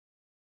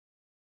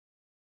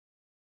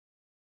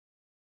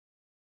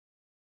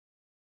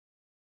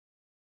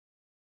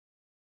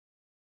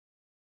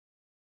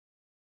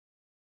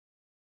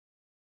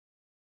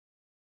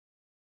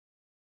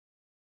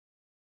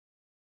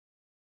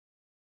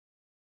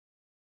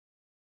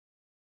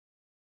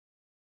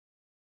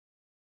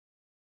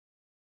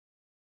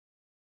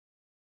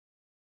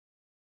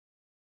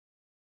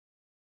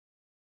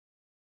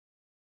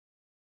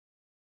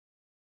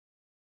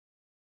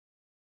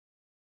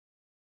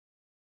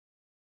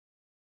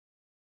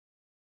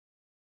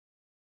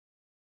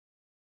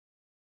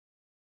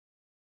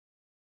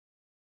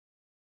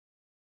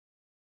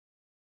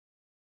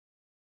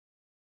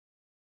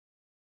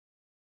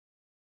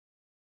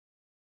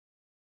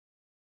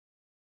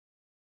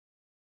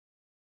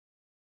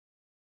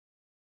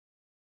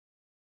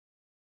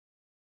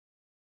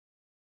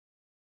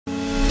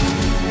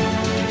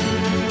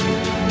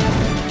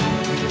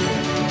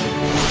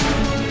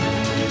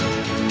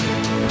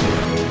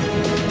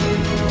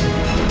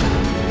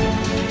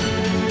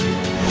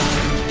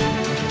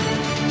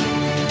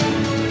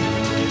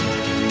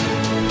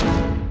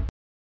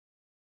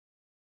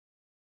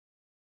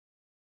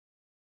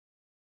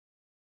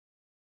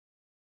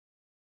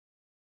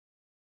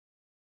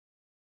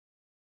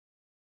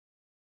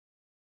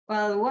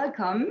Well,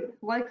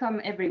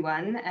 welcome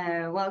everyone.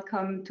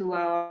 Welcome to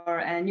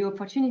our new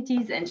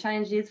opportunities and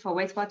challenges for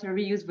wastewater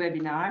reuse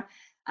webinar.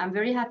 I'm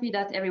very happy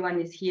that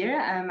everyone is here.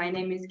 My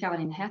name is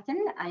Caroline Herten.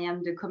 I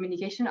am the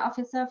Communication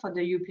Officer for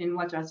the European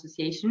Water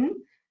Association.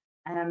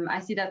 I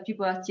see that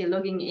people are still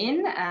logging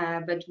in,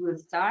 but we'll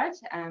start.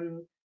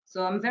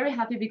 So I'm very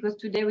happy because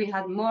today we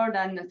had more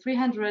than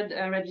 300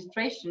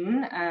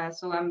 registration.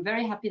 So I'm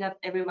very happy that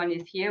everyone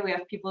is here. We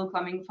have people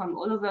coming from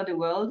all over the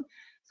world.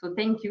 So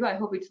thank you. I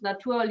hope it's not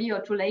too early or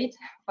too late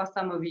for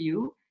some of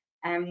you.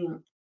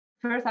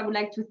 First, I would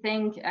like to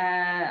thank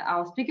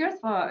our speakers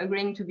for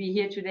agreeing to be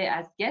here today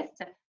as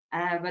guests.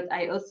 But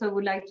I also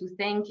would like to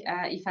thank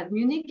IFAT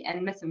Munich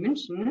and Messe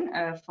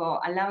München for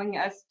allowing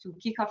us to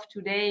kick off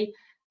today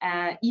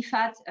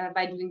IFAT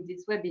by doing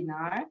this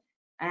webinar.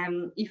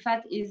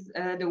 IFAT is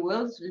the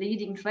world's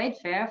leading trade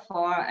fair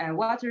for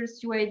water,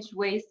 sewage,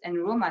 waste,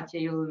 and raw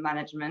material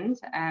management.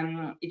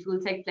 It will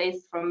take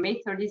place from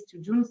May 30th to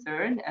June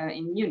 3rd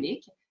in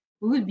Munich.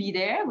 We will be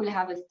there, we'll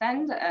have a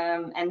stand,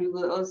 and we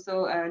will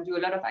also do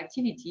a lot of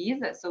activities.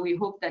 So we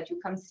hope that you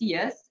come see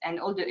us and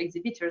all the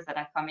exhibitors that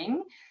are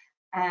coming.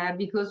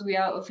 Because we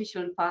are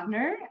official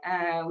partner,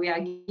 we are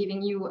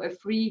giving you a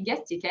free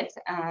guest ticket,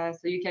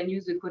 so you can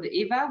use the code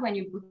EVA when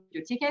you book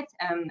your ticket,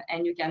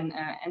 and you can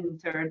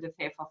enter the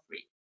fair for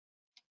free.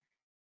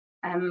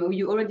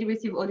 You already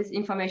received all this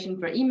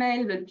information per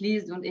email, but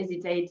please don't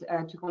hesitate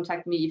to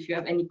contact me if you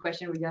have any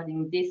question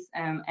regarding this,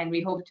 and we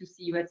hope to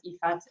see you at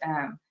IFAT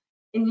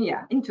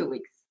in 2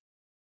 weeks.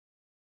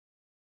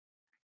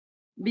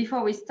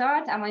 Before we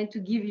start, I wanted to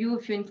give you a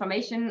few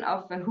information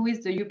of who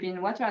is the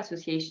European Water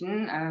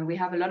Association. We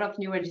have a lot of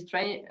new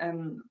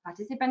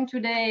participants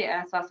today,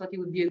 so I thought it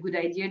would be a good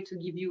idea to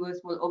give you a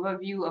small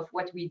overview of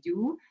what we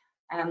do.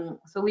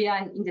 So we are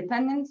an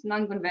independent,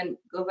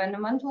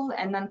 non-governmental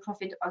and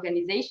non-profit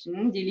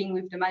organization dealing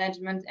with the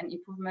management and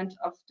improvement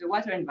of the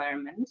water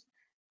environment.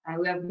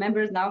 We have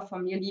members now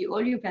from nearly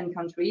all European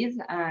countries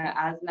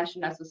as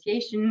national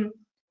association,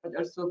 but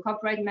also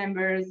corporate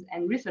members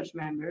and research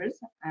members.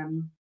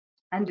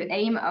 And the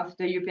aim of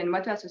the European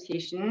Water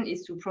Association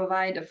is to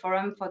provide a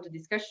forum for the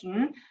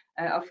discussion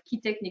of key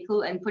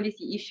technical and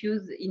policy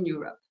issues in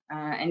Europe.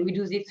 And we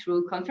do this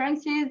through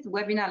conferences,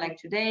 webinars like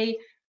today,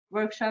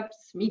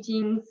 workshops,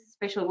 meetings,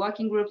 special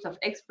working groups of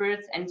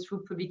experts, and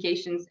through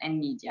publications and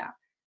media.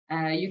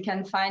 You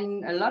can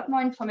find a lot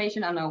more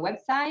information on our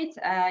website.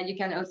 You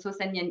can also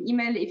send me an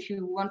email if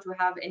you want to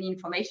have any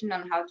information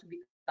on how to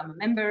become a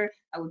member.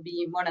 I would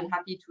be more than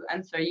happy to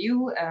answer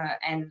you,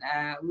 and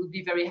we'll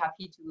be very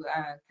happy to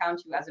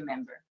count you as a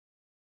member.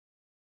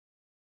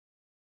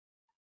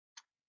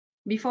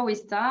 Before we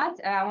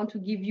start, I want to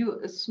give you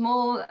a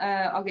small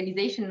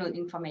organizational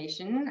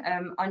information.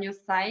 On your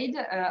side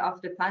of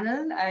the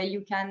panel,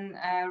 you can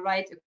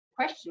write a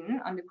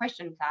question on the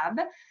question tab.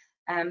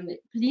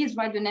 Please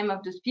write the name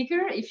of the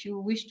speaker if you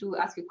wish to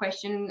ask a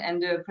question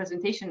and the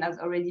presentation has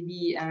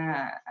already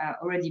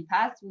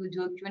passed. We'll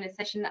do a Q&A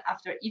session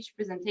after each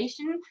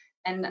presentation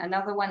and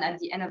another one at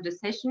the end of the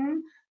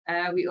session.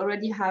 We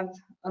already have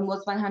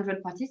almost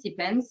 100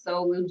 participants,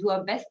 so we'll do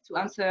our best to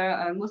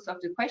answer most of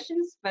the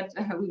questions, but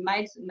we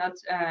might not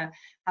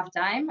have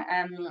time.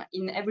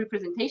 In every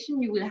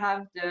presentation, you will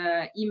have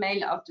the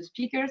email of the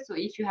speaker, so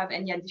if you have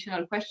any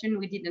additional question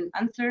we didn't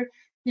answer,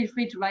 feel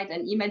free to write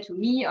an email to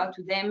me or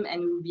to them,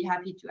 and we'll be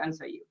happy to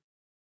answer you.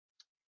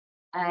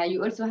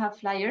 You also have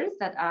flyers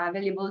that are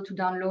available to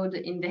download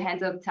in the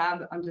Hands Up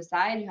tab on the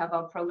side. You have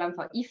our program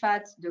for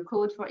IFAT, the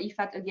code for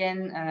IFAT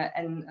again,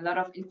 and a lot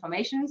of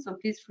information. So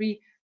please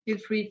feel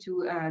free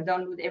to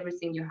download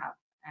everything you have.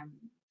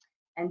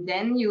 And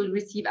then you will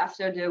receive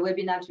after the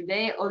webinar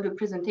today all the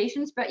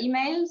presentations per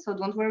email. So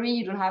don't worry,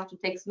 you don't have to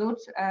take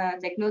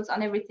notes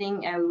on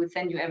everything, and we will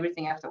send you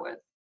everything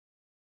afterwards.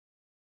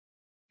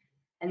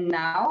 And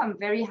now I'm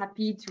very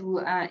happy to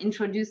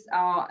introduce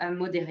our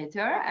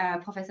moderator,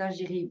 Professor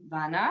Jiri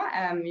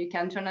Vana. You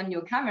can turn on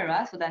your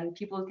camera so that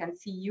people can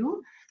see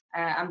you.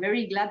 I'm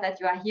very glad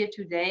that you are here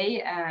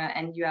today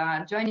and you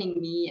are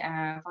joining me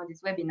for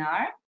this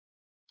webinar.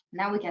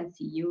 Now we can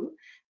see you.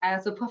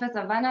 So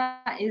Professor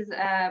Vana is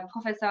a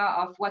professor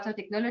of water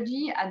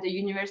technology at the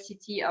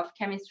University of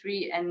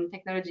Chemistry and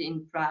Technology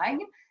in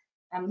Prague.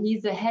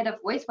 He's the head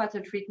of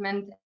wastewater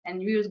treatment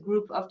and reuse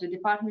group of the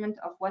Department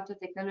of Water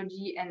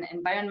Technology and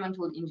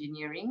Environmental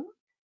Engineering.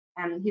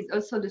 He's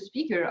also the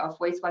speaker of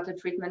wastewater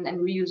treatment and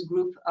reuse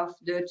group of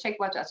the Czech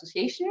Water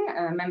Association,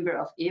 a member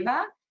of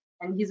EWA.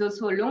 And he's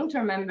also a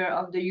long-term member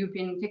of the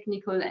European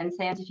Technical and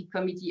Scientific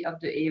Committee of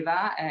the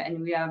EWA. And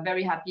we are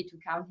very happy to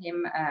count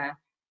him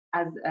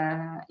as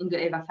in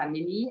the EWA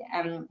family.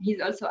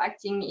 He's also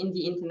acting in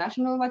the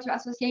International Water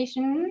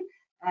Association.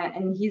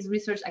 And his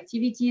research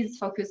activities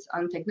focus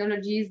on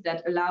technologies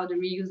that allow the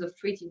reuse of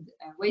treated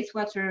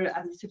wastewater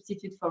as a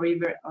substitute for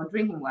river or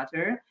drinking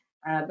water.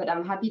 But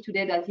I'm happy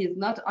today that he's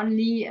not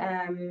only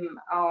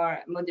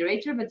our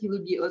moderator, but he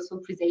will be also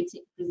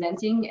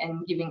presenting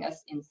and giving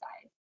us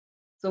insight.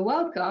 So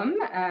welcome,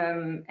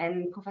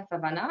 and Professor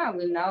Vana, I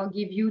will now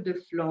give you the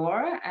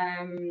floor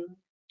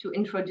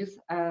introduce,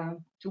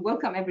 to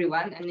welcome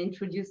everyone and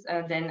introduce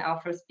then our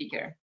first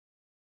speaker.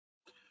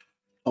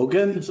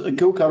 Again,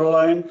 thank you,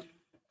 Caroline.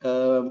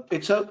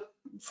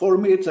 For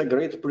me, it's a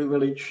great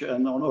privilege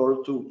and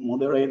honor to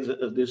moderate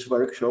this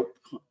workshop,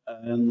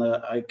 and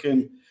I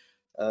can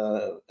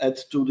add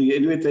to the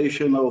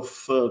invitation of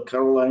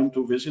Caroline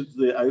to visit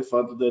the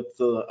IFAT that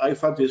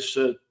IFAT is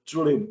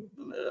truly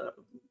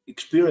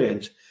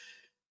experienced.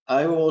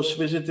 I was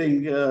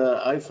visiting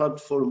IFAT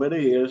for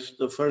many years.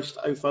 The first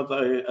IFAT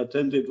I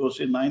attended was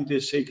in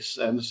 '96,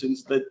 and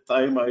since that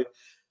time I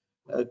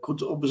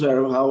could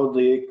observe how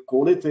the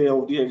quality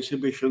of the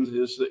exhibitions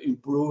is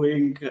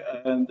improving,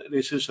 and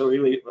this is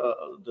really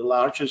the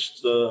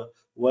largest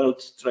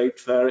world trade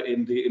fair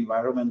in the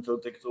environmental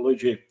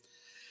technology.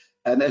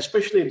 And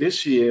especially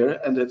this year,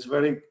 and it's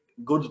very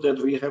good that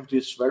we have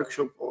this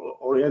workshop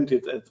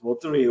oriented at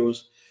water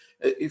reuse.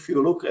 If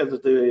you look at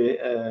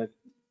the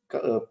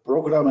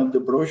program and the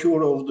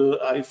brochure of the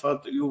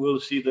IFAT, you will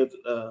see that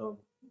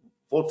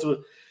water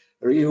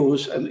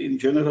reuse and in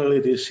general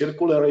the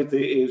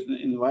circularity in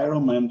the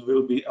environment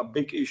will be a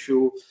big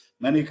issue.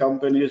 Many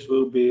companies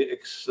will be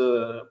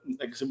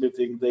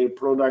exhibiting their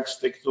products,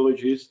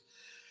 technologies,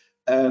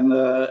 and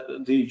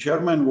the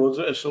German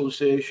Water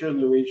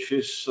Association, which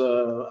is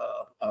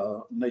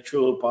a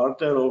natural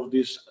partner of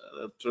this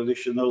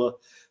traditional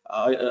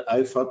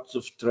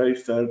IFAT trade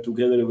fair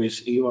together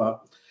with EWA,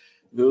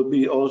 will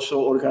be also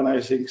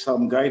organizing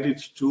some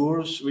guided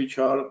tours which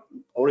are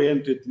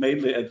oriented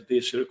mainly at the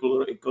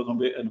circular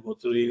economy and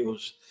water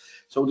reuse.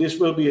 So this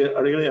will be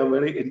really a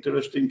very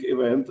interesting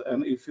event,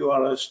 and if you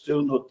are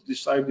still not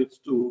decided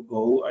to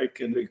go, I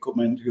can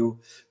recommend you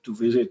to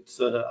visit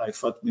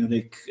IFAT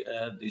Munich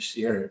this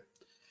year.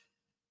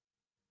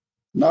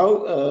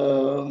 Now,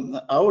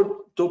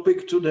 our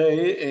topic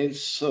today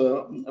is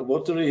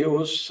water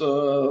reuse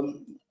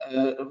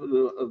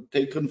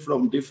taken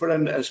from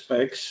different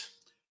aspects.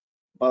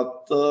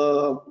 But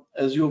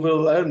as you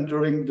will learn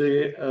during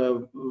the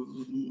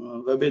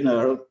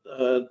webinar,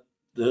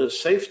 the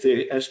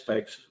safety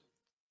aspect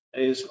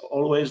is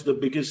always the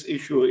biggest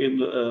issue in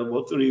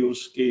water reuse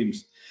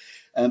schemes.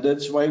 And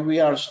that's why we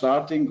are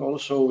starting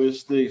also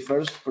with the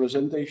first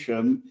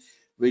presentation,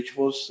 which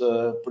was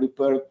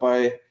prepared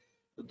by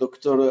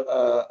Dr.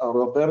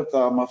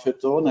 Roberta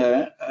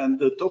Maffetone. And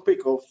the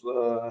topic of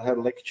her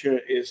lecture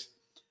is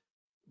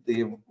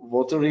the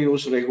water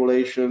reuse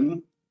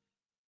regulation,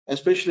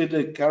 especially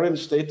the current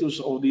status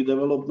of the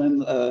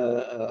development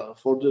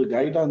for the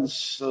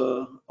guidance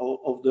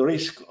of the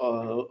risk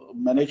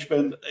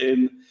management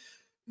in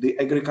the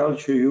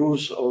agriculture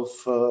use of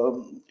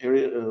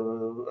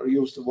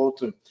reused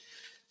water.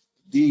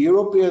 The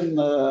European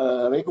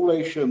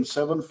regulation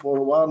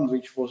 741,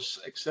 which was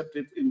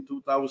accepted in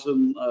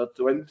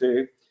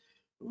 2020,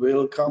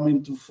 will come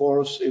into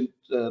force in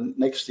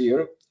next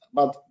year.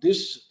 But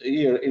this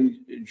year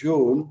in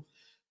June,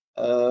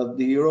 the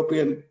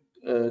European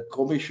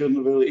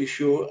Commission will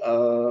issue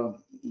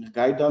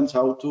guidance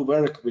how to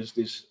work with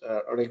this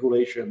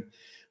regulation.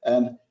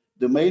 And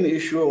the main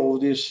issue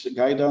of this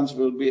guidance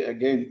will be,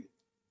 again,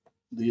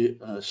 the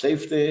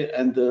safety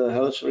and the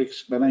health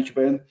risk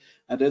management.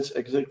 And that's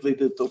exactly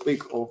the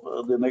topic of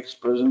the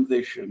next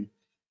presentation.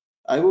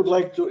 I would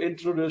like to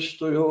introduce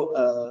to you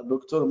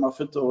Dr.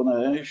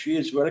 Maffetone. She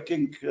is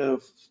working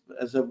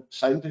as a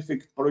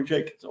scientific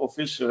project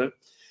officer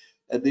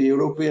at the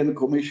European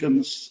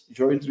Commission's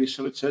Joint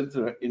Research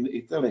Center in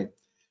Italy.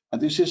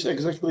 And this is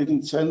exactly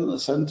the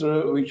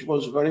center which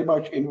was very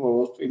much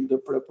involved in the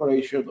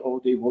preparation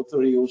of the water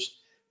reuse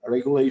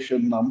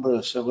regulation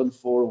number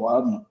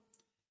 741.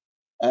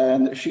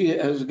 And she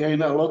has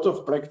gained a lot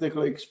of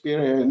practical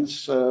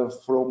experience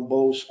from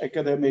both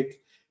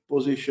academic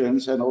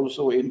positions and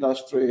also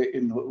industry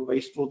in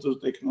wastewater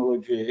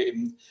technology,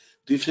 in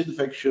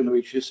disinfection,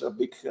 which is a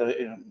big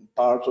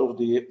part of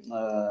the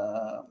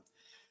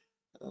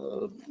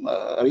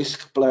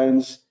risk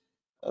plans,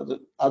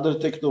 other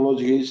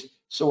technologies.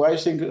 So I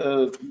think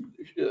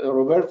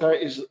Roberta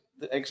is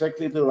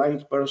exactly the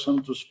right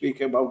person to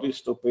speak about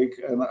this topic,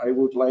 and I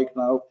would like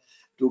now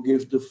to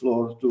give the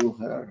floor to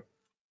her.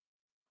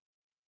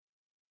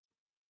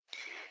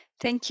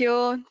 Thank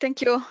you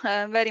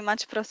very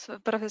much,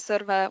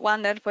 Professor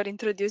Wander, for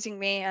introducing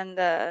me, and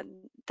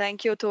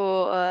thank you to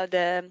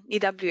the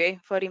EWA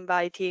for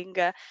inviting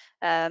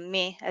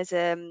me as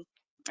a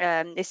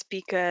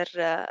speaker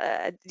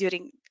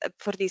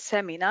for this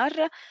seminar,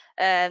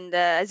 and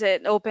as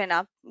an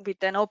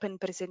open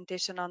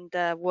presentation on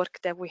the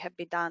work that we have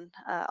been done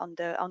on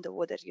the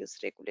water use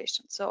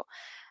regulation. So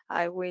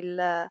I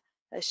will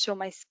show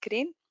my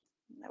screen.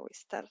 Now we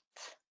start.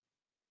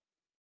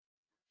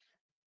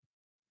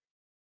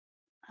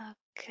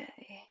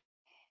 Okay,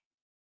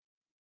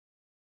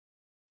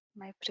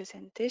 my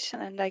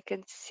presentation, and I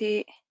can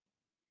see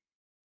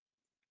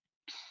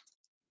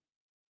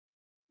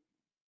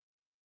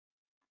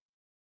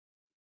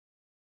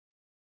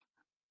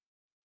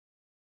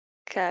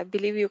okay, I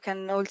believe you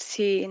can all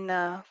see in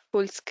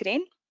full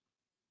screen.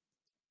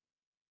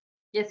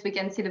 Yes, we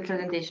can see the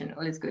presentation.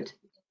 All is good.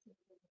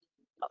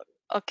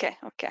 Okay,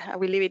 I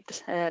will leave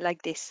it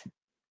like this.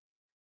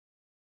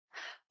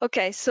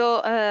 Okay,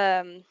 so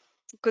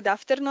good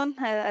afternoon,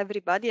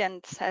 everybody.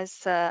 And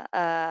as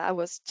I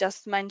was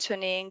just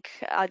mentioning,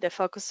 the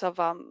focus of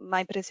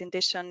my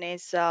presentation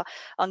is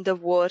on the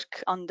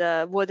work on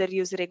the water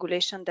use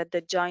regulation that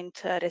the Joint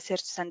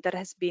Research Center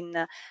has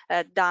been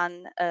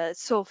done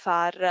so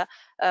far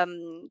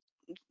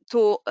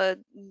to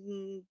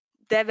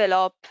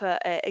develop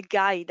a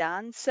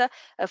guidance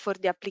for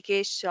the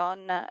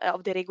application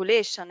of the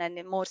regulation,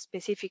 and more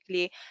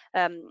specifically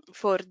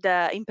for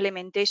the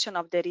implementation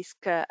of the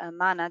risk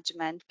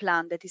management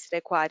plan that is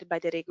required by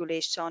the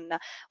regulation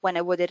when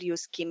a water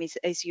use scheme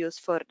is used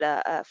for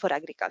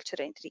agriculture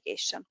and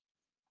irrigation.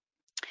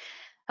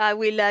 I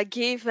will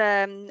give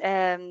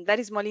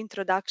very small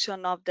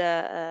introduction of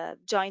the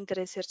Joint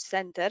Research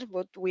Center,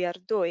 what we are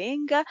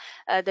doing.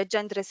 The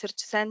Joint Research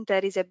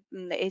Center is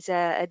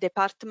a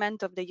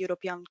department of the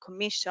European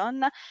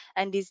Commission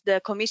and is the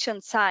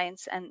Commission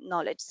Science and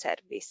Knowledge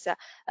Service,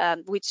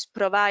 which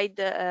provide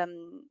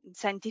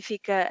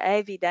scientific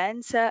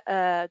evidence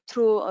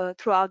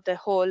throughout the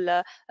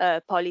whole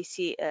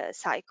policy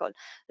cycle.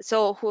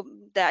 So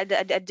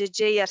the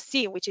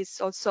JRC, which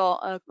is also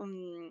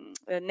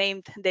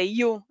named the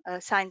EU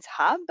Science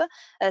Hub,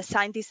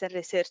 scientists and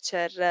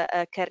researchers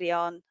carry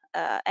on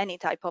any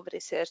type of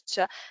research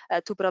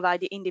to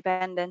provide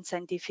independent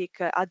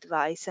scientific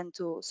advice and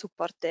to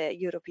support the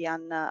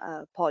European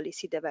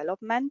policy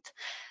development.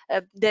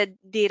 The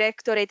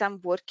directorate I'm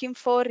working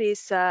for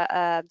is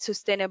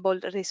Sustainable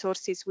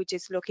Resources, which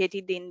is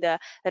located in the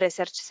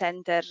research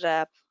center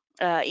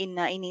in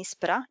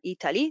Ispra,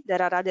 Italy.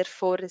 There are other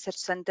 4 research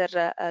centers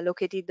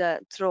located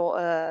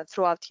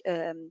throughout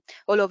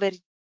all over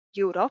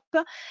Europe,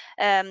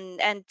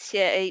 and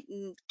it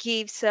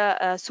gives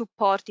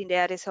support in the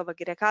areas of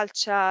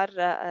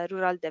agriculture,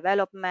 rural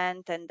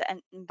development, and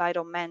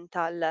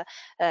environmental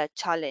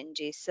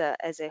challenges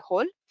as a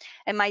whole.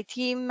 And my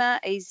team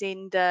is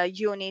in the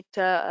unit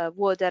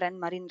Water and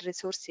Marine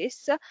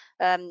Resources,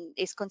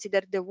 is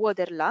considered the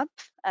Water Lab,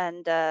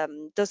 and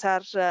those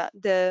are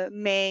the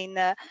main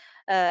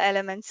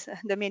elements,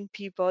 the main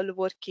people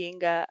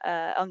working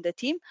on the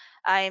team.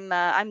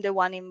 I'm the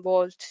one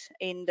involved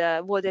in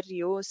the water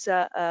use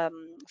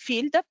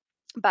field,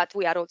 but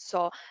we are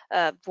also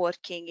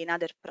working in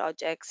other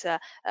projects.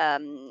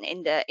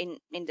 In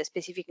the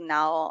specific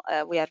now,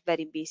 we are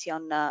very busy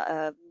on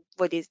on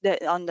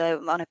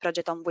a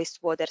project on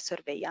wastewater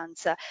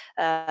surveillance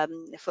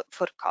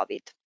for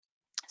COVID.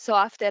 So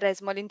after a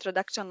small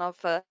introduction of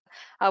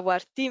our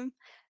team,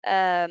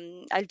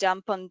 I'll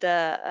jump on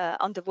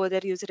the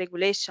water use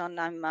regulation.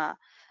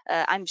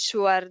 I'm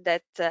sure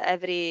that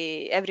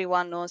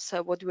everyone knows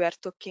what we are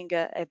talking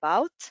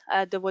about.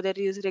 The water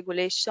use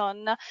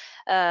regulation,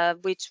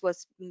 which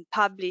was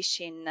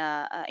published in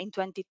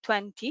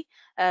 2020,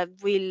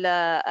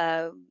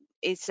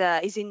 is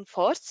in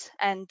force,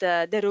 and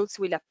the rules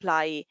will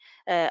apply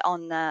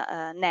on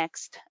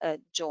next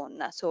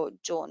June, so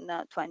June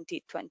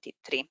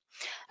 2023.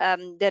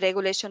 The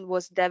regulation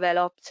was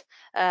developed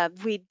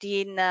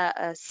within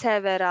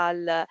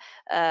several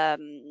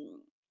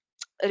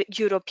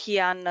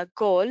European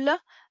goal,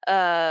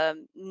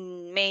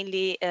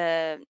 mainly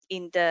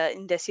in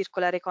the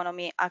Circular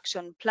Economy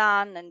Action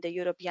Plan and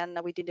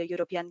within the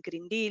European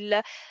Green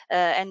Deal,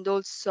 and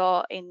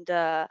also in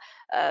the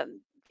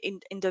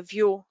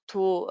view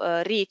to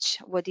reach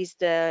what is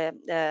the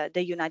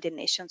United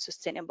Nations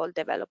Sustainable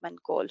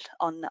Development Goal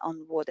on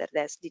water, the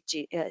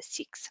SDG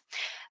 6.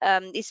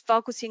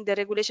 The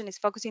regulation is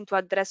focusing to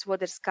address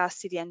water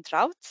scarcity and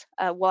drought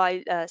while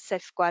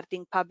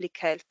safeguarding public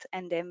health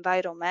and the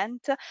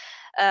environment.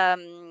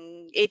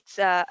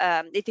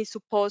 It is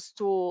supposed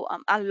to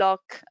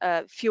unlock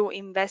few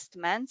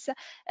investments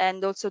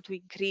and also to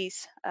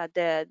increase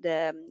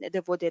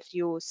the water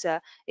use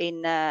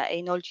in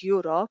all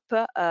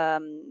Europe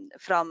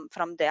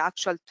from the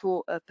actual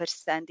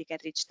 2%. It can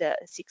reach the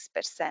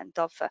 6%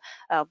 of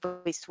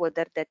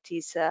wastewater that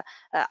is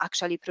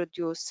actually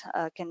produced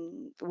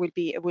will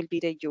be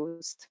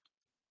reused.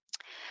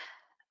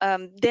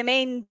 The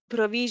main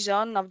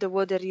provision of the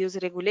water use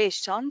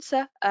regulations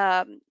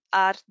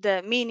are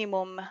the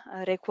minimum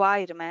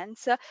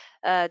requirements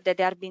that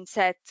are being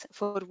set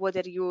for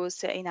water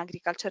use in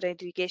agriculture and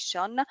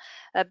irrigation,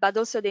 but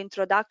also the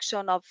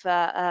introduction of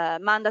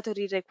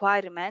mandatory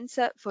requirements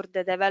for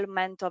the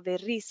development of a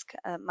risk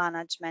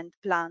management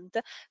plan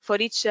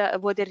for each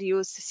water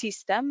use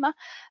system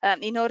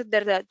in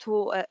order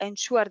to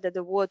ensure that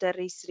the water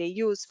is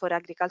reused for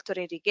agriculture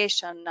and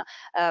irrigation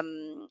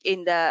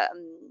in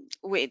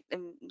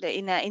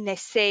a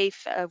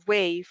safe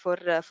way for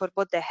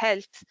both the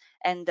health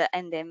and the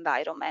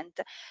environment.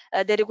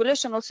 The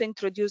regulation also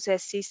introduces a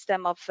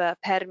system of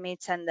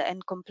permits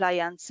and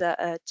compliance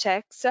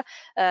checks,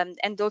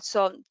 and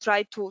also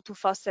try to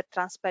foster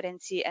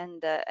transparency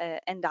and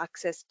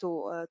access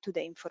to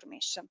the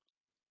information.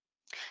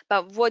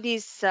 But what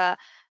is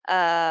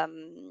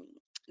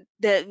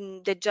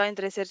the joint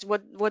research,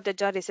 what the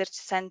Joint Research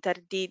Center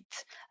did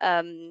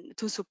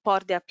to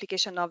support the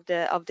application of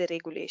the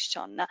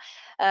regulation.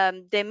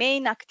 The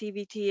main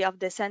activity of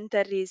the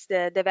center is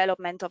the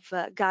development of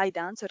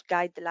guidance or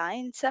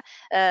guidelines.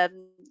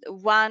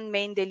 One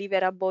main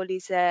deliverable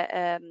is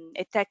a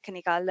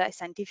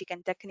scientific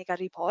and technical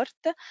report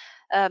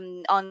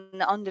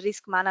on the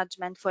risk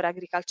management for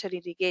agricultural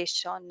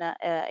irrigation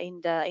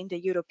in the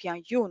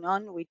European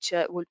Union, which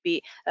will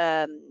be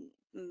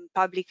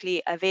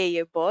publicly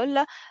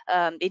available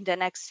in the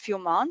next few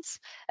months,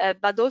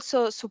 but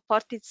also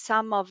supported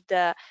some of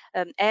the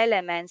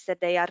elements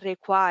that they are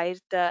required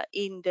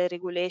in the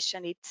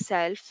regulation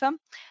itself.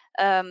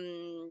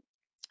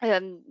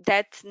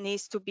 That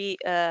needs to be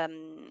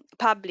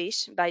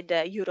published by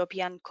the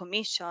European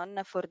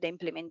Commission for the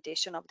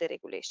implementation of the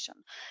regulation.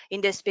 In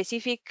the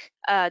specific,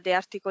 the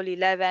Article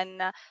 11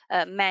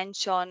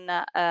 mention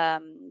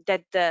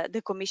that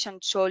the Commission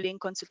shall, in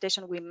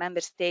consultation with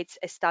Member States,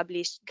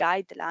 establish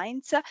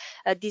guidelines.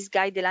 These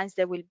guidelines,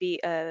 they will be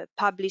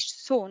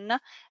published soon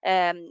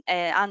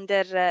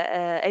under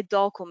a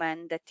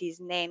document that is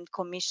named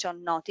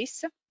Commission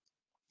Notice.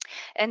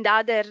 And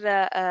other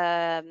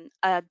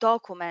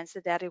documents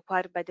that are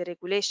required by the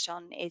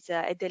regulation is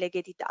a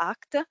delegated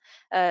act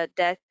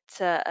that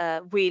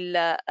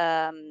will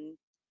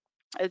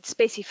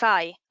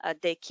specify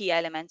the key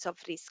elements of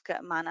risk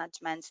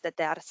management that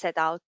they are set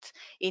out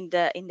in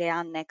the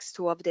Annex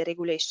 2 of the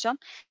regulation,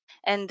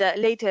 and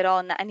later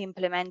on an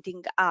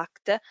implementing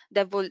act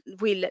that will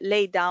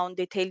lay down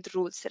detailed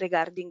rules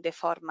regarding the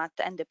format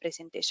and the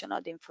presentation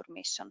of the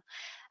information.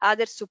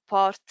 Other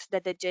support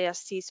that the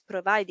JRC is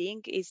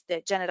providing is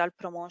the general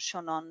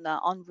promotion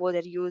on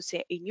water use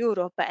in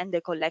Europe and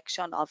the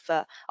collection of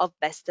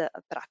best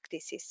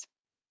practices.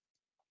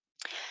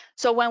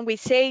 So when we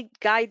say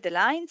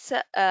guidelines,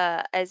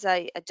 as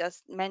I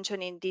just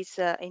mentioned in this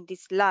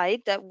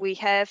slide, we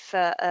have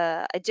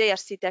a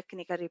JRC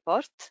technical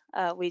report,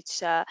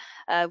 which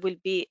will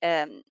be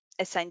a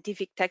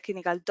scientific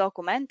technical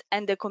document,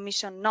 and the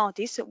Commission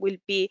notice will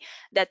be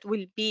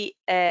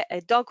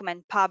a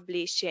document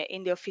published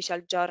in the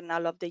official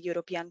journal of the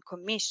European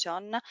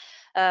Commission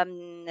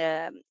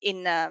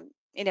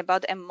in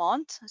about a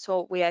month.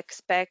 So we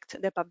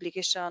expect the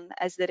publication,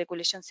 as the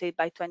regulation said,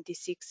 by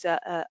 26th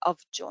of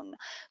June.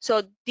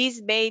 So these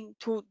main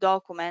two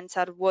documents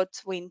are what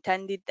we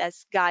intended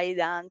as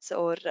guidance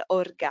or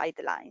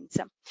guidelines.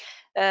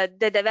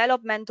 The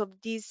development of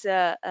these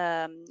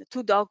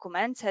two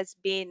documents has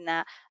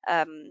been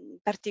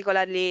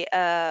particularly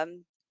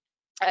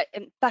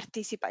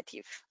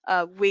participative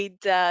with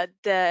the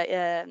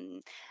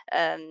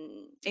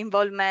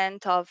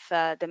involvement of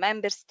the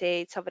member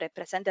states, of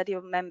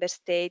representative member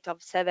states,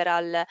 of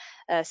several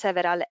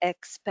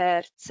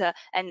experts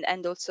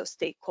and also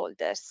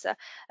stakeholders.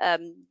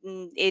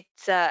 It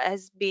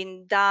has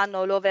been done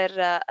all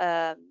over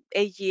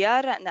a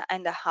year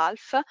and a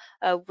half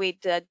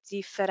with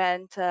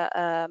different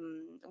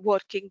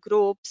working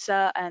groups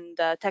and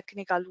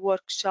technical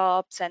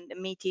workshops and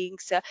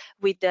meetings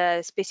with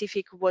the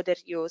specific water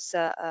use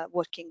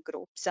working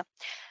groups.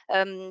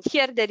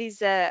 Here there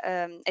is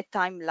a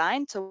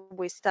timeline. So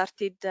we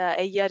started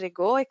a year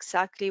ago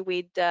exactly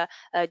with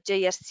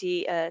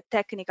JRC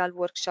technical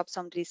workshops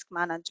on risk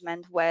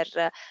management,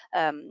 where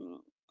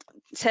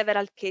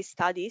several case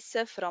studies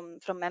from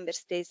member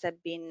states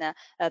have been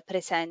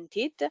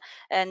presented,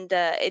 and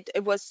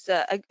it was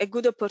a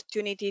good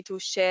opportunity to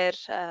share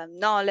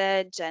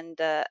knowledge and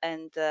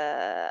on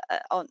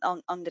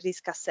the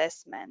risk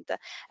assessment.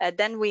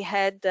 Then we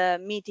had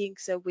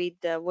meetings with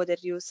the water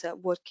use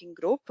working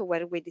group,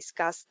 where we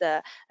discussed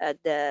the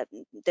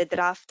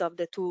draft of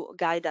the two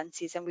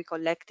guidances, and we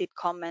collected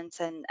comments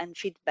and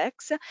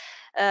feedbacks.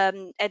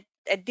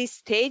 At this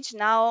stage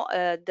now,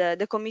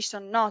 the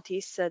Commission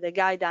notice, the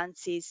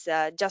guidance is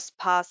just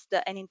passed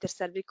an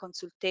inter-service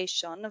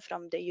consultation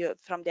from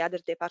the other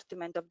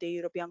department of the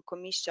European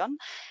Commission,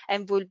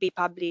 and will be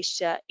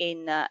published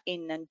in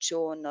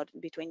June, or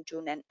between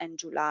June and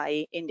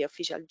July, in the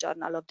official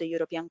journal of the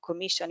European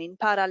Commission. In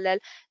parallel,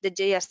 the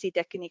JRC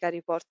technical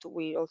report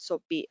will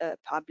also be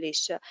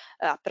published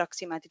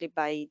approximately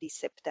by this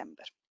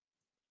September.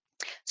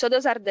 So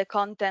those are the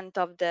content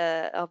of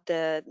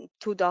the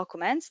two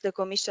documents. The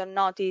Commission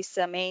notice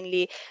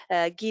mainly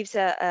gives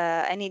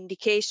an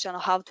indication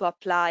of how to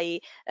apply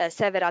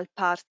several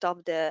parts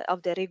of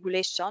the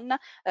regulation.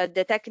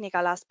 The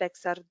technical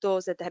aspects are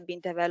those that have been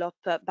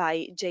developed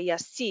by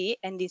JRC,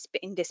 and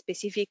in the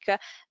specific,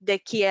 the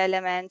key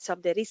elements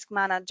of the risk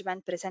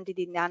management presented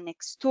in the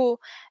Annex 2.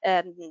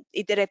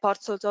 It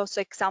reports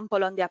also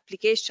example on the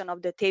application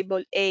of the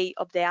Table A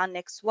of the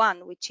Annex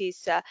 1, which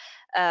is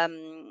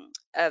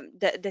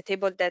the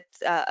table that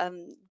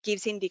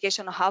gives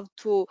indication of how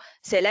to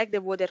select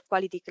the water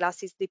quality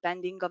classes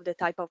depending on the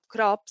type of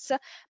crops,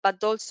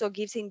 but also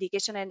gives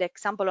indication and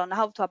example on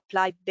how to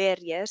apply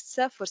barriers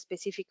for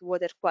specific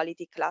water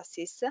quality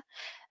classes.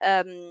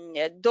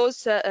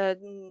 Those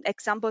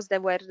examples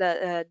that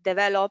were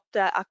developed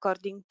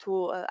according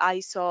to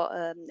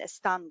ISO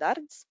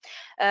standards.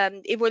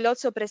 It will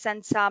also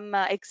present some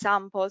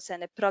examples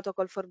and a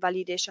protocol for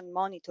validation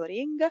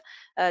monitoring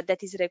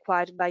that is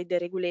required by the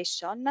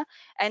regulation,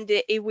 and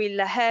it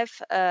will have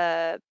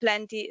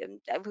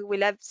we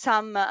will have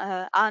some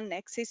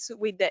annexes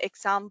with the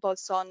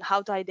examples on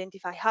how to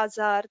identify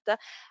hazard,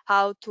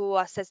 how to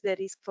assess the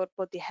risk for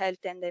both the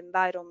health and the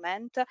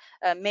environment,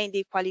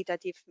 mainly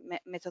qualitative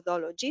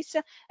methodologies,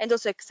 and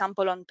also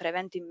example on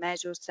preventive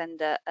measures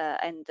and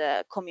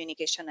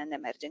communication and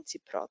emergency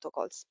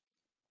protocols.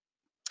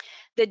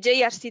 The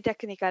JRC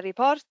technical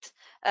report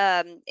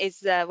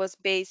was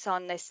based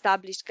on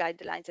established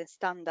guidelines and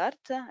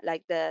standards,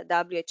 like the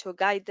WHO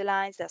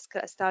guidelines, the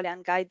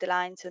Australian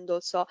guidelines, and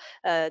also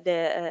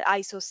the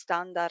ISO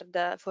standard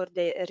for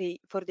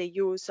the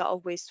use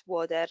of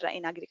wastewater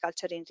in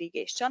agriculture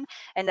irrigation,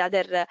 and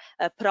other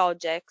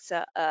projects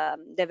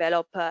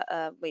developed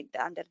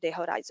under the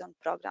Horizon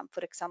program.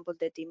 For example,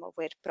 the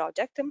DemoWare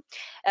project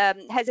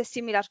has a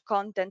similar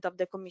content of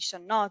the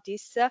Commission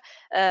notice,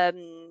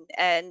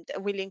 and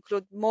will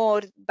include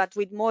more, but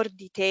with more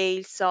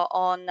details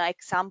on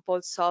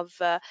examples of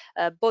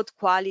both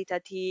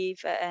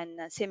qualitative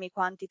and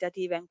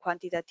semi-quantitative and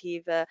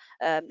quantitative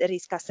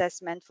risk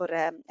assessment for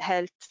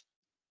health,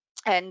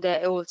 and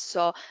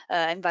also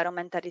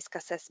environmental risk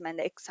assessment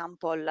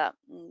example,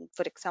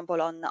 for example,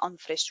 on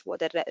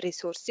freshwater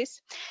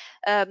resources.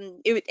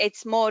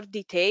 It's more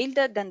detailed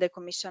than the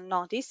Commission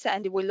notice,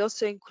 and it will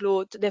also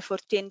include the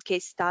 14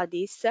 case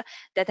studies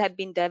that have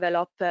been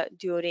developed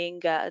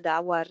during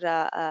our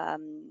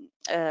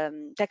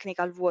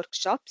technical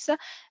workshops,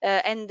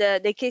 and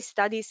the case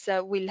studies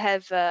will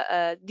have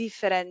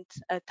different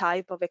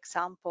type of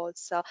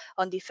examples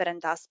on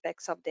different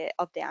aspects of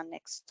the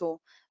Annex 2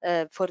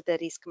 for the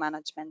risk management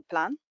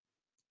plan.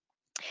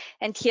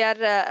 And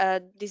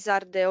here, these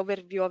are the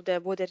overview of the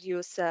water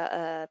use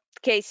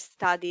case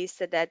studies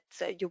that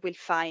you will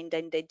find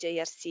in the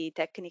JRC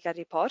technical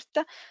report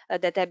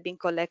that have been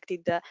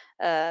collected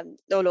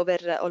all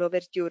over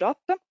Europe.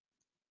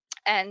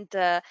 And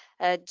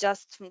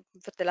just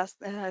for the last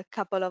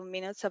couple of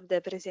minutes of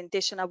the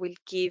presentation, I will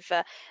give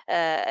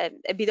a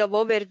bit of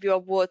overview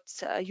of what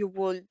you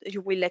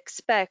will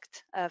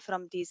expect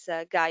from these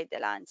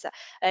guidelines.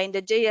 In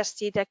the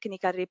JRC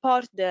technical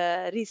report,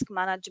 the risk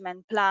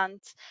management plan,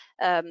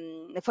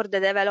 for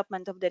the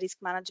development of the risk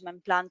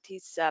management plan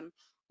is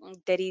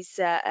there is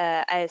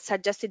a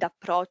suggested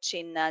approach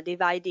in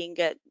dividing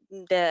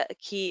the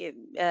key,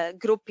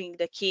 grouping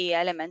the key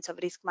elements of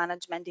risk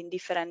management in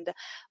different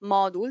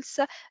modules,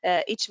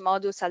 each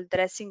module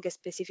addressing a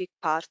specific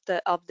part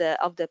of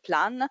the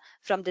plan,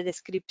 from the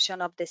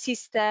description of the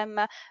system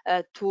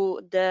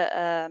to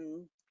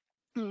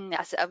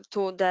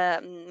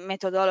the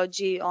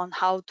methodology on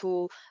how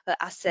to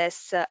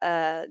assess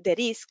the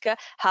risk,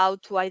 how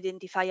to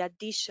identify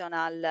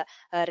additional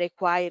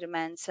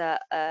requirements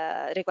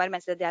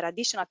that they are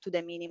additional to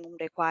the minimum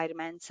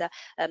requirements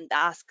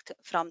asked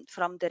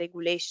from the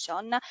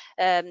regulation,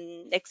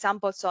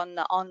 examples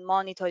on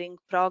monitoring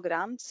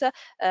programs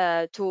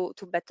to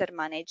better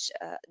manage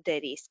the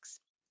risks.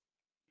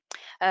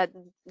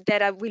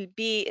 There will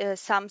be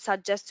some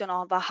suggestion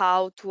of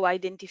how to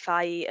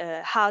identify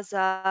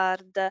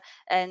hazard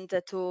and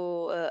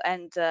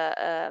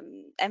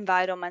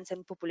environments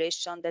and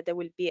population that they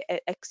will be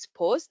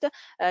exposed.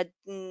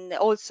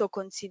 Also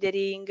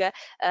considering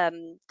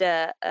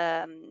the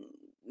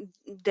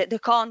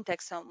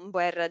context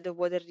where the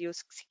water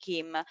use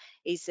scheme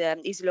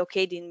is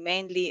located,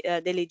 mainly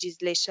the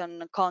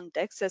legislation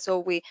context. So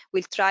we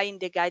will try in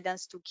the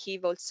guidance to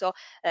give also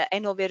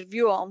an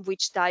overview on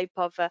which type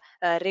of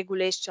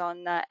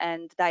regulation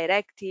and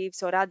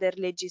directives or other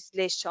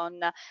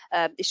legislation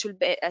should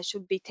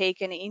be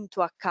taken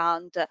into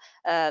account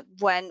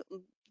when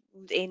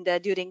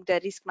during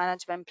the risk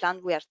management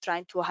plan we are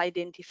trying to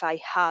identify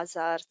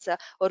hazards,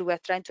 or we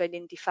are trying to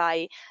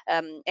identify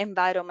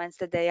environments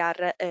that they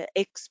are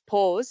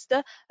exposed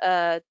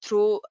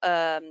through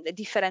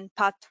different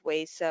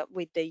pathways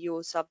with the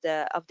use of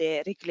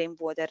the reclaimed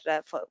water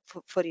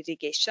for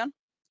irrigation.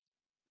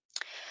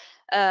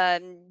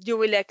 You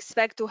will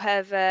expect to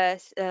have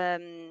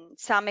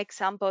some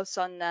examples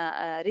on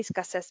risk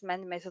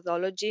assessment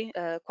methodology,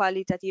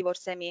 qualitative or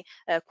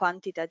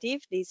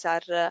semi-quantitative. These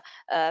are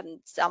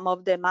some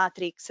of the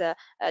matrix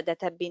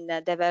that have been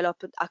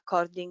developed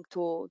according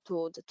to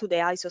the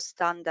ISO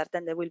standard,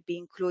 and they will be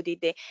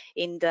included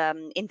in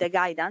the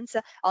guidance.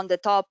 On the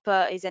top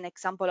is an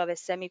example of a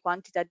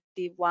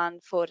semi-quantitative one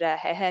for a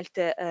health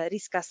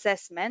risk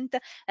assessment,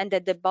 and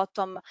at the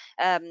bottom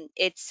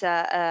it's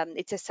a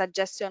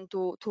suggestion to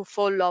to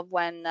follow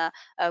when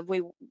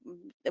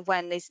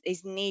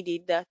is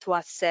needed to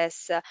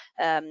assess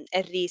a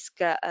risk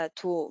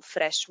to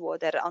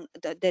freshwater, on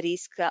the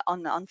risk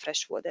on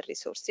freshwater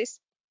resources.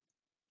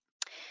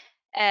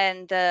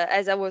 And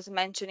as I was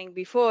mentioning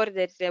before,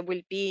 that there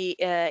will be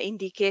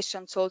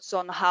indications also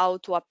on how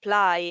to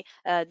apply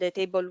the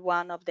table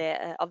 1 of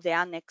the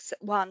annex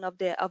 1 of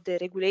the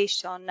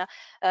regulation,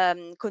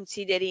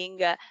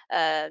 considering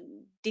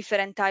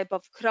different type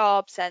of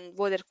crops and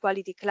water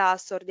quality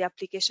class or the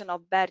application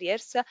of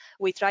barriers.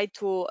 We try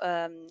to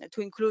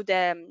include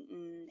a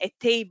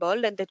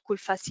table that could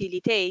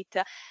facilitate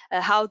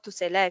how to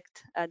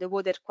select the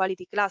water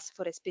quality class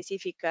for a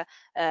specific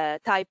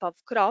type of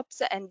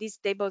crops, and these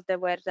tables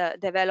that were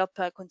developed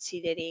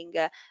considering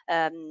the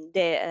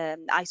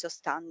ISO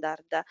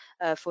standard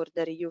for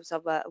the reuse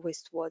of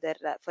wastewater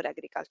for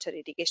agriculture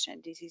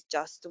irrigation. This is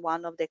just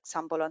one of the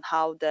example on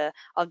how the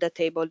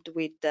table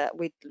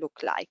would look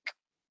like.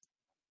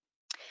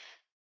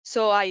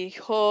 So I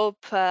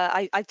hope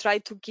I try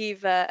to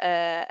give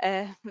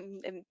a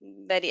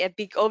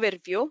big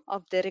overview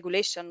of the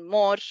regulation.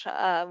 More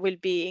will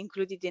be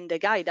included in the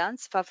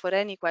guidance. But for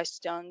any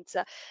questions,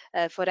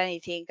 for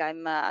anything,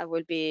 I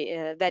will be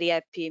very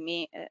happy,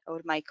 me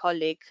or my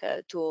colleague,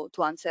 to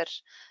answer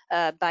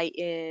by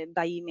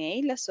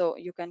email. So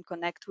you can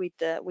connect with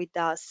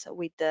us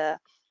with the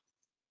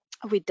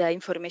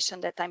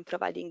information that I'm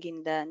providing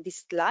in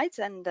these slides.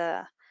 And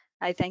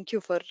I thank you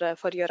for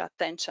your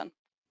attention.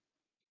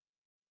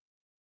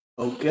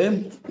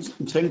 Okay,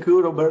 thank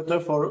you, Roberta,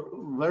 for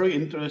very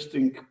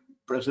interesting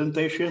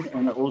presentation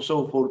and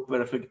also for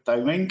perfect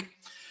timing.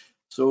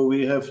 So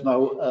we have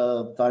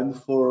now time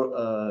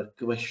for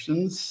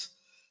questions.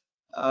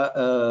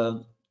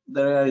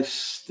 There is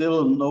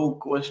still no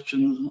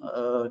question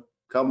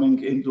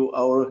coming into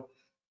our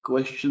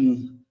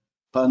question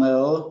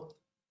panel,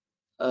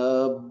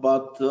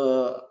 but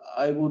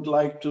I would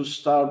like to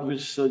start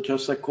with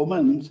just a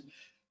comment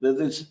that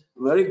it's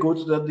very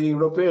good that the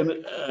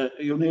European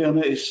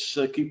Union is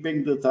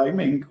keeping the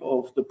timing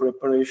of the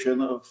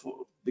preparation of,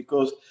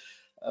 because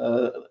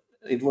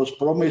it was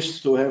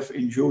promised to have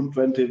in June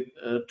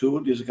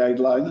 22 these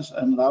guidelines,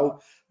 and now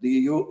the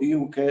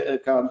EU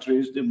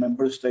countries, the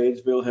member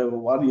states, will have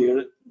 1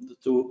 year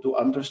to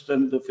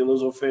understand the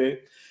philosophy,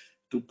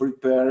 to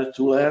prepare,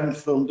 to learn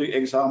from the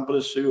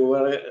examples you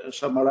were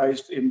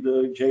summarized in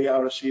the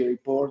JRC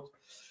report.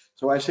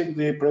 So I think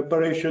the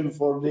preparation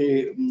for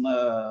the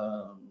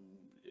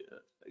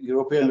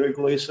European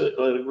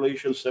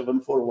Regulation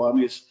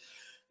 741 is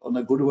on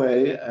a good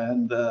way,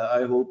 and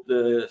I hope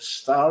the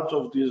start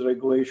of this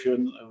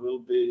regulation will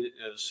be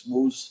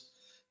smooth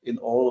in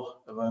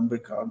all member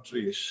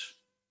countries.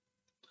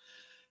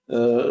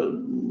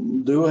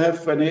 Do you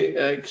have any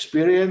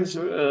experience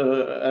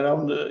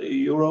around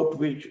Europe,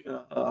 which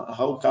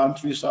how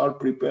countries are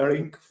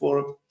preparing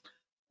for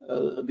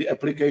the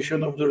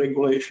application of the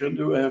regulation?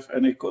 Do you have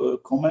any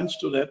comments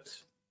to that?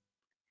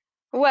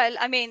 Well,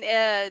 I mean,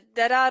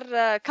 there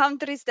are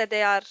countries that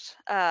they are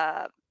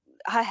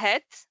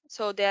ahead,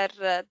 so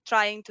they're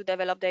trying to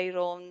develop their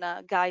own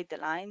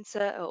guidelines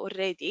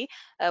already,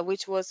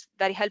 which was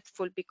very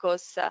helpful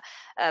because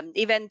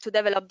even to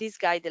develop these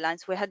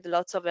guidelines, we had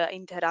lots of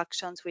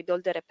interactions with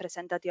all the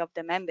representatives of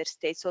the member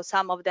states. So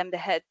some of them, they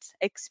had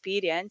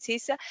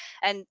experiences,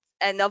 and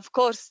of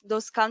course,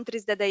 those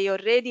countries that they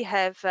already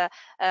have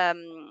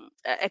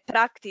a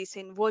practice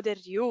in water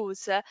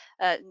use,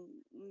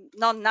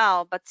 not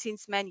now, but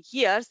since many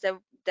years,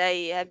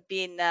 they have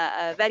been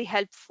very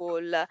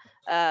helpful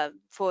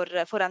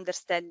for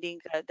understanding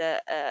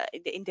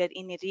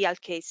in real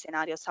case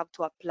scenarios how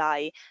to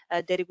apply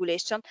the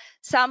regulation.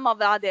 Some of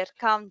the other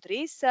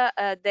countries,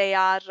 they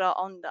are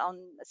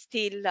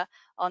still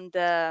on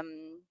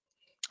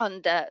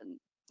the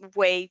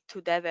way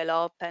to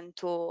develop and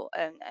to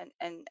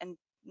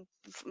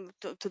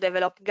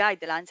develop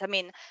guidelines. I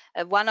mean,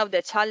 one of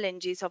the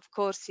challenges, of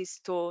course, is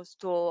to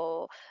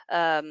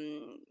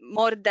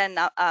more than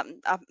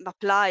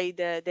apply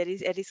a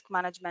risk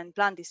management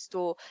plan, is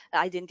to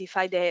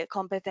identify the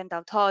competent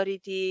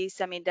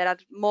authorities. I mean, there are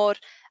more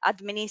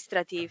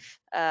administrative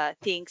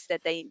things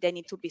that they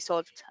need to be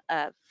solved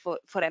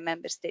for a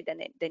member state,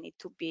 and they need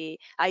to be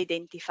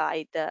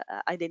identified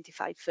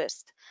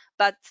first.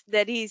 But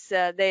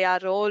they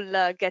are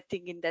all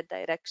getting in that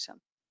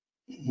direction.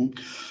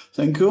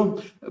 Thank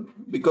you.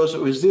 Because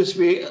with this,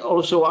 we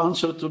also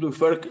answered to the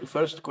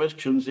first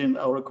questions in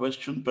our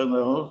question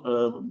panel.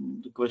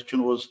 The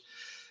question was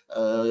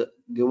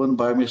given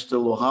by Mr.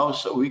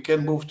 Lohaus. So we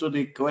can move to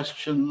the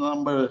question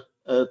number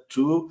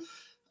 2.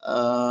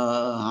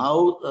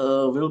 How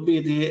will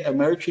be the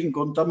emerging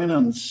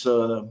contaminants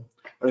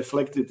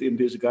reflected in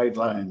these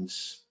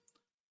guidelines?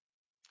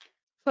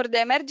 For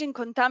the emerging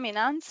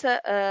contaminants,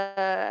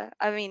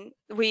 I mean,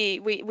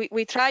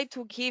 we try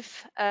to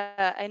give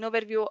an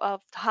overview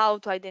of how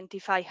to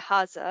identify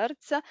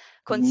hazards,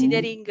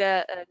 considering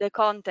the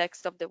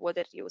context of the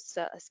water use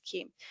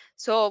scheme.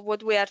 So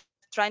what we are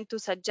trying to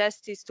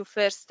suggest is to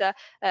first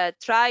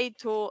try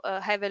to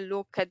have a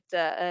look at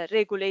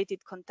regulated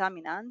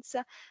contaminants,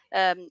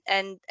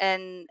 and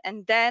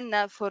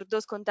then for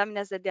those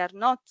contaminants that they are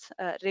not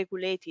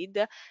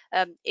regulated,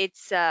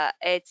 it's a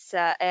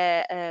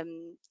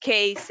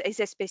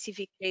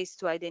specific case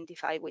to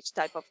identify which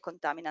type of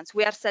contaminants.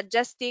 We are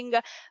suggesting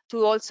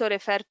to also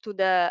refer to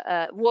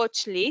the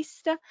watch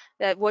list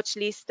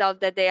of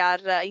that they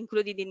are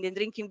included in the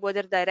Drinking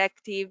Water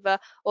Directive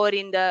or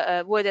in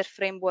the Water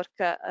Framework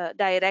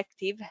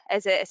Directive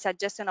as a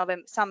suggestion of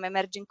some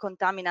emerging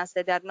contaminants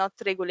that are not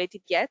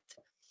regulated yet.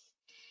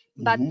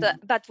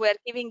 But we're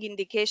giving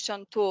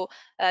indication to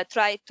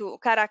try to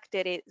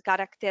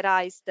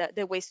characterize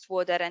the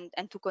wastewater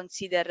and to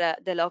consider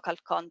the local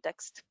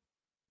context.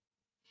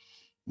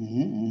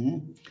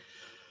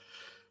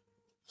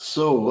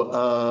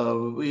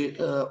 So we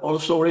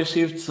also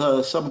received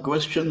some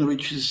question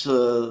which is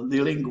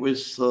dealing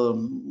with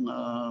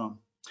the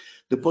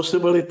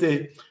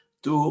possibility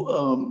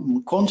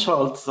to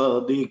consult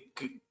the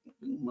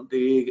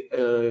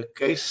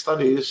case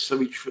studies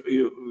which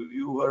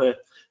you were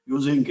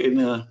using in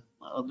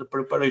the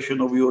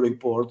preparation of your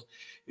report.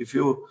 If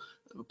you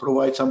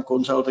provide some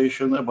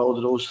consultation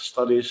about those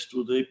studies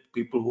to the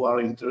people who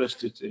are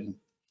interested in.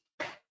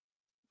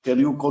 Can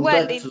you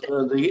contact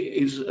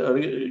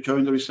the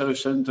Joint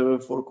Research Center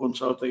for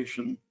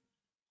consultation?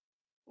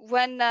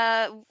 When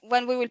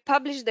we will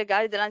publish the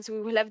guidelines,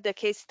 we will have the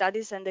case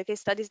studies, and the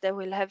case studies that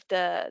will have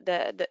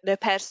the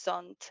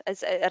person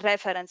as a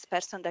reference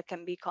person that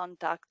can be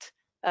contacted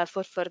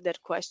for further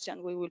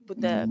question. We will put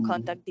the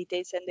contact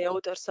details and the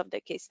authors of the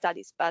case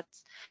studies, but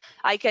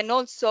I can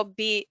also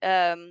be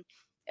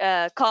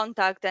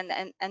contact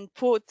and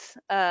put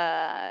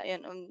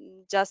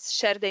just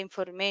share the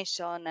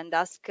information and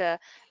ask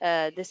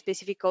the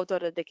specific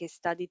author of the case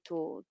study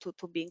to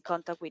be in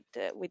contact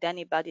with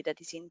anybody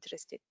that is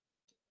interested.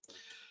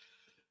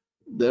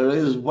 There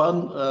is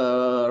one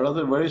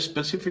rather very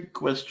specific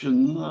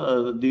question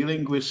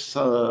dealing with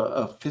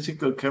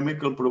physical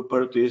chemical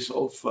properties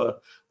of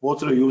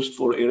water used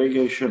for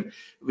irrigation.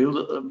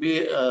 Will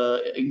be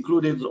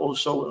included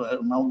also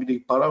among the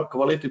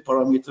quality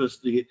parameters,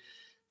 the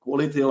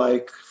quality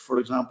like, for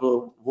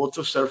example,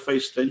 water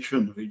surface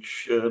tension,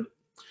 which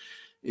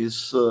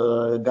is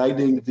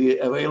guiding the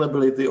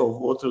availability of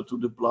water to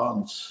the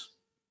plants.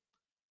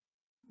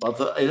 But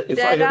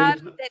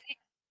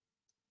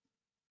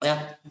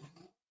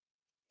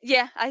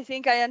Yeah, I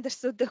think I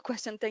understood the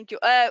question. Thank you.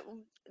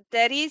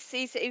 There is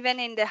even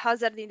in the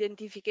hazard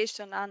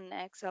identification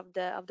annex of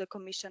the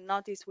Commission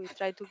notice, we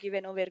try to give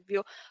an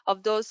overview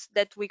of those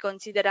that we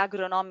consider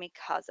agronomic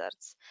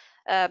hazards.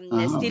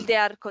 Still, they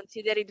are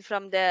considered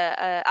from the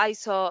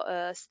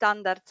ISO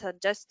standard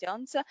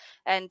suggestions,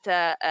 and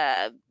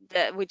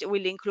which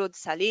will include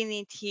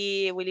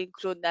salinity, will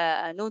include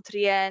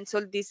nutrients,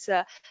 all these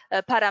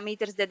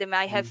parameters that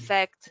might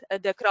affect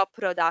the crop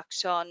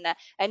production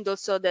and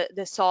also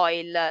the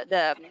soil,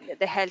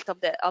 the health of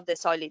the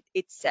soil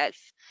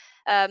itself.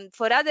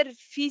 For other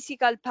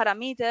physical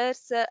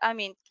parameters, I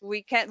mean,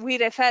 we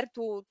refer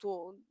to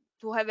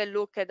have a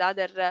look at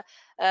other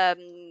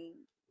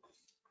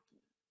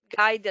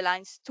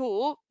guidelines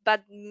too,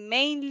 but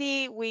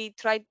mainly we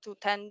try to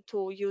tend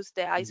to use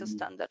the ISO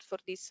standard for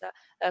this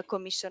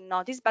Commission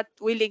notice, but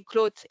will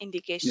include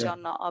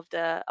indication of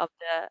the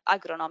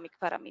agronomic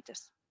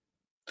parameters.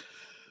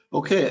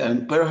 Okay,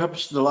 and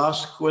perhaps the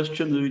last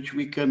question which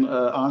we can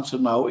answer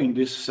now in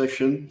this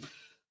session.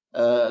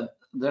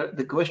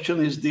 The question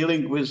is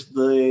dealing with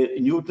the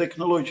new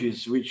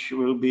technologies which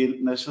will be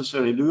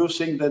necessary. Do you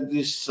think that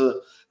this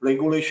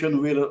regulation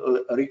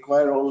will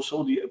require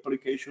also the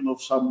application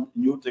of some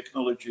new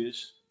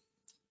technologies?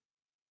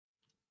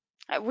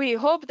 We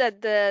hope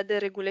that the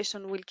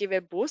regulation will give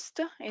a boost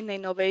in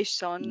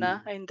innovation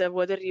in the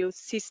water use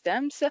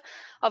systems.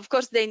 Of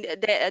course,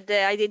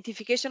 the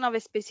identification of a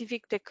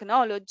specific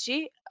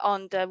technology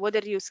on the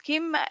water use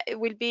scheme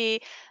will be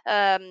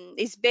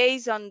is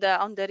based on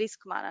the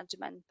risk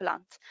management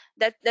plan.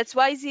 That's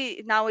why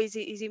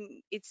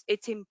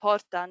it's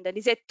important, and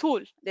is a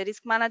tool. The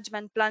risk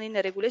management plan in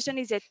the regulation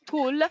is a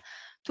tool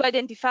to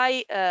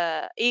identify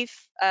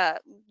if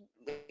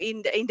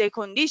in the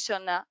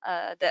condition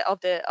of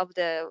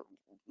the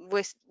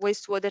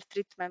wastewater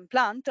treatment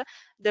plant,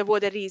 the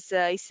water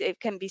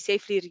can be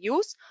safely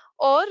reused,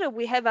 or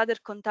we have other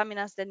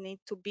contaminants that need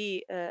to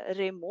be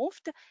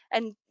removed,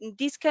 and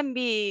this can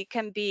be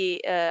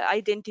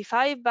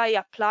identified by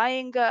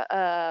applying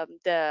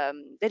the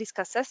risk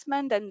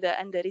assessment and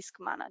the risk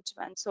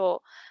management.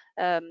 So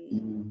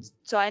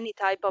any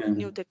type of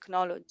new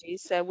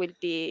technologies will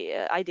be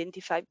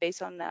identified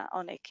based on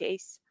a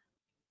case.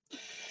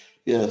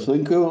 Yeah,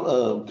 thank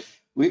you.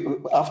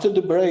 After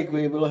the break,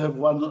 we will have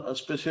one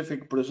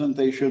specific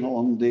presentation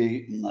on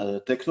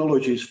the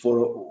technologies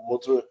for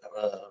water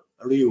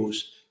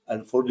reuse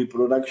and for the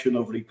production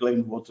of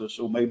reclaimed water.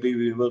 So maybe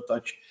we will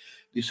touch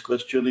this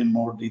question in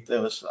more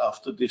details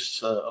after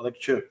this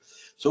lecture.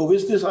 So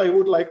with this, I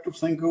would like to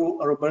thank you,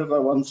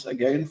 Roberta, once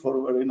again for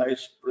a very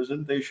nice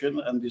presentation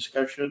and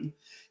discussion.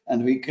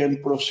 and we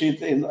can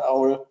proceed in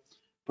our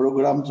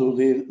program to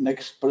the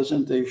next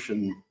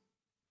presentation.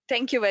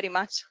 Thank you very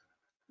much.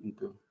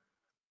 Thank you.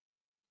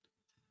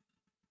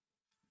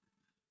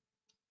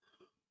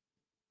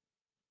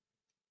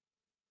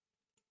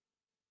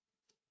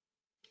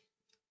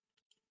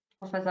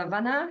 Professor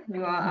Vanna,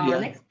 you are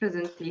our next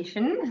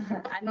presentation.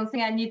 I don't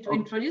think I need to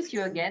introduce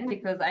you again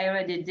because I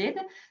already did,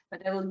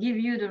 but I will give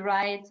you the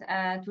right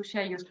to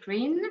share your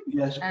screen.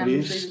 Yes,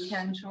 please. So you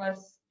can show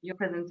us your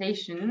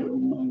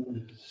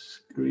presentation.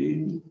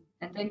 Screen.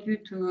 And thank you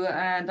to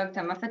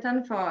Dr.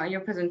 Maffetan for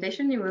your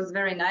presentation. It was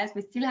very nice.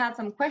 We still had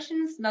some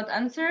questions not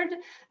answered.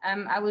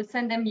 I will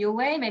send them your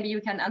way. Maybe you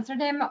can answer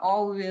them,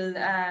 or we'll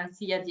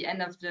see at the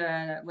end of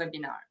the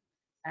webinar.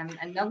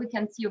 And now we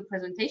can see your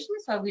presentation,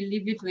 so I will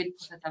leave you to it,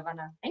 Professor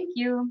Vanna. Thank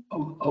you.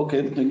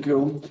 Okay, thank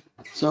you.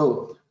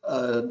 So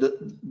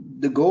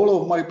the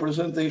goal of my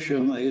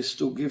presentation is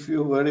to give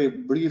you a very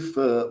brief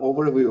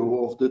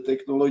overview of the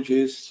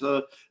technologies,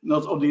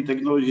 not only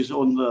technologies,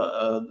 on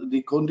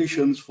the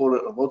conditions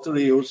for water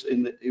reuse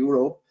in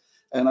Europe,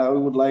 and I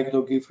would like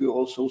to give you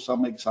also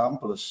some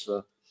examples.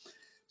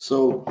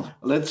 So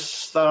let's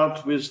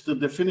start with the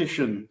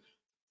definition.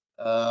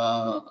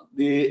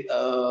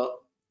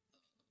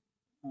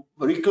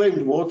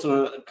 Reclaimed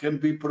water can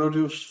be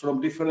produced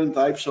from different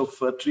types of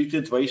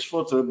treated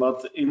wastewater,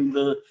 but in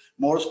the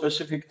more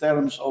specific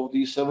terms of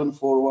the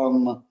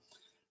 741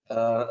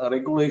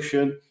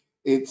 regulation,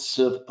 it's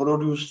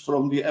produced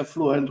from the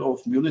effluent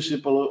of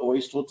municipal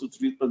wastewater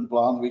treatment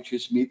plant, which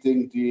is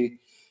meeting the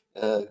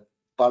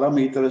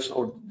parameters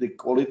or the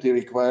quality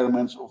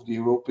requirements of the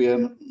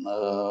European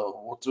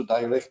Water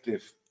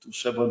Directive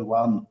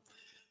 271.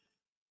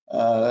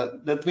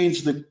 That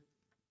means the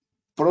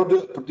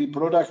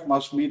product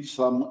must meet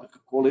some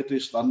quality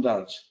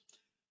standards.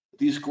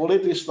 These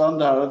quality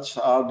standards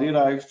are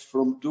derived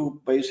from two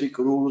basic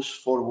rules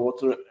for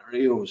water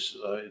reuse,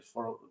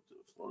 for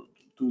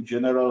two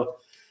general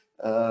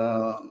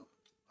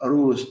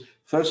rules.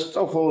 First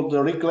of all,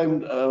 the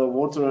reclaimed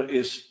water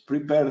is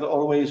prepared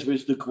always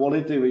with the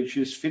quality which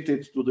is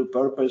fitted to the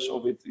purpose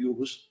of its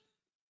use,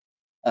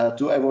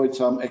 to avoid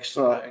some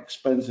extra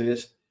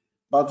expenses.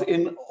 But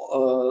in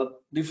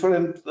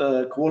different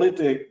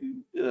quality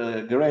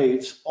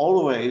grades,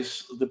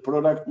 always the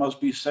product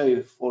must be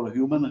safe for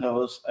human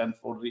health and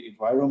for the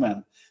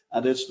environment,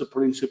 and that's the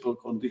principal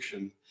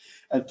condition.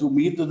 And to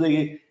meet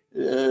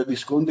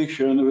this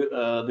condition,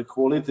 the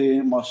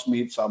quality must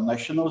meet some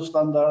national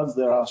standards.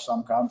 There are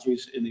some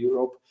countries in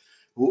Europe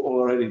who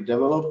already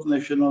developed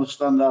national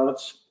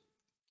standards.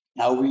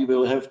 Now we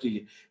will have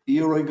the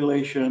EU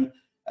regulation,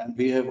 and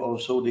we have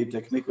also the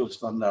technical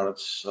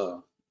standards.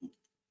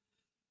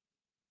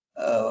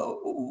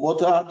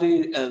 What are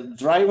the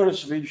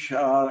drivers which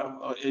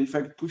are in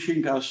fact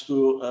pushing us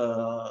to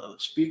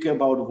speak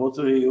about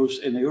water reuse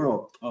in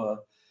Europe?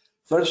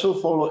 First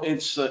of all,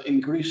 it's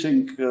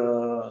increasing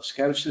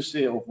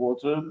scarcity of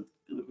water,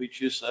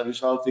 which is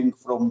resulting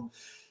from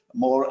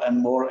more and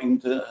more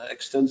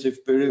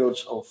extensive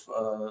periods of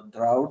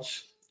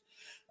droughts.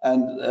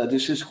 And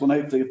this is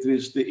connected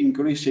with the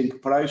increasing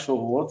price of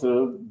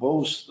water,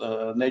 both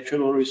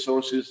natural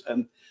resources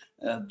and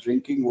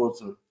drinking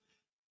water.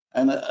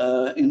 And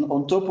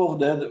on top of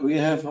that, we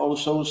have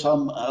also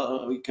some,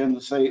 we can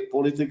say,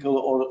 political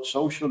or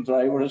social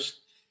drivers,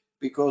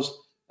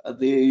 because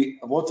the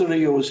water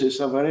reuse is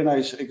a very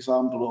nice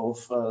example of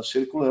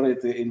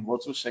circularity in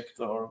water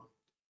sector.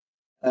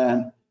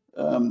 And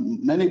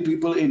many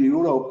people in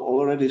Europe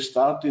already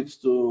started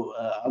to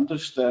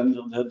understand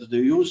that the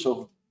use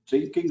of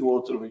drinking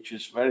water, which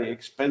is very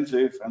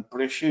expensive and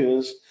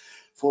precious,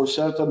 for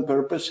certain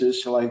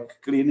purposes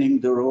like cleaning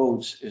the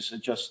roads, is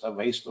just a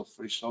waste of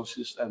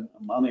resources and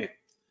money.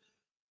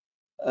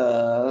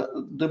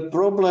 The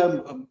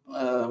problem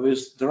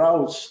with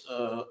droughts,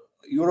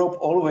 Europe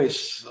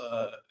always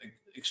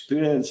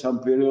experienced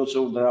some periods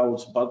of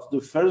droughts, but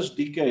the first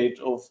decade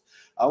of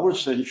our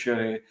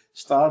century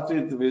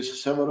started with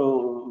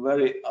several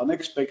very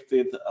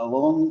unexpected,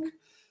 long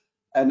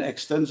and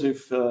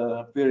extensive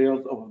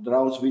period of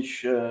droughts,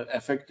 which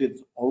affected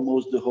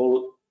almost the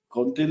whole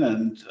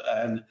continent,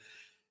 and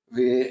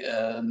we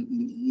are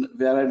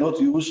not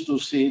used to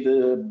see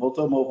the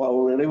bottom of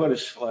our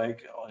rivers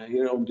like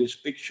here on this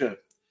picture.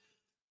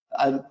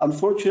 And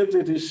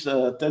unfortunately, this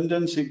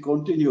tendency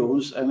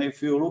continues, and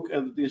if you look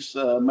at this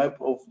map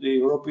of the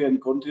European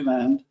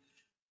continent,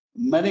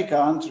 many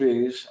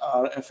countries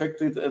are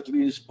affected at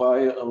least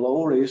by a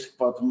low risk,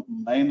 but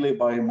mainly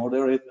by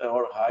moderate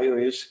or high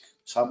risk,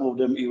 some of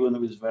them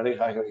even with very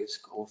high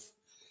risk of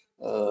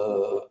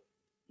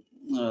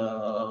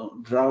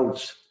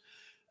droughts.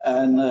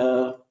 And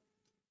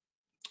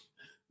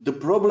the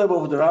problem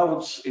of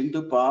droughts in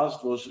the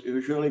past was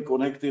usually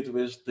connected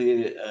with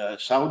the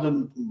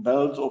southern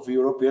belt of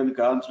European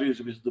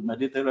countries, with the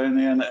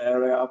Mediterranean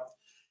area.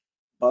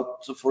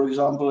 But for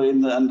example,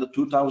 in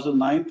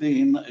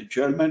 2019,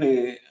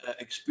 Germany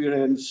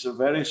experienced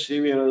very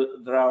severe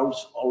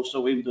droughts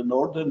also in the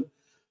northern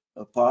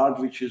part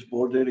which is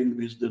bordering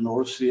with the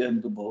North Sea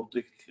and the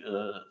Baltic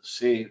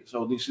Sea.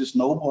 So this is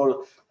no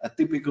more a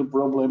typical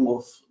problem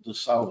of the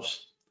south.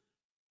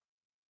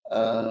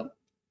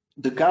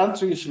 The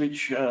countries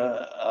which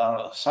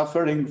are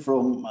suffering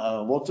from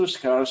water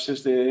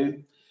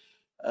scarcity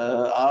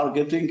are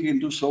getting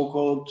into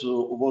so-called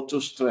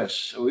water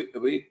stress.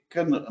 We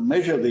can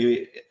measure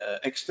the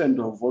extent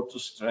of water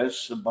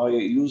stress by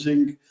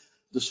using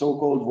the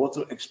so-called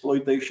water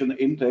exploitation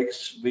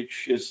index,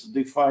 which is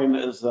defined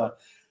as a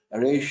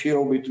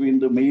ratio between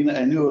the mean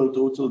annual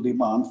total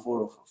demand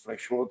for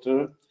fresh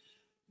water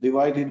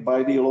divided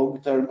by the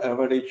long-term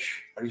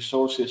average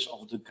resources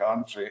of the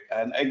country.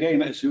 And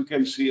again, as you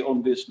can see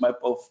on this map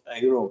of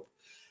Europe,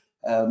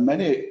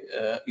 many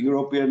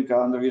European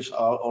countries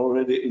are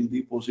already in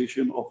the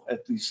position of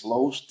at least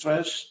low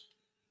stress,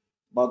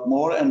 but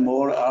more and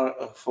more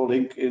are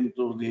falling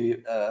into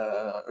the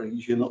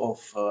region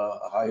of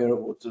higher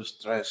water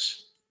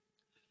stress.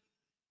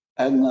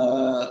 And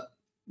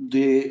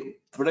the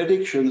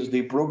predictions,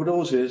 the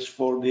prognosis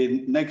for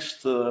the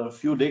next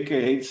few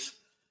decades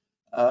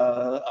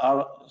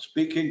are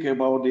speaking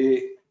about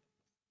the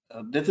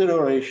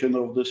deterioration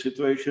of the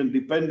situation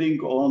depending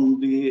on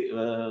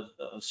the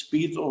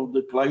speed of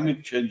the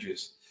climate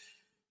changes.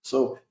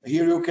 So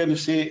here you can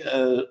see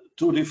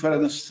two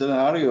different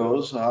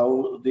scenarios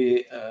how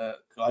the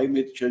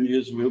climate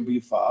changes will be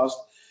fast,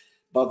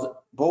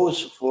 but both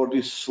for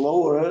the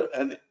slower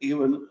and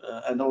even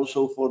and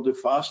also for the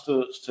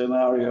faster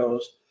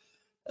scenarios,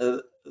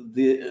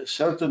 the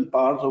certain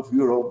part of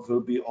Europe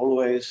will be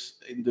always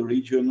in the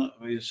region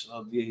with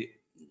the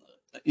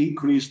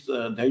increased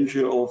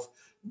danger of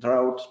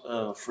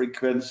drought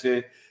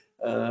frequency,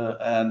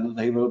 and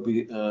they will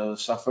be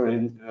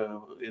suffering,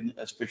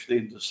 especially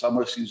in the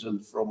summer season,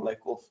 from lack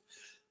of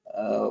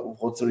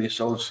water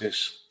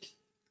resources.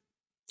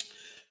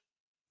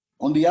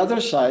 On the other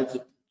side,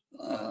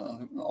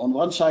 on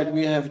one side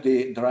we have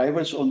the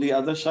drivers, on the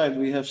other side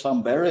we have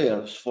some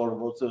barriers for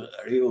water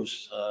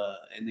reuse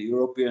in the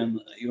European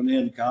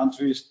Union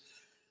countries.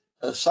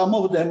 Some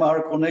of them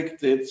are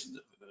connected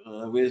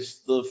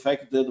with the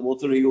fact that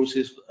water reuse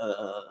is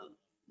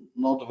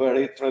not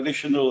very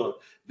traditional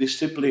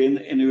discipline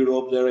in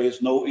Europe. There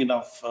is no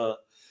enough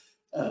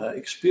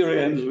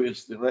experience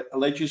with the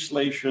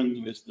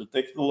legislation, with the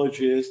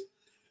technologies,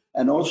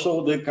 and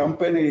also the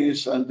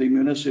companies and the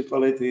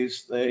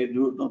municipalities, they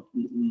do not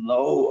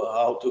know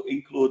how to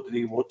include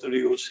the water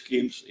reuse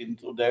schemes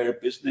into their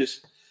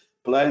business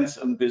plans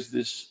and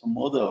business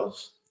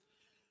models.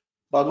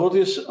 But what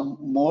is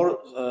more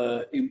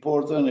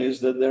important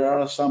is that there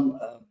are some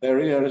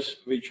barriers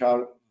which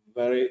are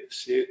very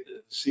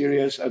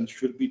serious and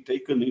should be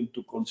taken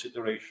into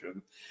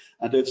consideration.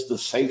 And it's the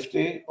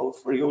safety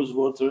of reused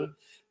water,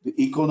 the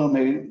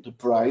economy, the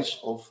price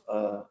of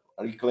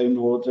reclaimed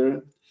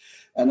water,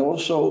 and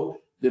also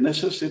the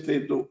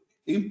necessity to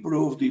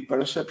improve the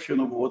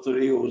perception of water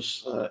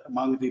reuse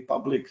among the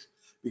public,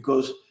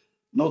 because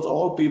not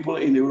all people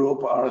in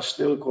Europe are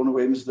still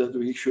convinced that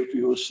we should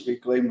use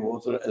reclaimed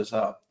water as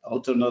an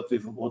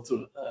alternative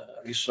water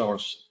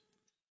resource.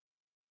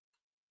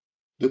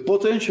 The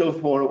potential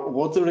for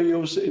water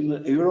reuse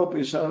in Europe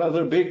is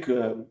rather big.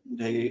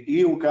 The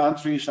EU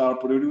countries are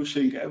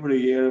producing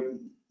every year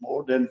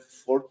more than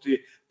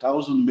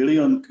 40,000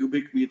 million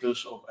cubic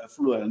meters of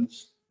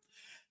effluents.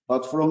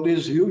 But from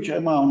this huge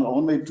amount,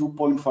 only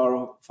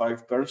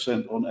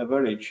 2.5% on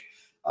average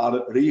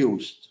are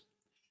reused,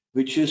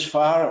 which is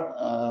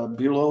far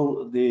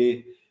below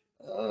the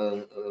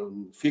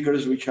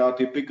figures which are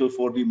typical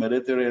for the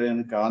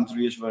Mediterranean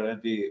countries, where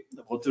the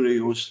water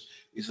reuse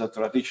is a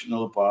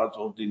traditional part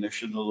of the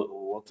national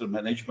water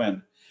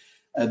management.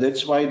 And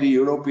that's why the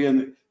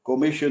European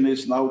Commission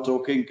is now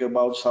talking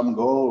about some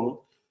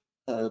goal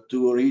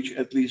to reach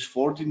at least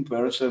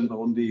 14%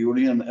 on the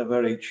Union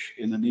average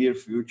in the near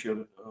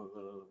future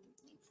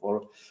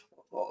for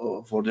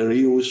the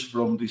reuse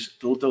from this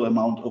total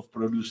amount of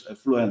produced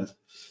effluent.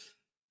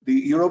 The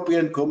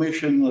European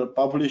Commission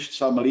published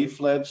some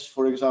leaflets.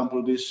 For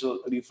example, this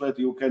leaflet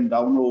you can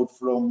download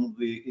from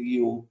the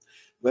EU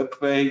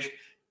webpage,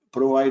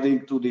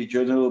 providing to the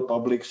general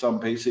public some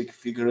basic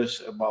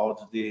figures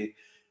about the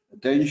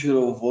danger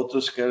of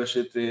water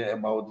scarcity,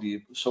 about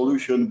the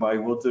solution by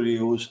water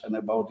reuse, and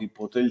about the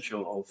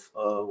potential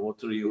of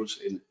water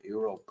reuse in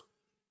Europe.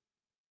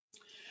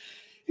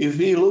 If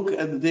we look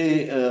at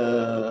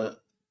the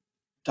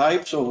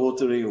types of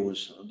water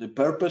reuse, the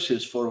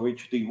purposes for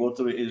which the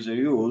water is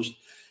used,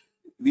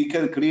 we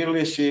can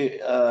clearly see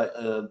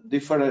a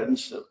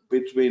difference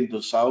between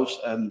the south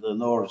and the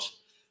north.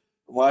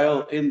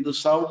 While in the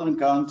southern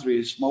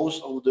countries,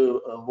 most of the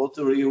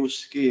water reuse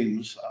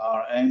schemes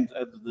are aimed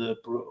at the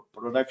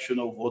production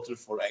of water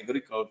for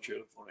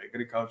agriculture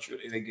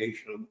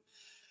irrigation.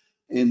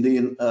 In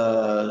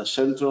the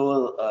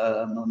central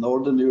and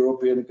northern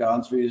European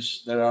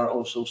countries, there are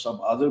also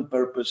some other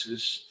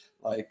purposes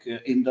like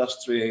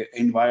industry,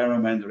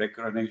 environment,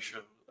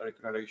 recreation,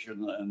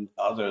 and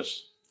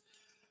others.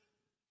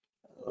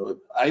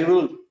 I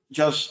will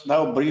just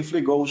now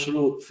briefly go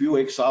through a few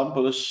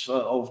examples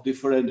of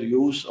different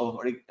use of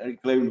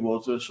reclaimed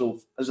water. So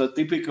as a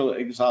typical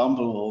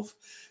example of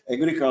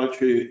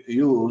agriculture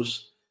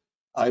use,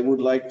 I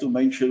would like to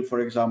mention, for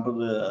example,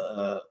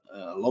 the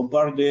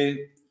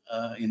Lombardy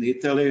in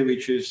Italy,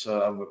 which is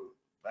a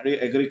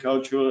very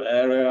agricultural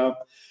area.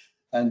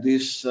 And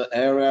this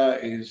area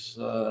is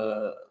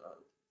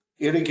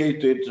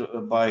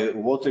irrigated by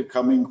water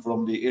coming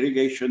from the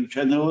irrigation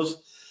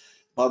channels.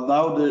 But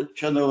now the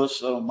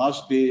channels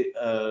must be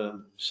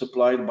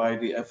supplied by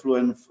the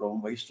effluent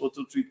from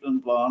wastewater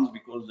treatment plants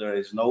because there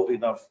is no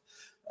enough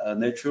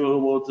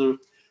natural water.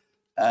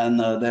 And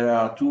there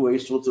are two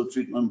wastewater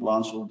treatment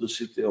plants of the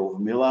city of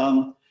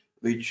Milan,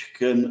 which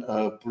can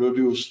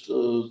produce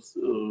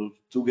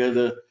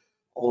together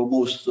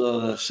almost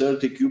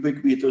 30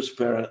 cubic meters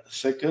per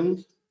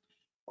second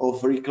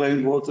of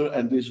reclaimed water.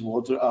 And this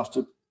water,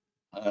 after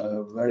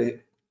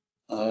very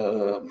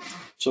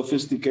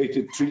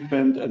sophisticated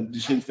treatment and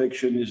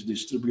disinfection, is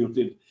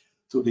distributed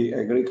to the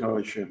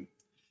agriculture.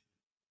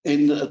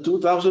 In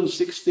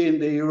 2016,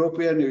 the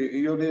European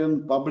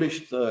Union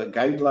published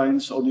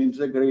guidelines on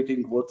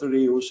integrating water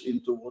reuse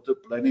into water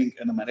planning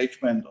and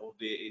management of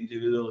the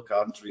individual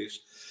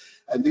countries.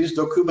 And this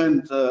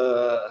document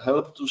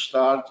helped to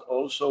start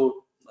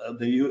also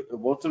the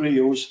water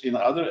reuse in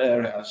other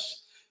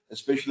areas,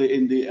 especially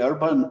in the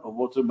urban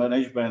water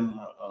management.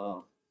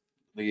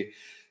 The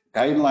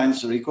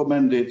guidelines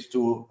recommended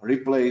to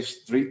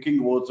replace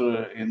drinking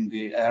water in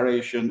the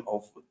aeration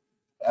of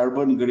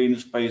urban green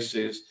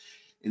spaces,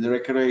 in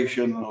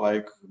recreation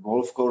like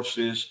golf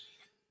courses,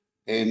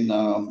 in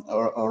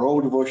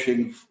road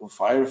washing,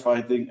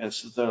 firefighting,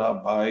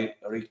 etc., by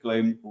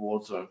reclaimed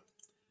water.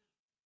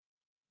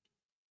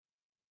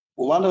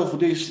 One of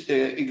these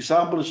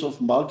examples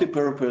of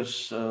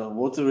multi-purpose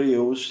water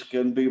reuse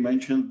can be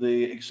mentioned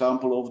the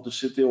example of the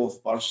city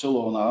of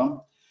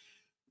Barcelona,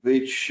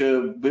 which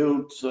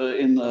built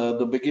in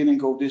the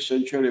beginning of this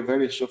century a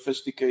very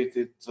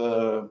sophisticated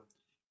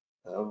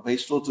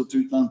wastewater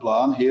treatment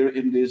plant here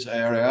in this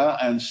area,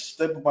 and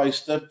step by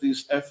step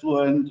this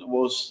effluent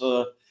was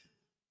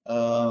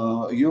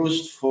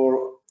used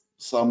for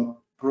some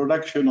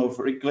production of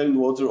reclaimed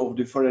water of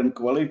different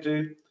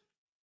quality,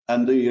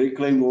 and the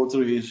reclaimed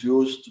water is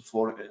used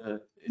for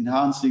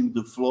enhancing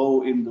the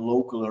flow in the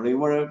local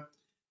river.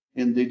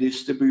 In the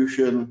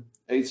distribution,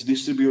 it's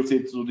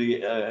distributed to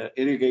the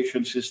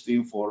irrigation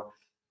system for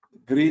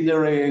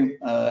greenery,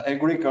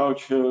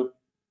 agriculture.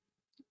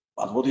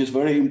 But what is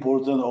very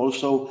important,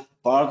 also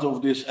part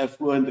of this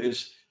effluent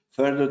is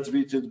further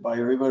treated by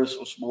reverse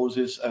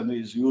osmosis and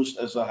is used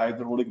as a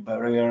hydraulic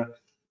barrier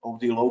of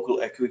the local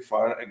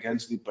aquifer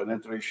against the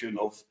penetration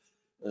of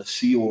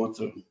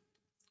seawater.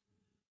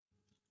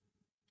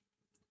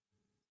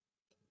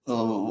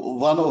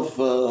 One of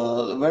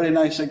very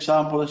nice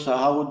examples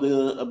how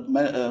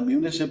the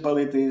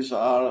municipalities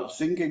are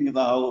thinking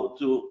now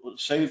to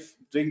save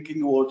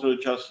drinking water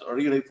just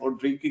really for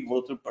drinking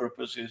water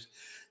purposes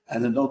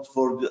and not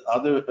for the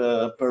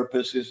other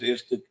purposes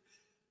is the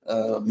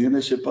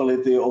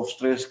municipality of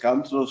Tres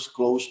Cantos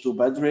close to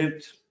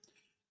Madrid,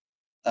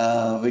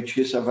 which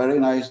is a very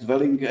nice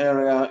dwelling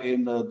area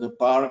in the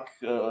park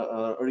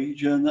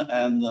region,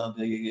 and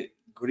the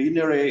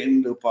greenery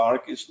in the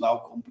park is now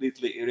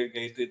completely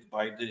irrigated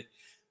by the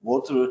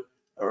water,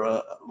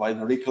 by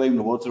the reclaimed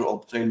water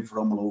obtained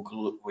from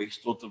local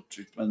wastewater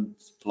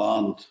treatment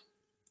plant.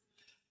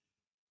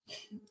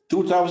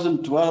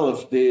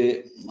 2012,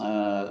 the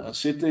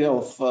city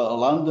of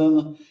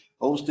London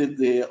hosted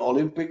the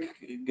Olympic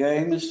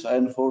Games,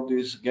 and for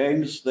these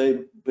games they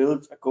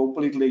built a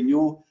completely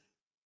new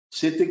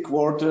city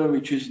quarter,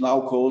 which is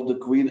now called the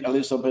Queen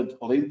Elizabeth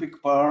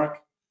Olympic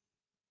Park.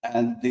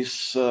 And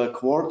this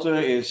quarter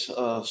is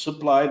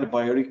supplied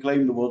by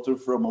reclaimed water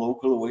from a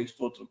local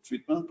wastewater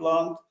treatment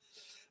plant.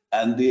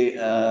 And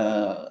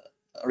the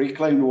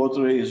reclaimed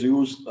water is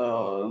used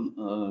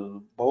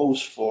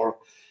both for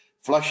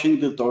flushing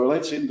the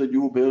toilets in the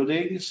new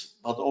buildings,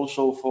 but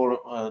also for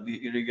the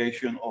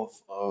irrigation of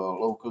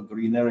local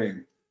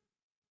greenery.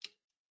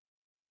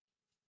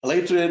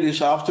 Later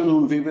this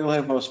afternoon, we will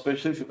have a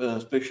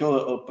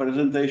special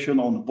presentation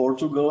on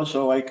Portugal,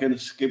 so I can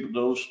skip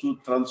those two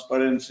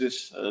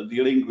transparencies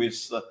dealing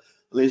with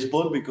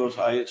Lisbon, because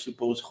I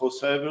suppose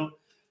Jose will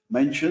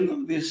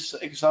mention these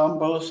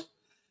examples.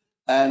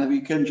 And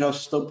we can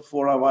just stop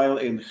for a while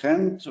in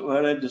Ghent,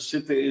 where the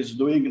city is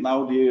doing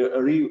now the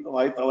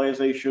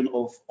revitalization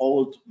of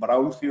old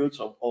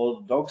brownfields, of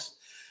old docks,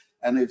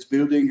 and it's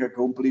building a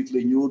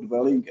completely new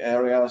dwelling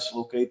areas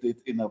located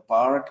in a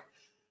park.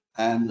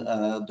 And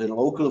the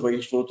local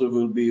wastewater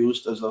will be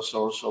used as a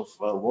source of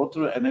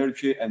water,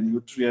 energy, and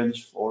nutrients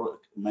for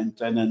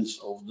maintenance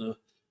of the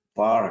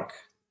park.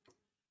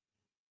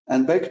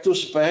 And back to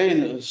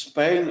Spain.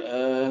 Spain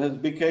has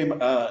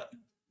become a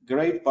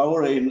great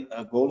power in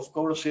golf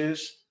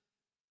courses.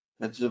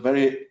 It's a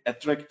very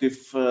attractive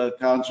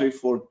country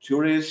for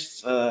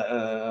tourists.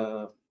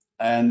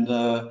 And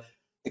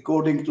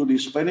according to the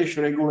Spanish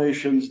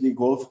regulations, the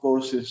golf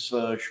courses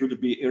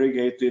should be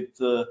irrigated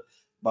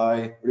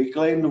by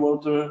reclaimed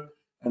water.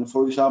 And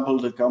for example,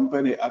 the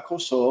company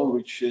Acosol,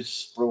 which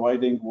is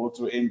providing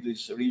water in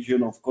this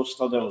region of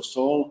Costa del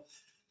Sol,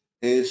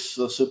 is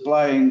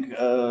supplying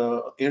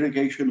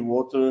irrigation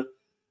water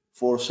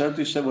for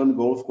 37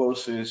 golf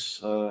courses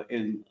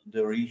in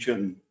the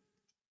region.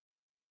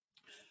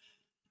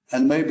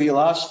 And maybe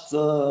last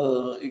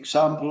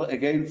example,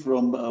 again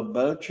from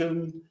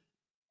Belgium,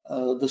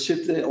 the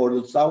city or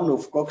the town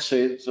of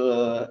Coxide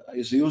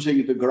is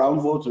using the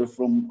groundwater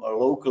from a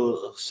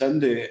local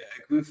sandy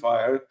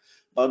aquifer,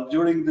 but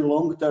during the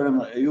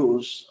long-term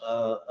use,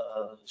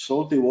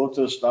 salty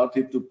water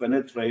started to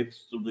penetrate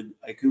to the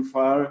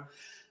aquifer,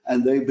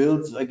 and they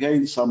built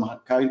again some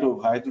kind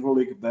of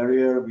hydraulic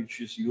barrier which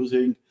is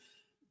using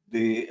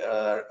the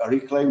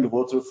reclaimed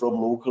water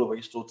from local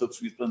wastewater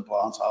treatment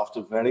plants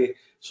after very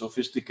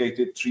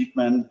sophisticated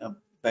treatment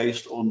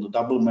based on the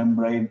double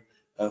membrane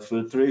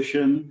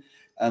filtration,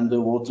 and the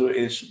water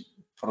is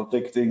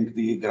protecting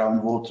the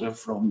groundwater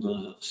from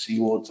the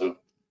seawater.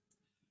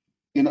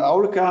 In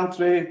our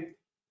country,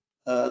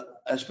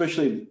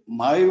 especially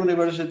my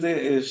university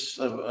is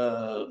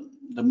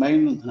the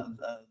main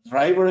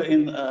driver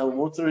in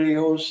water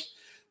reuse,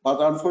 but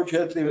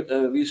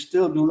unfortunately we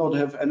still do not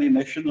have any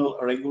national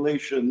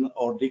regulation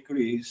or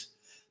decrees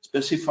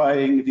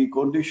specifying the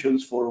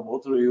conditions for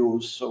water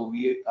use. So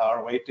we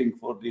are waiting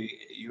for the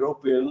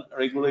European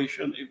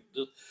regulation if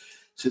the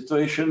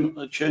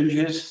situation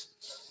changes.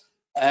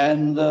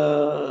 And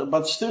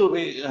but still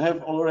we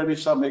have already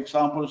some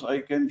examples. I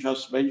can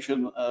just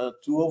mention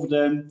two of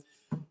them.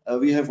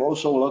 We have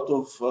also a lot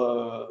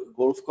of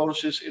golf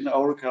courses in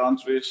our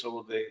country,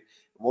 so the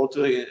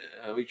water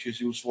which is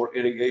used for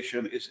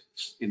irrigation is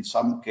in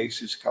some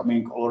cases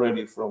coming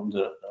already from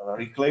the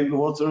reclaimed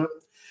water.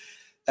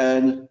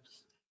 And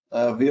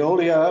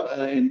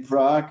Veolia in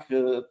Prague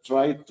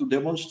tried to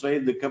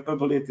demonstrate the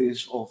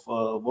capabilities of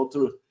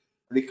water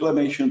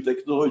reclamation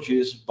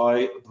technologies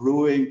by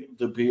brewing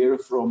the beer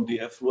from the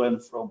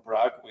effluent from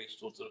Prague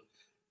wastewater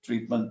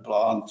treatment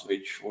plant,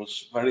 which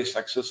was very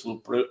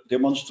successful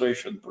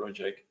demonstration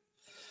project.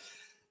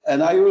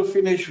 And I will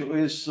finish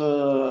with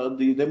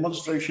the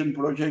demonstration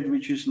project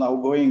which is now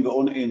going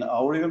on in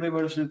our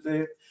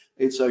university.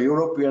 It's a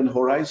European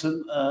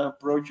Horizon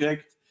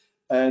project,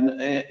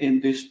 and in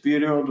this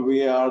period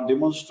we are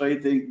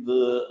demonstrating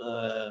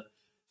the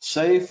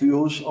safe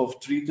use of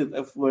treated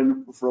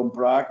effluent from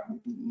Prague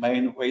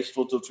main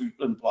wastewater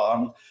treatment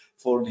plant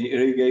for the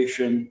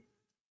irrigation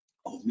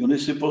of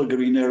municipal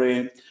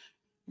greenery.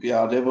 We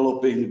are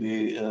developing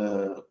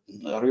the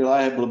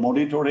reliable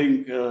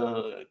monitoring,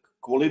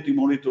 quality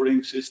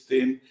monitoring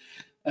system,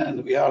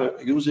 and we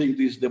are using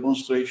these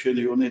demonstration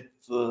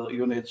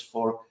units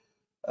for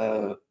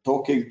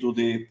talking to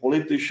the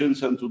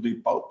politicians and to the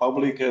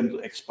public and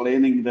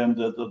explaining them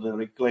that the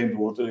reclaimed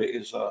water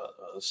is a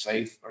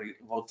safe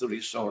water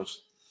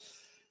resource.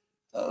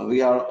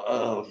 We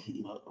are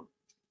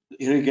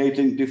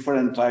irrigating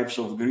different types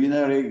of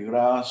greenery,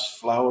 grass,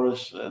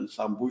 flowers, and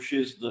some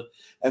bushes. The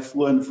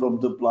effluent from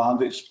the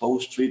plant is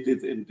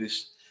post-treated in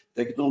this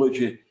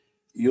technology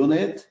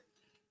unit.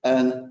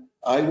 And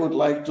I would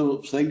like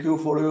to thank you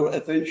for your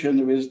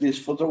attention with these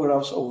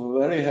photographs of a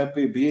very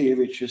happy bee,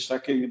 which is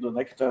sucking the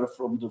nectar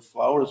from the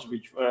flowers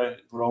which were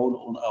grown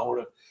on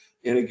our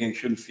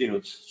irrigation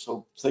fields.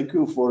 So thank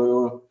you for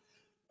your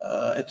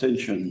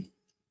attention.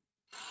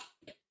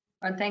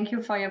 Well, thank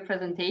you for your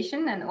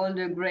presentation and all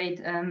the great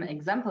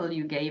example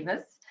you gave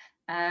us.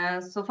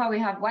 So far we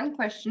have one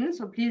question,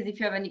 so please, if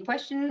you have any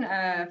question,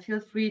 feel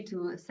free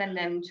to send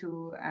them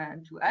to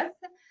us.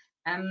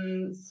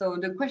 So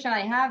the question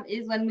I have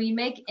is, when we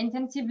make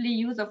intensively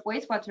use of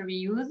wastewater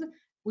reuse,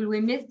 will we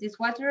miss this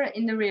water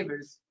in the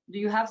rivers? Do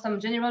you have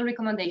some general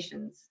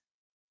recommendations?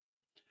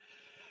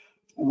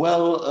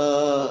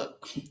 Well,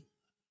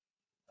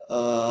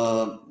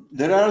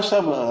 there are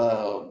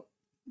some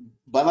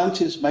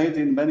balances made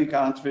in many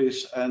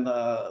countries, and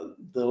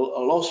the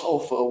loss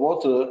of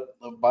water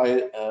by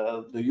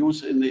the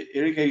use in the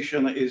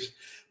irrigation is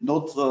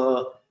not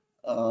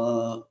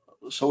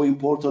so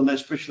important,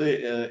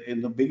 especially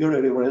in the bigger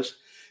rivers,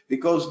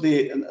 because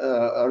the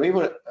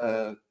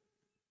river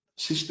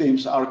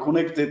systems are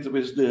connected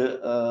with the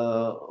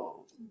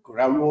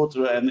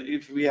groundwater, and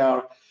if we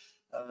are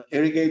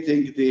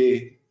irrigating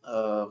the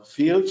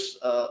fields,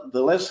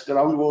 the less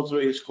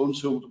groundwater is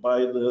consumed by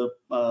the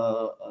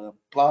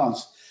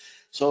plants.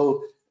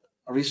 So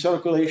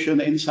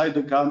recirculation inside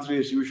the country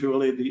is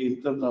usually the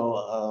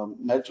internal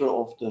matter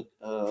of the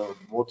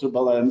water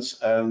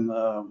balance, and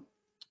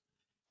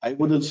I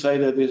wouldn't say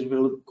that this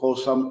will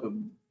cause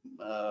some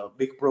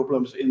big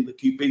problems in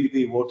keeping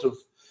the water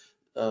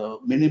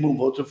minimum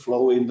water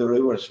flow in the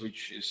rivers,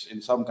 which is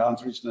in some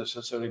countries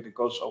necessary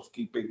because of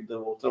keeping the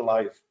water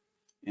life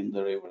in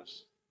the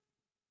rivers.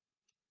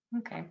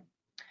 Okay.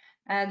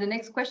 The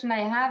next question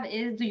I have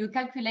is, do you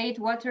calculate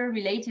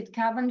water-related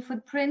carbon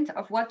footprint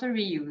of water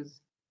reuse?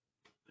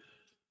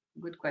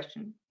 Good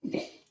question.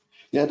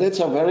 Yeah, that's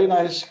a very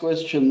nice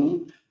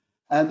question.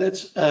 And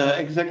that's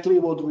exactly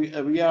what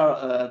we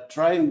are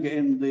trying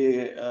in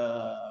the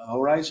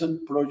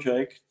Horizon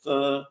project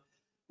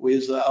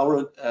with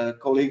our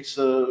colleagues,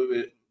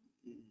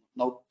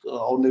 not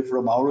only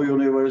from our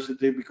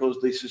university, because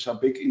this is a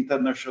big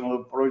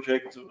international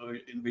project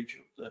in which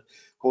the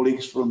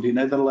colleagues from the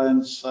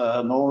Netherlands,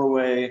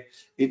 Norway,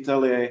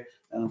 Italy,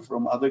 and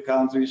from other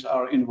countries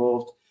are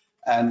involved.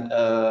 And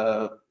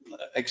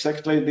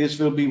exactly this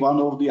will be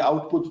one of the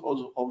output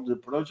of the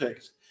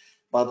project.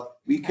 But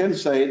we can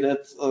say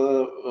that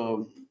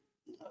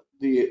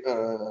the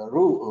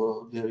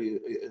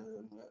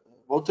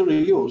water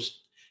reuse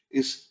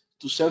is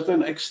to a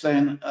certain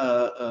extent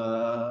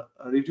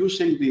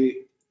reducing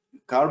the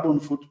carbon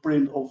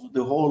footprint of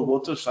the whole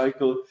water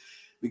cycle,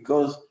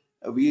 because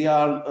we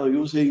are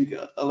using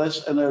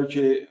less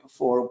energy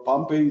for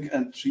pumping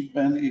and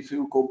treatment if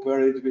you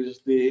compare it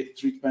with the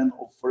treatment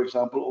of, for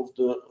example, of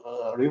the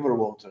river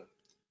water.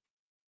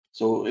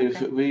 So if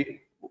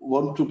we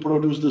want to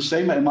produce the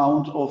same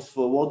amount of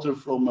water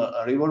from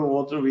river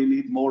water, we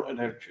need more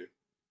energy.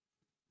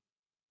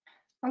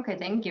 Okay,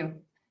 thank you.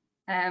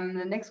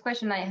 The next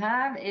question I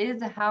have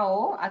is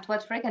how, at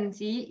what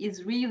frequency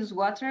is reused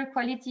water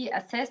quality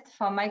assessed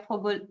for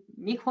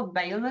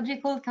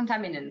microbiological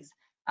contaminants?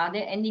 Are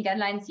there any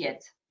guidelines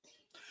yet?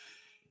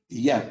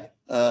 Yeah,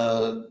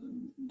 the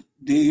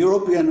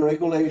European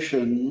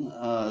regulation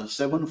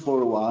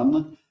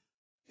 741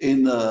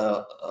 in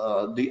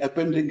the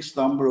appendix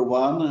number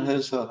 1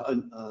 has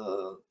a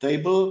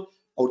table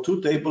or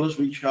 2 tables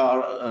which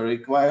are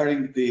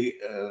requiring the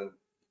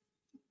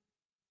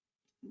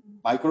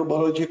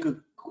microbiological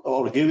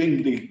or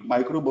giving the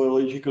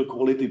microbiological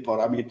quality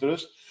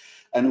parameters,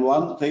 and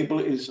one table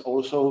is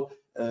also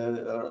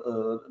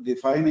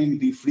defining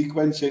the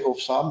frequency of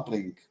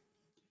sampling.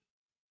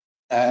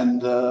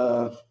 And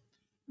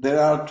there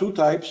are 2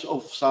 types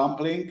of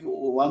sampling.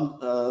 One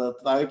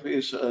type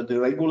is the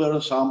regular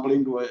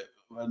sampling,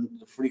 when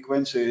the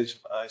frequency is,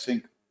 I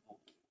think,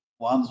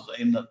 once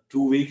in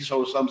 2 weeks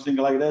or something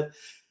like that.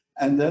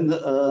 And then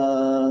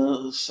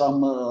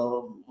some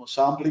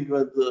sampling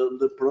when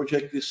the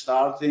project is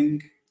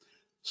starting.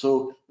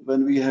 So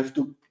when we have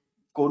to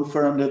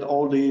confirm that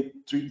all the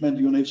treatment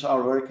units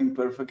are working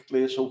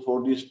perfectly. So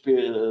for this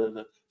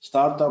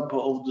startup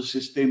of the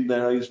system,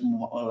 there is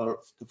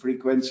the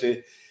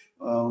frequency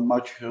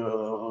much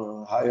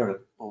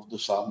higher of the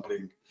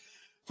sampling.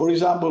 For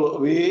example,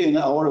 we in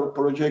our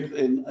project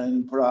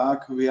in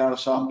Prague, we are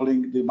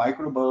sampling the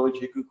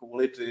microbiological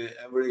quality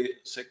every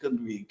 2nd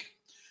week.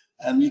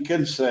 And we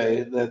can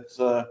say that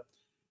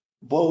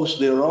both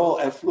the raw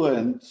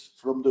effluent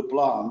from the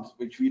plant,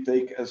 which we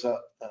take as an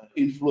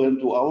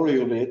influent to our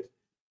unit,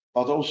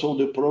 but also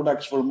the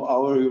products from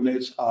our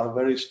units are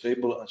very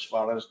stable as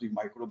far as the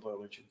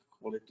microbiological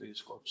quality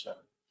is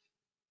concerned.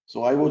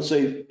 So I would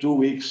say 2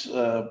 weeks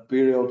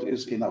period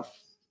is enough.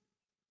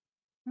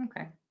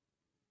 Okay.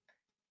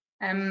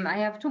 I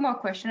have 2 more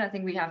questions. I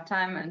think we have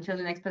time until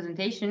the next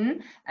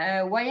presentation.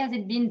 Why has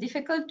it been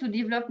difficult to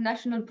develop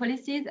national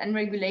policies and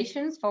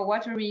regulations for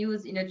water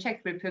reuse in the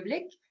Czech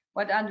Republic?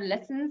 What are the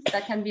lessons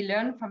that can be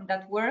learned from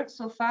that work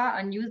so far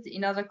and used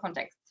in other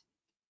contexts?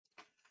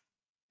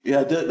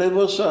 Yeah, there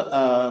was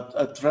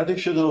a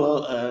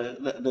traditional,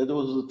 there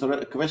was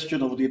a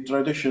question of the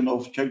tradition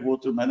of Czech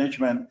water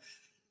management,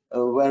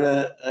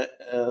 where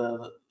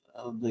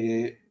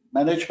the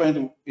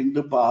management in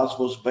the past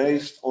was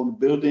based on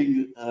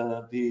building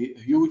the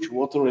huge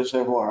water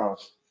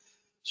reservoirs.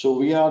 So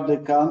we are the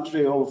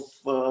country of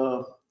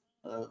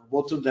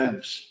water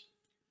dams.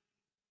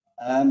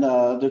 And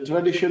the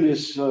tradition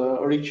is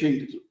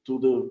reaching to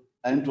the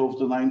end of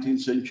the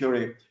 19th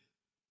century.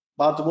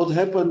 But what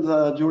happened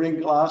during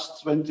the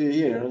last 20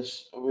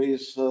 years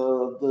with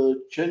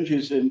the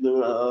changes in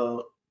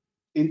the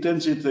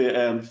intensity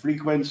and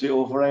frequency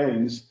of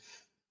rains,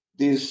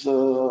 these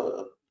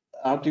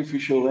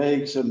artificial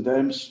lakes and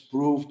dams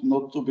proved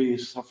not to be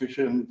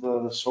sufficient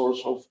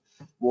source of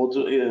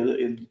water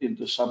in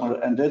the summer.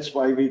 And that's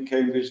why we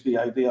came with the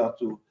idea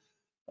to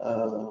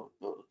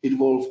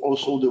involve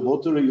also the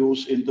water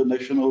use in the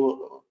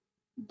national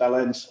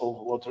balance of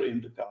water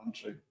in the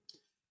country.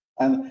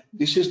 And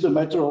this is the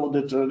matter of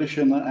the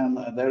tradition, and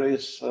there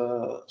is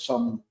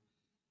some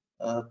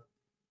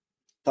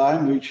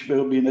time which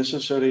will be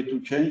necessary to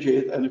change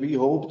it. And we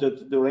hope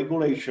that the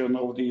regulation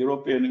of the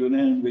European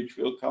Union, which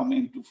will come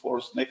into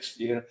force next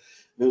year,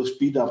 will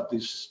speed up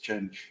this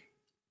change.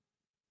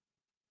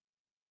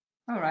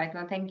 All right,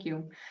 well, thank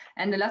you.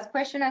 And the last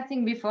question, I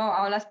think, before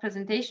our last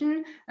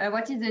presentation,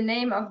 what is the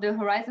name of the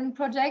Horizon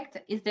project?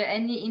 Is there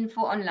any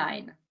info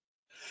online?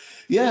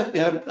 Yeah,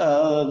 the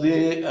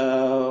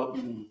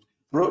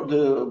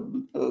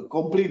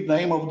complete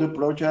name of the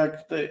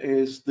project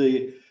is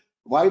the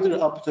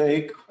wider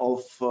uptake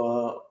of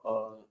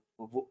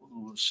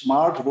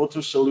smart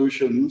water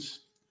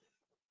solutions.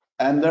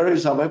 And there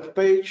is a web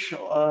page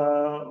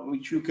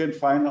which you can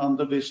find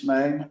under this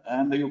name,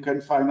 and you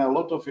can find a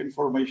lot of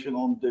information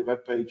on the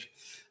web page.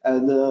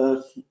 And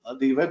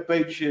the web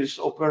page is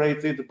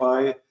operated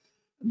by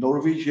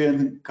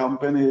Norwegian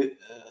company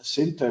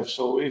Sintef.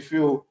 So if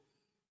you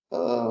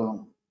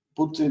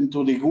put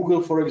into the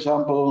Google, for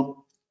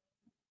example,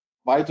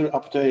 weiter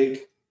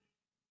uptake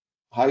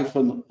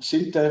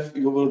 -Syntef,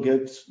 you will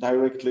get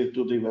directly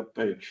to the web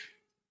page.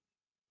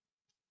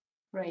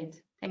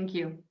 Great, thank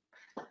you.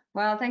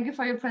 Well, thank you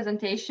for your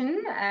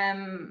presentation,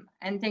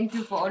 and thank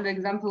you for all the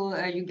example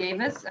you gave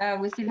us.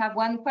 We still have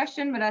one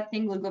question, but I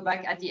think we'll go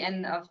back at the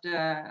end of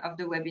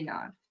the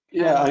webinar.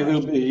 Yeah, I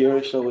will be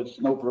here, so it's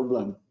no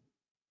problem.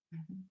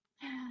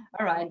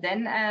 All right,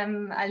 then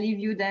I'll leave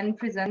you then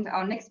present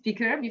our next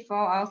speaker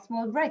before our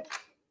small break.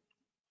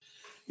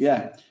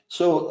 Yeah,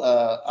 so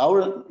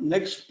our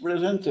next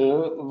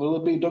presenter will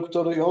be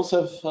Dr.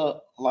 Josef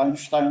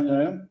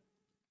Leinsteiner.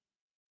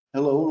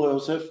 Hello,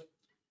 Josef.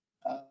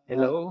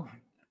 Hello.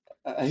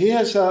 He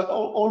has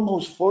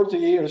almost 40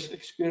 years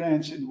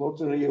experience in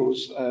water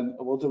reuse and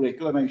water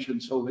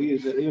reclamation, so he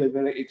is a really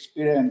very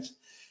experienced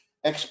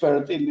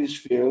expert in this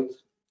field.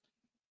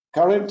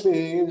 Currently,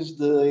 he is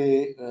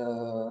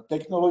the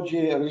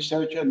Technology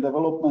Research and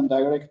Development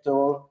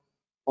Director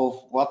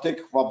of Watec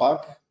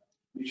Wabag,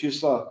 which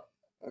is a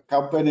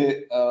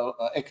company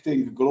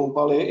acting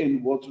globally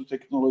in water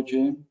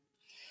technology.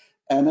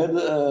 And at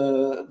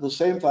the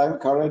same time,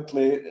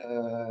 currently,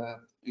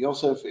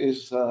 Josef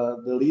is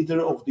the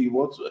leader of the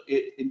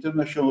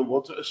International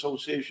Water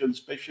Association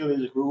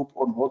Specialist Group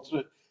on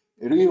Water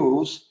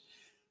Reuse.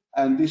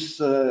 And this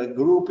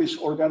group is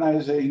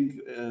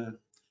organizing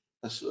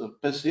a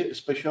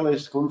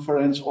specialist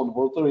conference on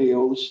water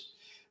reuse.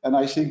 And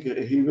I think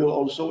he will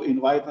also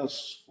invite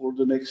us for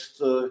the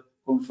next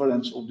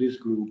conference of this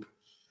group.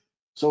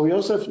 So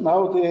Josef,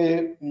 now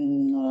the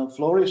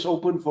floor is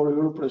open for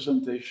your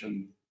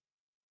presentation.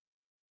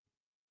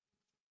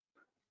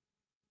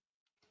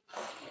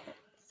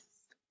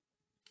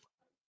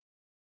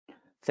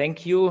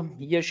 Thank you,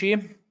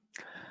 Jerzy.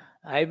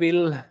 I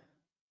will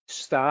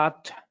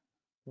start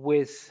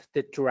with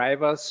the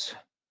drivers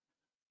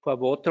for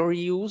water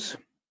reuse.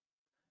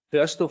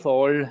 First of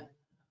all,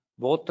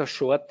 water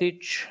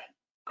shortage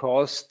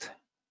caused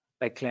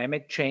by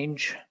climate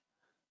change,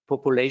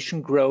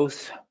 population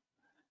growth,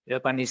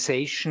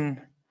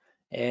 urbanization,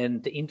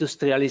 and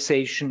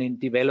industrialization in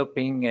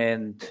developing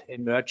and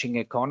emerging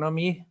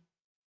economy.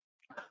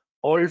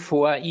 All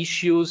four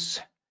issues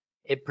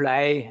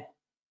apply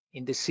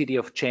in the city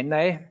of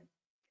Chennai.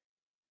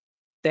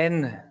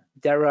 Then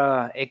there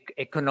are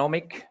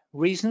economic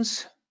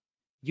reasons.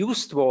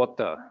 Used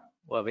water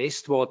or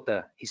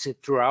wastewater is a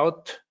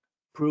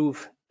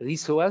drought-proof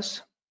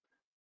resource.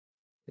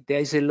 There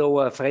is a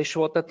lower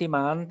freshwater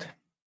demand.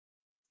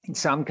 In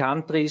some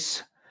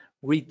countries,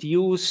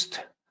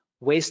 reduced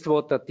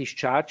wastewater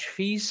discharge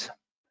fees,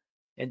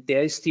 and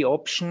there is the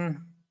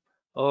option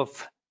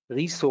of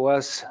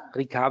resource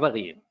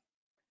recovery.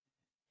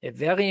 A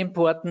very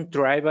important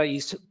driver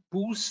is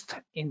boost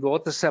in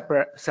water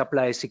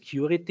supply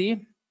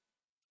security.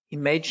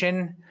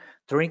 Imagine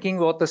drinking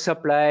water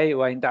supply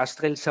or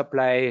industrial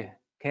supply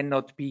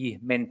cannot be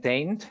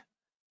maintained.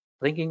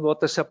 Drinking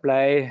water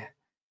supply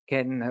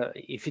can,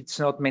 if it's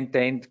not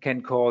maintained,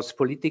 can cause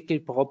political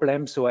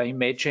problems, or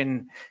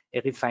imagine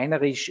a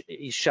refinery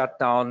is shut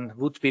down,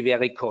 would be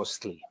very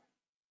costly.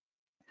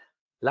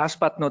 Last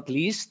but not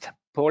least,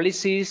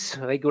 policies,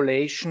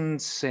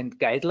 regulations, and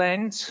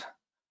guidelines.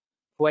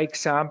 For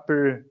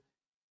example,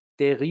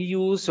 the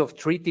reuse of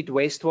treated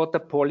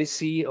wastewater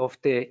policy of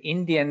the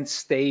Indian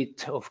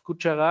state of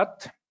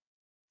Gujarat,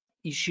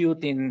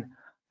 issued in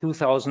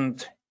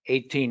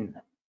 2018.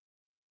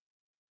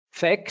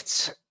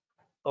 Facts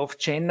of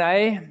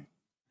Chennai: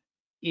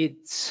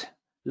 it's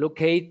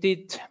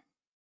located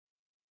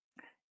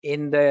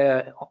in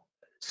the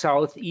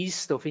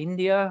southeast of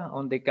India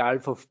on the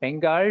Gulf of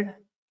Bengal.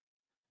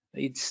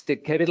 It's the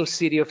capital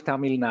city of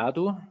Tamil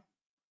Nadu,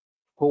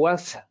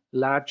 fourth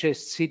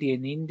largest city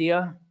in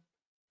India,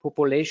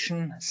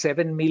 population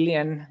 7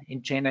 million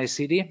in Chennai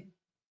city,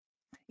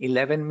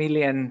 11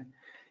 million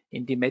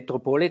in the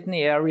metropolitan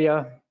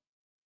area.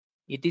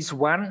 It is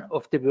one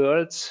of the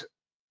world's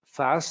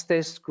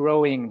fastest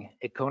growing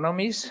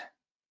economies.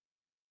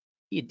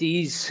 It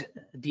is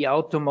the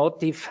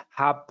automotive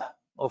hub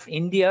of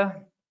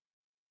India,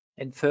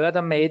 and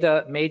further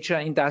major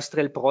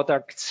industrial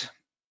products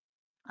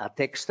are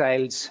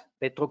textiles,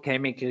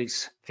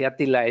 petrochemicals,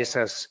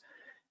 fertilizers,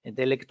 and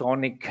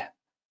electronic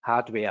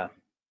hardware.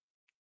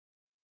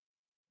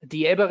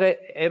 The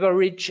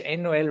average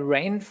annual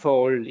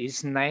rainfall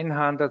is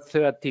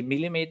 930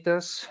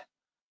 millimeters.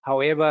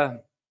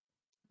 However,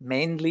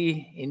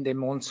 mainly in the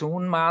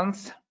monsoon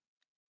month.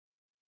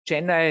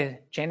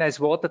 Chennai's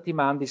water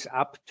demand is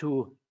up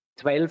to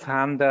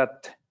 1,200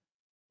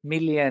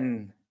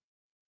 million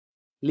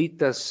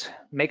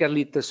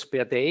megaliters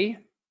per day.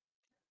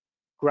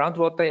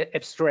 Groundwater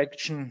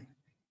abstraction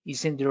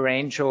is in the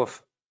range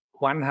of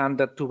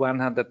 100 to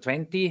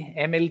 120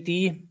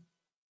 MLD.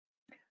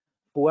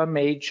 Four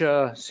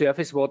major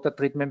surface water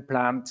treatment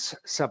plants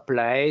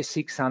supply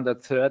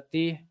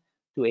 630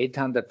 to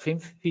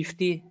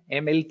 850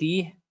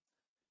 MLD.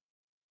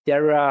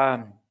 There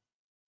are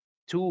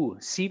two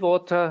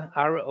seawater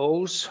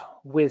ROs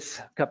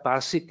with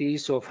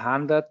capacities of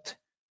 100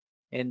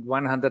 and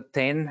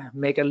 110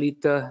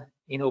 megaliter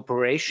in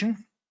operation.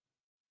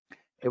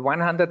 A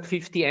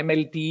 150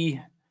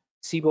 MLD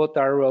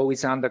seawater RO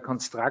is under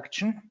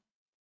construction.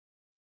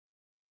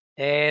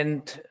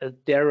 And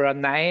there are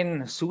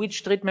 9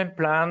 sewage treatment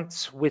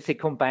plants with a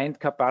combined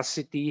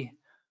capacity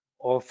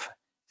of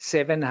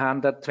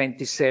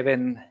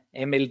 727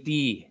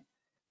 MLD.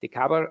 The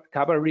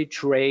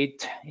coverage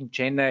rate in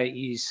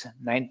Chennai is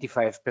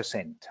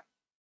 95%.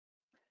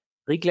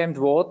 Reclaimed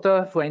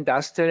water for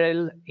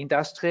industrial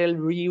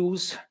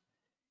reuse,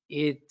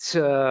 it's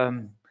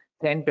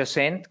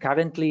 10%.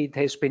 Currently, it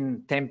has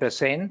been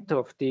 10%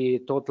 of the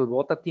total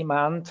water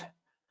demand.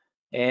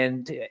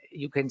 And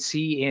you can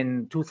see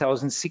in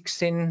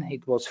 2016,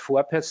 it was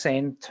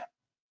 4%.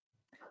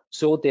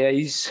 So there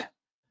has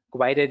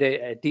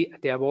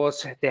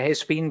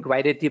been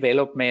quite a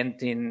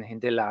development in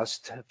the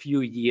last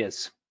few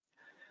years.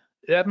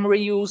 Urban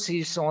reuse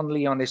is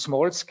only on a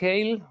small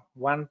scale,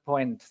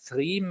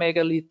 1.3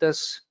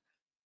 megaliters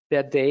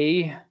per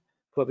day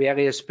for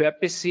various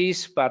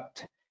purposes,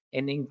 but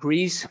an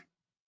increase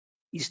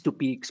is to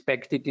be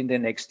expected in the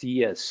next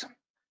years.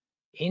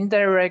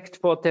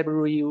 Indirect potable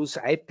reuse,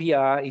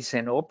 IPR, is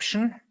an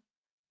option.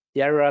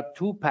 There are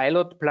 2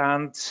 pilot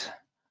plants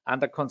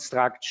under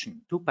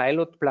construction, 2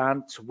 pilot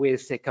plants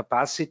with a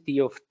capacity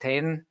of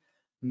 10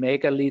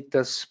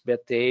 megaliters per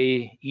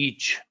day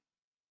each.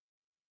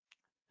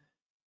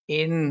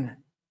 In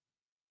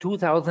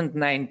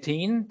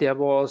 2019, there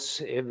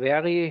was a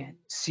very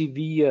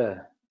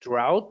severe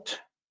drought.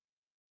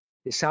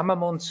 The summer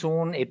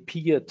monsoon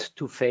appeared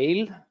to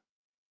fail.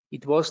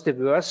 It was the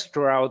worst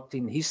drought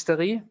in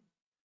history.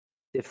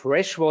 The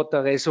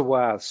freshwater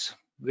reservoirs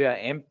were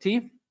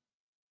empty.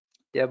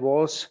 There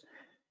was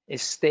a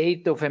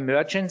state of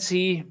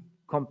emergency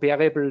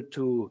comparable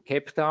to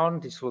Cape Town.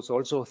 This was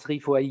also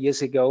 3-4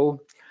 years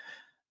ago.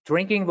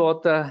 Drinking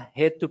water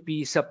had to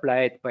be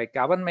supplied by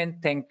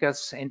government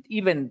tankers and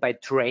even by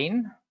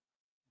train.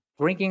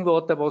 Drinking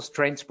water was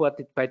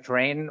transported by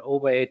train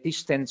over a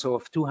distance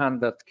of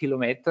 200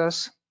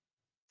 kilometers.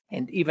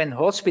 And even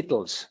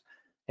hospitals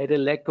had a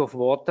lack of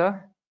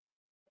water,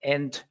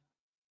 and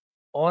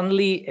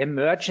only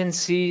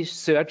emergency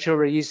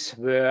surgeries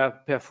were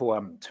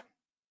performed.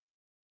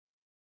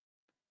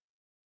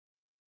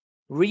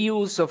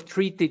 Reuse of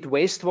treated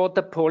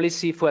wastewater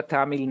policy for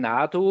Tamil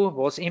Nadu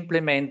was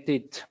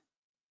implemented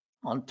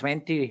on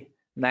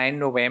 29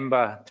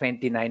 November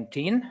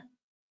 2019.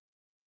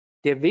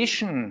 The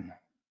vision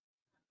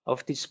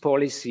of this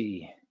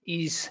policy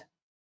is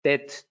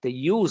that the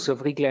use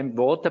of reclaimed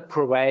water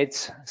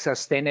provides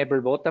sustainable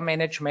water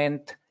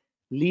management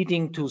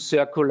leading to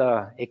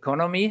circular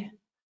economy.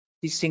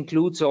 This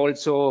includes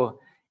also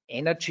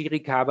energy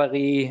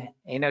recovery,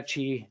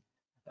 energy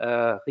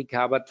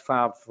recovered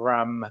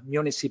from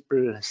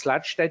municipal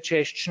sludge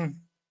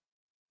digestion.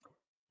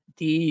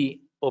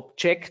 The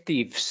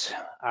objectives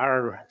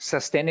are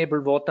sustainable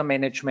water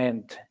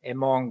management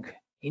among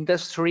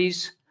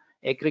industries,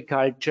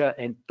 agriculture,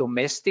 and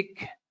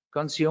domestic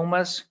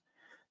consumers,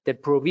 the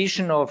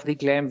provision of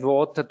reclaimed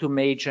water to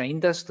major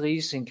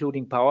industries,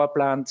 including power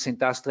plants,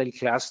 industrial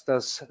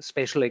clusters,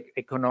 special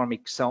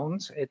economic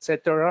zones,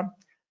 etc.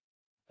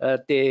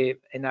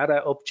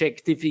 Another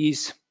objective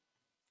is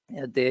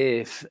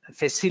the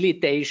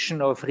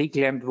facilitation of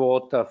reclaimed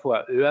water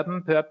for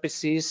urban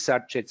purposes,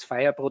 such as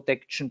fire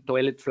protection,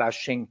 toilet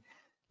flushing,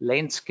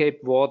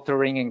 landscape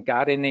watering and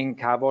gardening,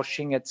 car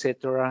washing,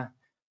 etc.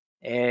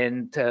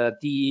 And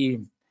the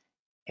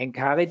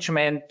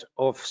encouragement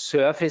of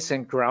surface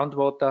and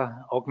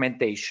groundwater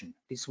augmentation.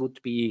 This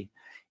would be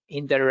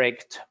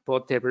indirect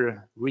potable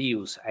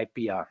reuse,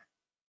 IPR.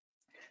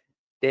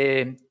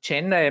 The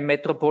Chennai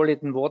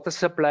Metropolitan Water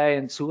Supply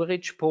and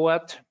Sewerage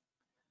Board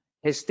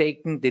has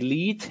taken the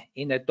lead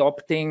in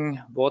adopting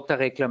water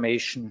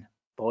reclamation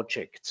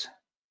projects.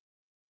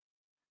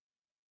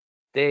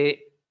 The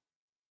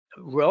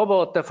raw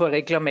water for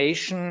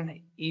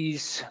reclamation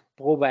is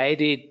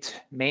provided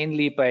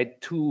mainly by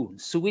 2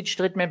 sewage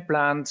treatment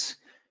plants,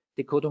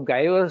 the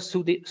Kodungallur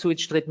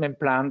sewage treatment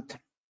plant,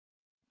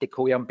 the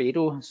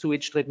Coimbatore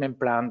sewage treatment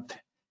plant.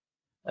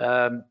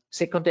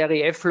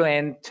 Secondary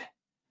effluent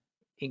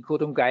in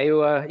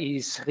Kodungallur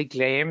is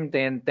reclaimed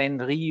and then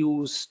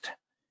reused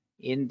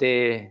in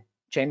the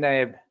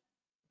Chennai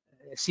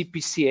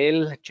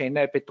CPCL,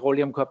 Chennai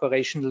Petroleum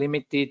Corporation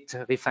Limited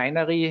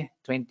refinery,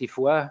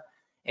 24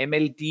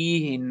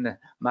 MLD, in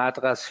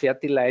Madras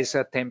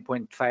Fertilizer,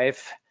 10.5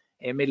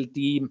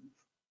 MLD,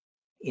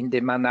 in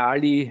the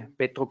Manali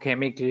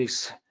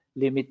Petrochemicals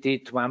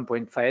Limited,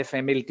 1.5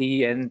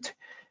 MLD, and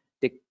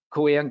the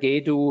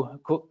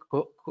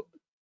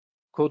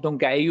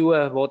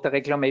Kodungallur water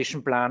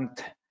reclamation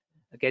plant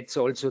gets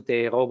also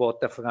the raw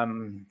water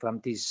from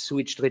this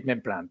sewage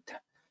treatment plant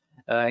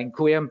in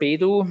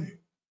Coimbatore.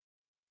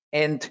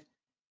 And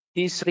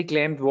this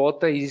reclaimed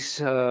water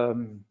is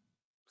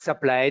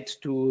supplied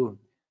to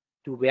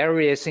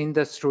various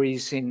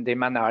industries in the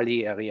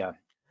Manali area.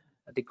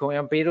 The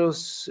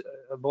Coimbatore's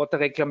water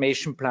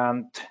reclamation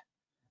plant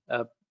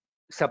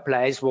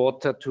supplies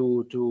water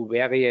to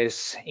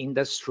various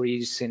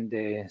industries in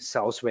the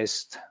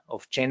southwest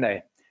of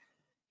Chennai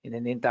in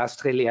an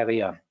industrial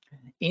area.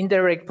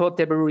 Indirect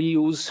potable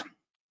reuse,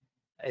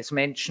 as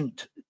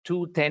mentioned,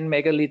 2 10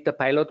 megaliter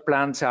pilot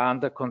plants are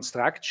under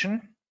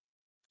construction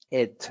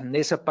at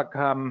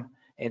Nesapakam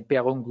and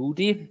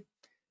Perungudi.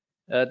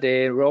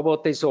 The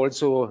robot is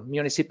also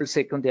municipal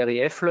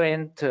secondary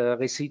effluent.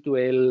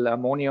 Residual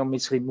ammonium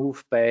is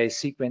removed by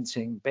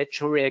sequencing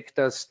batch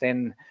reactors,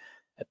 then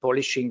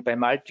polishing by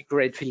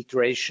multigrade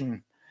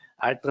filtration,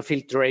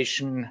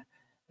 ultrafiltration,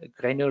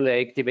 granular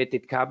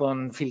activated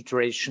carbon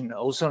filtration,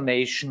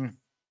 ozonation,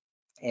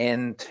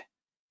 and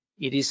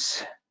it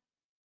is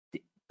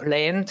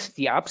planned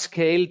the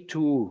upscale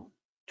to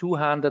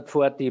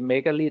 240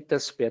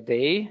 megaliters per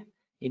day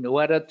in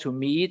order to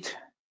meet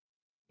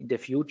in the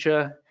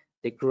future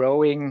the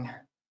growing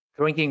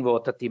drinking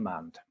water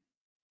demand.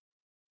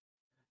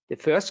 The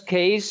first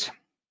case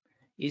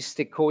is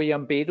the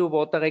Coyambedu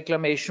water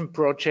reclamation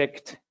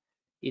project.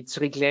 It's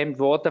reclaimed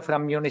water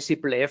from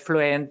municipal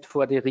effluent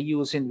for the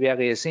reuse in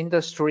various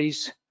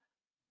industries.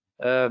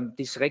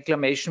 This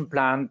reclamation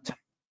plant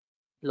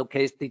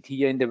located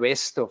here in the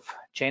west of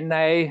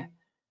Chennai.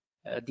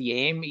 The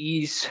aim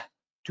is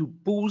to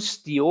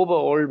boost the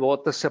overall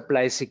water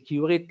supply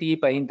security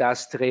by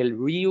industrial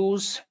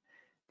reuse.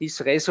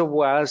 These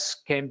reservoirs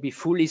can be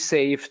fully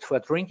saved for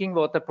drinking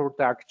water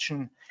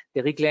production.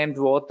 The reclaimed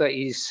water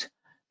is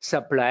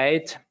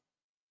supplied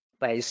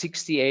by a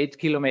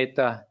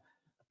 68-kilometer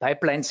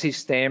pipeline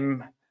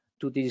system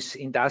to this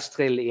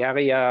industrial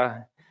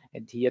area.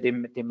 And here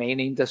the main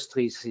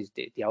industries is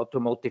the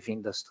automotive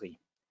industry.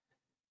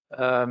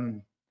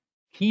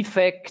 Key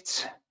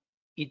facts,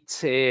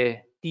 it's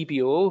a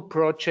DBO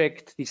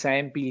project,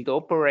 design, build,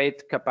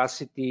 operate,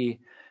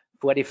 capacity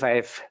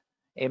 45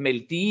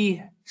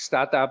 MLD.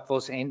 Startup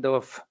was end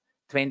of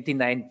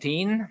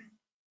 2019.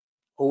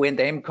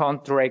 O&M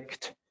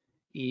contract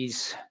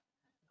is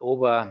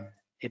over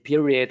a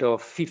period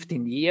of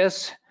 15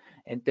 years,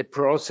 and the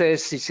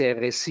process is a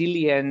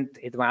resilient,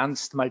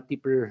 advanced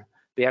multiple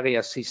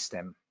barrier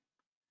system.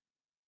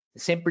 The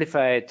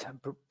simplified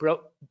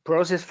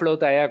process flow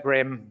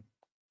diagram,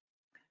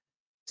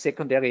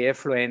 secondary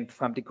effluent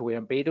from the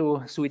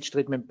Coyambedu sewage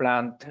treatment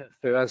plant,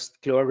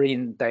 first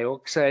chlorine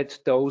dioxide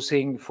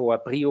dosing for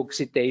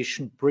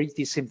pre-oxidation,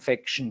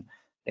 pre-disinfection,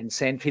 and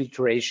sand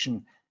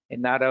filtration,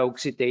 another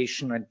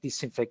oxidation and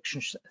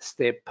disinfection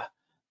step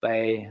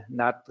by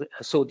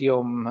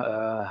sodium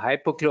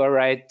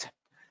hypochlorite,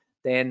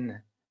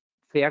 then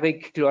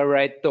ferric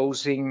chloride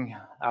dosing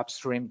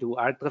upstream to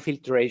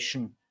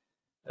ultrafiltration,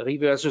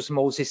 reverse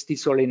osmosis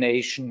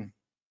desalination,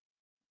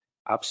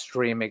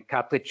 upstream a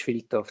cartridge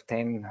filter of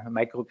 10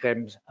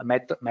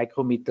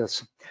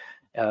 micrometers,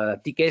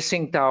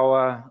 degassing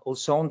tower,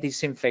 ozone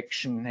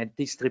disinfection and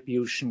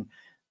distribution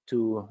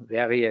to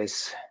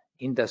various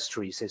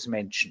industries as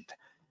mentioned.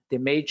 The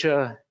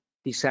major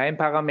design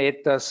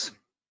parameters: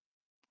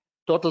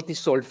 total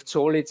dissolved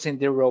solids in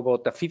the raw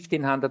water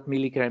 1500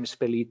 milligrams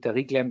per liter,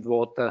 reclaimed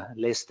water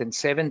less than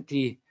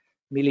 70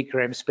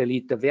 milligrams per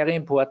liter. Very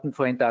important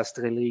for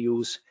industrial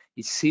use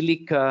is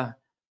silica,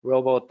 raw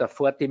water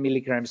 40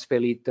 milligrams per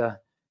liter,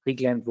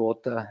 reclaimed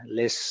water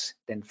less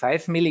than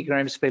 5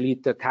 milligrams per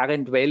liter.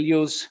 Current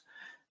values,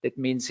 that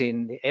means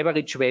in the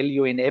average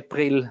value in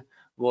April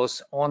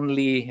was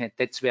only, and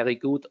that's very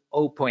good,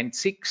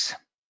 0.6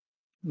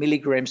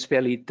 milligrams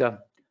per liter.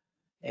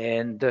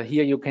 And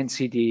here you can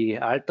see the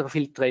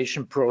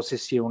ultrafiltration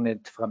process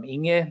unit from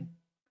Inge,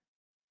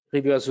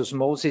 reverse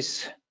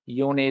osmosis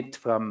unit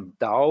from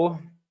Dow.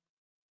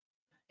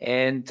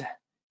 And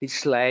this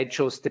slide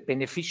shows the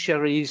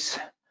beneficiaries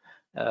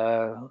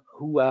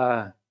who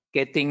are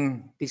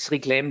getting this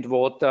reclaimed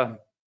water.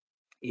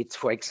 It's,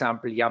 for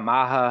example,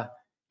 Yamaha,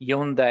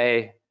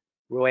 Hyundai,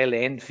 Royal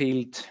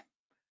Enfield,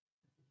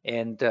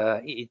 and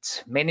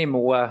it's many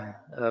more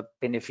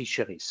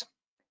beneficiaries.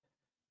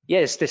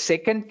 Yes, the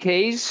second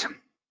case,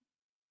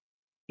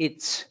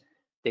 it's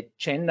the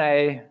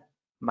Chennai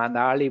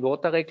Manali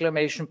water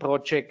reclamation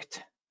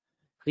project.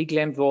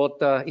 Reclaimed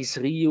water is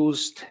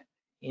reused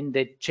in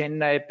the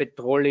Chennai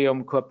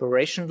Petroleum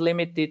Corporation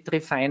Limited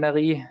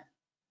refinery,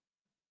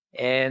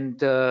 and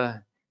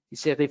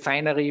it's a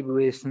refinery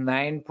with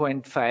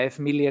 9.5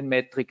 million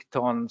metric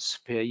tons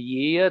per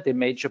year. The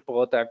major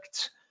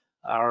products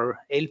are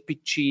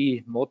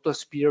LPG, motor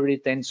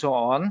spirit, and so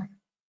on.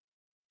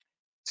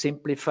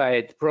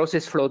 Simplified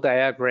process flow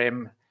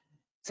diagram,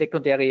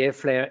 secondary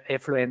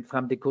effluent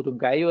from the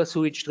Kodungayo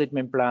sewage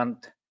treatment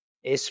plant,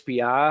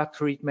 SPR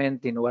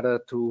treatment in order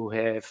to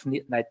have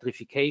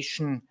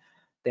nitrification,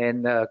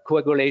 then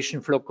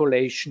coagulation,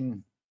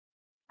 flocculation,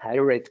 high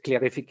rate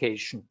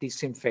clarification,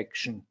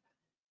 disinfection,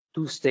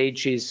 2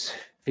 stages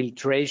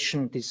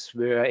filtration. These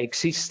were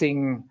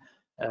existing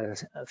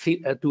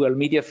dual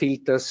media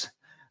filters,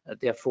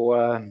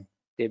 therefore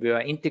they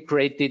were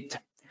integrated.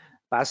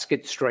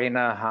 Basket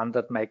strainer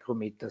 100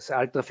 micrometers,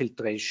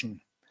 ultrafiltration,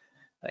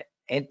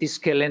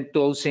 antiscalant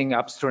dosing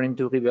upstream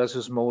to reverse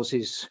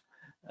osmosis,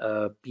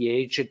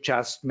 pH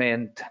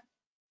adjustment,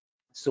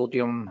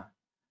 sodium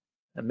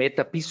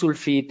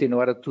metabisulfite in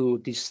order to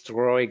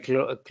destroy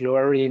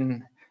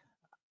chlorine,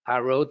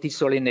 RO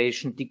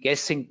desalination,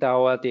 degassing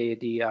tower,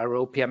 the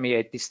RO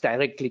permeate is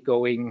directly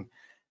going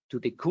to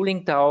the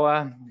cooling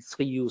tower. It's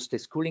reused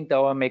as cooling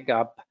tower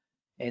makeup.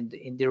 And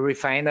in the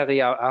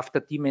refinery,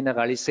 after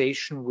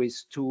demineralization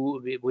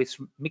with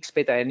mixed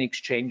bed ion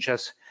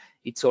exchangers,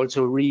 it's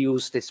also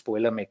reused as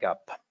boiler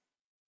makeup.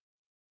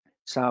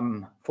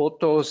 Some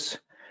photos: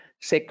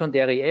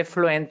 secondary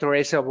effluent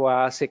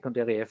reservoir,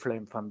 secondary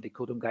effluent from the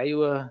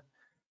Kodungayur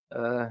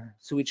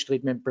sewage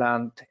treatment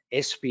plant,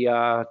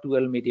 SPR,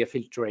 dual media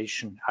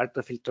filtration,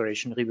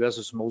 ultrafiltration, reverse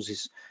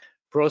osmosis,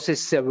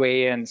 process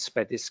surveillance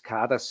by the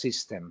SCADA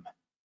system.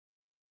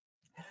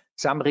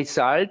 Some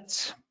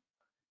results: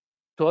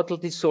 total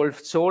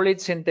dissolved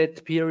solids in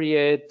that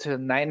period,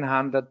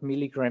 900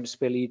 milligrams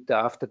per liter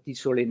after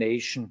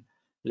desalination,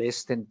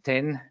 less than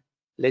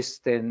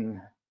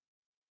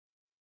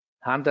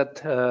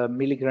 100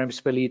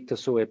 milligrams per liter,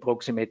 so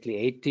approximately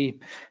 80,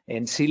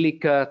 and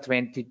silica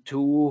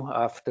 22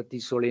 after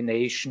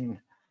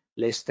desalination,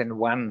 less than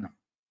 1.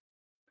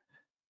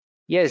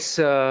 Yes,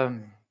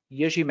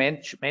 Jiří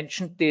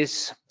mentioned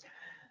this.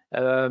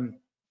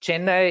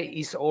 Chennai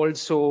is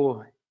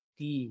also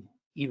the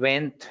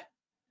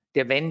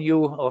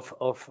venue of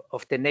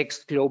the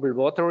next global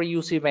water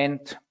reuse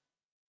event.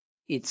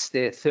 It's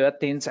the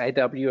 13th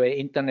IWA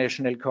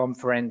International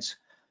Conference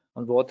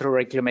on Water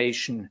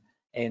Reclamation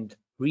and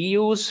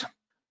Reuse,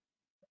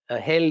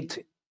 held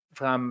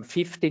from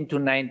 15 to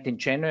 19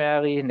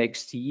 January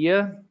next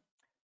year.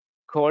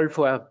 Call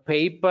for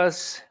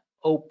papers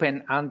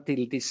open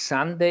until this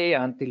Sunday,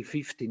 until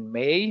 15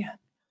 May.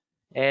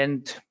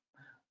 And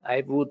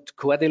I would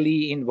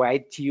cordially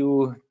invite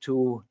you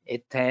to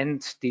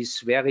attend this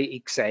very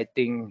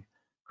exciting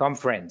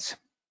conference.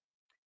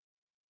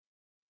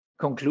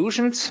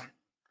 Conclusions: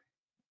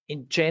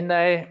 in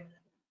Chennai,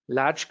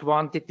 large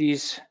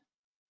quantities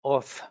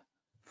of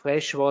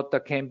fresh water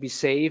can be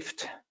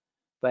saved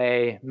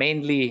by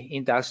mainly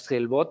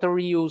industrial water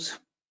reuse.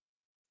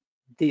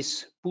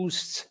 This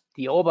boosts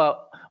the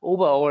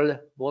overall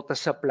water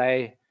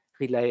supply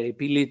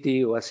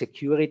reliability or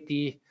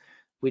security,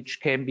 which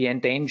can be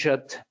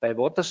endangered by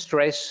water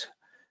stress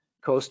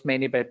caused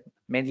mainly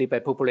by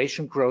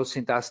population growth,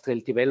 industrial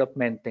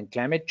development, and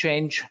climate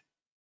change.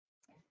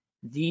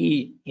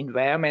 The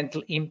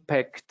environmental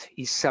impact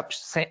is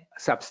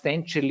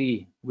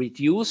substantially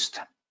reduced.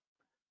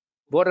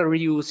 Water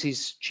reuse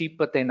is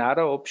cheaper than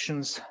other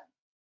options,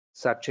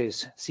 such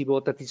as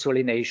seawater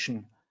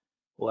desalination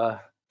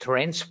or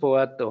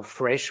transport of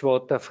fresh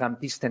water from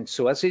distant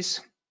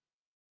sources.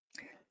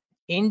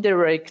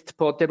 Indirect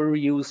potable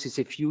reuse is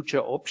a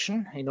future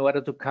option in order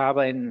to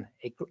cover an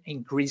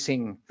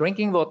increasing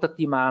drinking water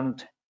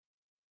demand.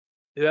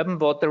 Urban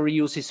water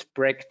reuse is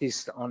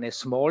practiced on a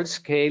small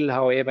scale,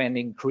 however, an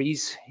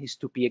increase is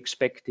to be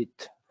expected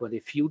for the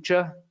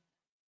future.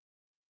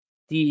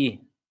 The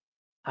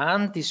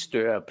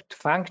undisturbed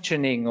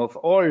functioning of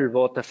all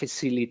water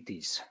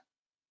facilities,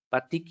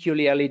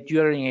 particularly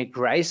during a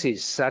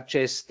crisis such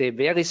as the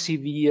very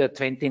severe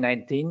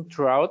 2019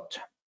 drought,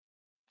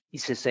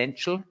 is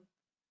essential.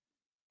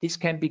 This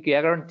can be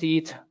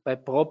guaranteed by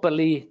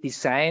properly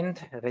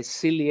designed,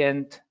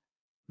 resilient,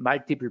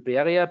 multiple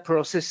barrier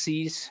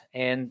processes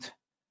and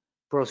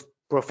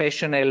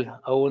professional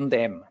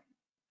O&M.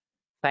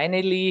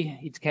 Finally,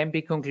 it can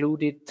be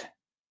concluded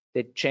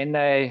that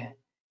Chennai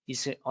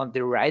is on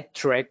the right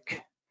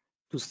track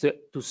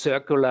to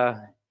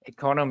circular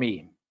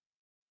economy.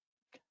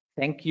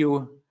 Thank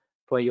you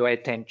for your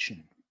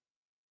attention.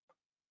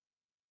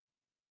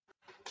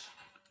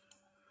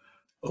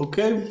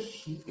 Okay,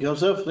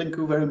 Josef, thank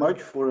you very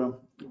much for a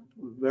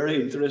very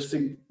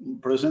interesting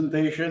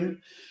presentation,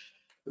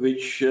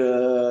 which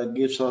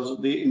gives us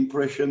the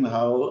impression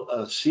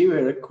how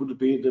severe could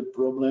be the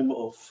problem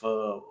of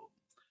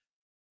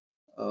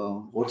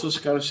water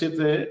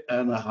scarcity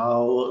and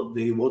how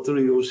the water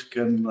use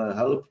can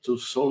help to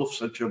solve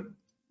such a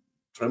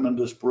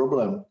tremendous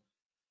problem.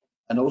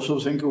 And also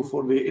thank you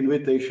for the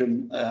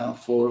invitation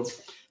for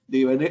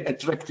the very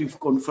attractive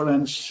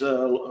conference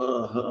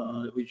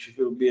which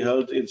will be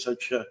held in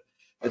such an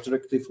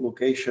attractive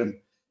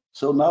location.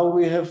 So now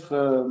we have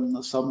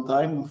some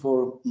time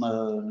for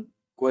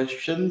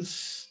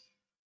questions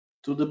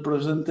to the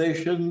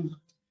presentation.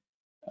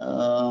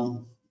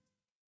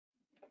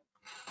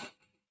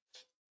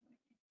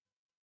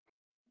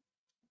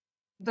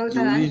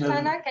 Dr.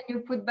 Einsteiner, can you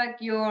put back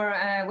your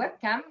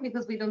webcam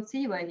because we don't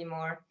see you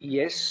anymore?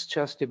 Yes,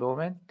 just a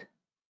moment.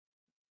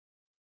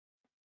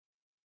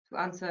 To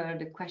answer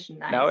the question,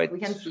 nice. Now we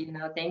can see you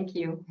now. Thank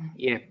you.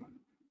 Yeah.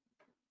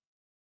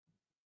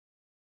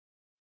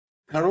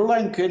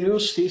 Caroline, can you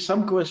see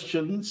some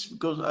questions?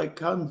 Because I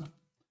can't.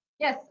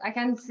 Yes, I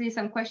can see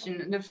some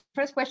questions. The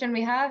first question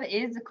we have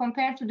is,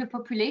 compared to the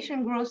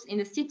population growth in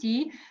the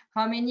city,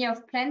 how many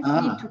of plants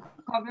need to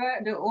cover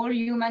the all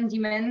human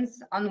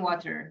demands on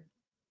water?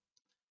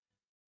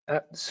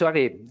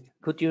 Sorry,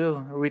 could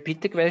you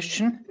repeat the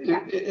question?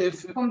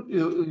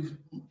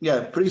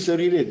 Yeah, please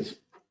read it.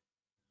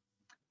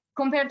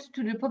 compared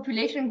to the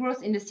population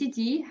growth in the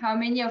city, how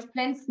many of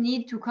plants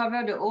need to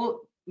cover the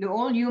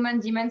all human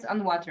demands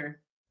on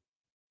water?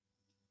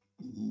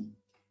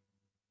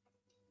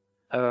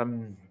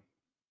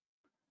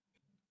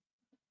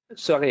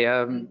 Sorry.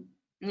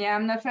 Yeah,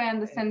 I'm not sure I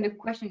understand the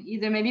question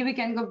either. Maybe we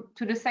can go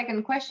to the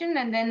second question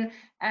and then.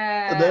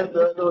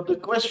 The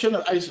question,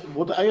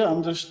 what I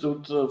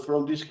understood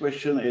from this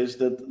question is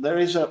that there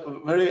is a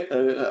very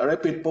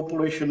rapid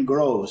population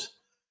growth.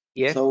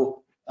 Yeah.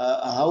 So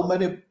how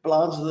many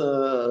plants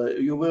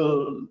they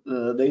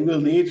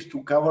will need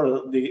to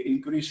cover the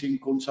increasing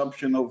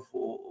consumption of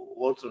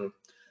water?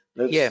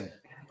 That's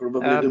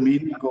probably the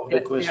meaning of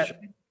the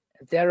question.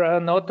 There are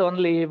not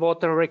only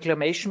water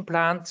reclamation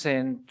plants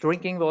and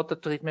drinking water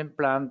treatment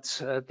plants,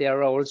 there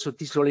are also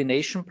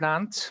desalination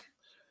plants.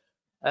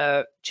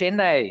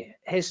 Chennai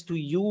has to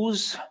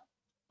use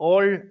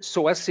all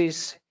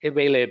sources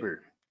available.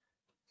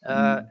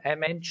 I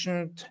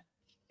mentioned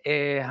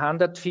a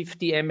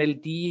 150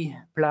 MLD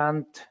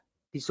plant,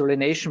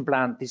 desalination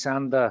plant is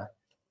under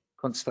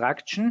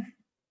construction,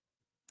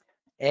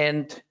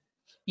 and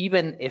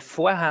even a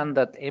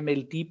 400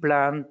 MLD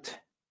plant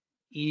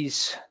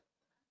is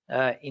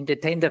in the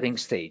tendering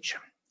stage.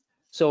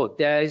 So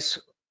there is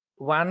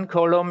one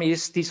column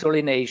is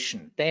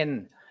desalination,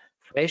 then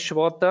fresh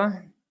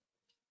water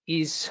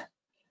is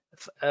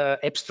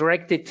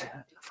abstracted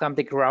from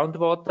the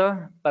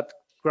groundwater, but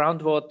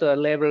groundwater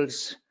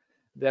levels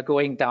were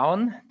going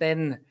down.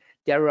 Then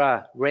there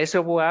are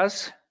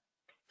reservoirs,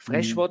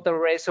 freshwater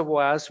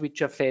reservoirs,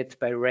 which are fed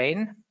by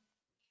rain.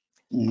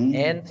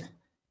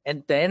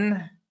 And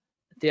then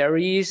there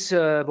is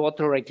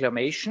water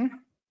reclamation.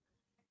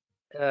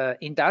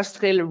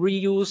 Industrial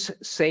reuse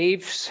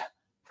saves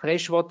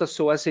freshwater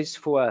sources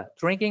for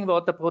drinking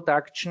water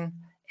production.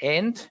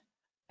 And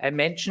I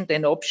mentioned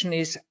an option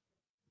is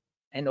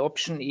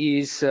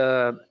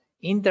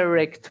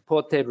indirect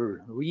potable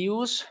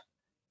reuse.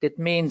 That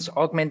means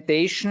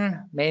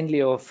augmentation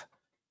mainly of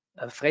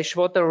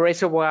freshwater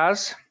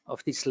reservoirs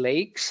of these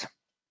lakes,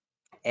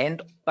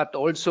 but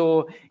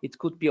also it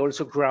could be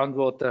also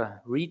groundwater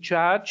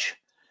recharge.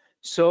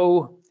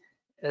 So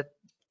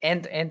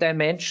and I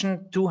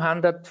mentioned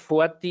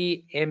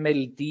 240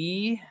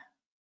 MLD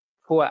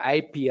for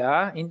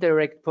IPR,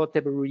 indirect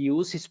potable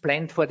reuse, is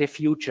planned for the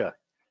future.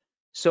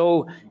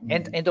 So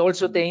and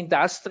also the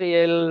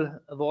industrial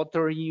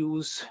water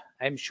use,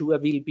 I'm sure,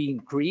 will be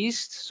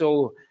increased.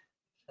 So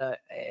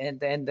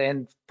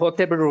and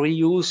potable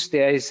reuse,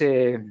 there is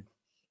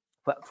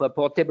for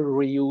potable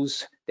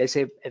reuse, there's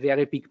a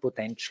very big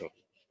potential.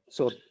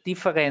 So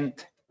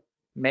different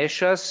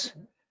measures,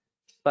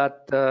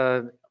 but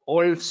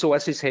all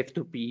sources have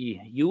to be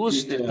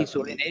used.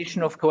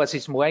 Desalination, of course,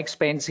 is more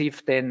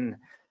expensive than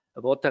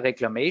water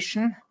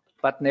reclamation,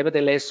 but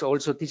nevertheless,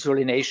 also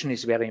desalination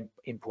is very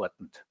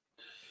important.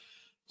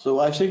 So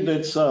I think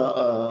that's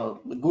a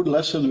good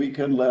lesson we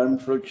can learn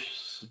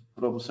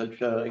from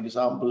such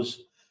examples.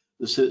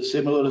 The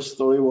similar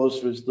story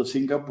was with the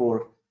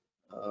Singapore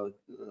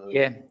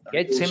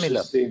it's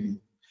similar.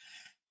 System.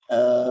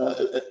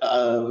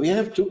 We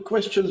have two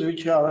questions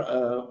which are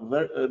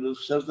to a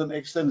certain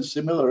extent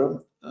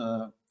similar.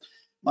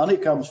 Money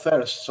comes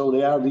first, so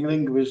they are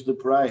dealing with the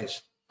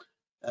price.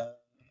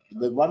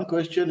 The one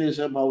question is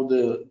about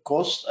the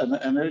cost and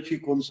energy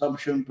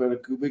consumption per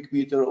cubic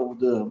meter of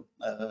the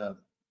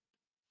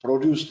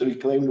produced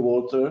reclaimed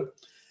water.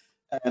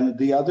 And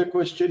the other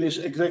question is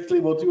exactly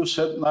what you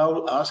said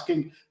now,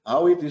 asking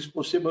how it is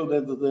possible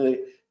that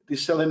the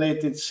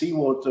desalinated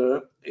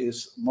seawater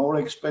is more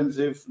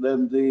expensive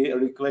than the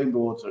reclaimed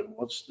water.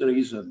 What's the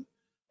reason?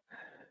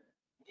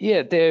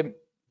 Yeah, the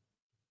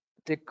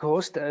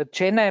cost,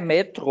 Chennai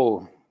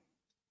Metro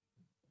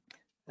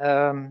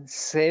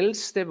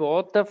sells the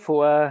water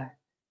for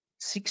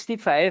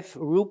 65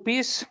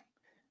 rupees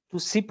to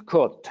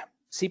SIPCOT.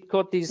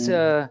 SIPCOT is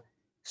a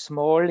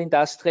small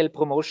industrial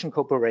promotion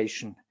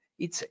corporation.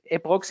 It's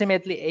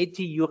approximately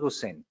 80 euro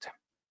cent.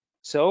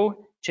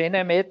 So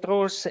Chennai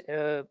Metro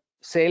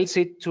sells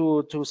it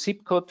to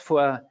SIPCOT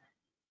for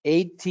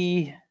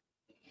 80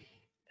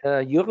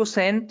 euro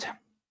cent.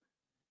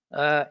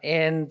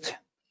 And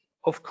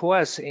of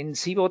course, in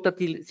seawater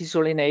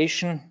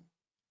desalination,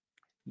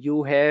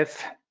 you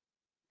have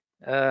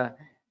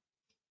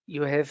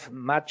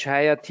much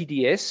higher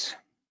TDS,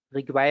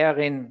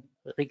 requiring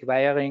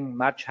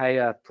much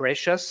higher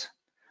pressures.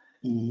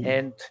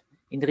 And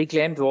in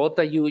reclaimed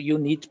water, you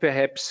need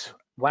perhaps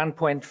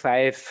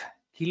 1.5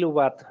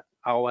 kilowatt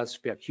hours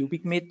per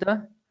cubic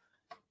meter,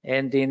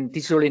 and in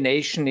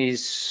desalination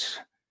is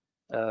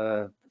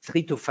 3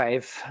 to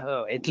 5,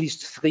 at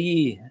least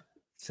 3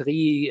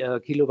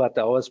 kilowatt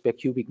hours per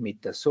cubic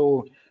meter.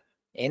 So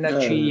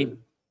energy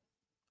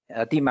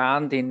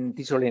demand in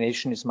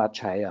desalination is much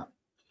higher.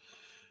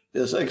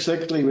 Yes,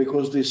 exactly,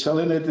 because the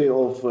salinity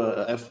of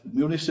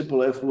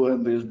municipal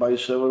effluent is by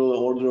several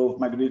order of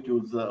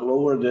magnitude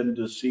lower than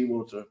the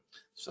seawater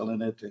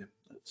salinity.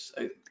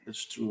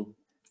 That's true.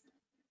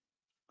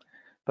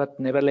 But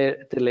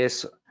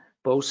nevertheless,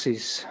 both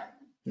is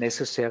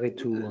necessary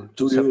to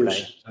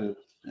supply. Use.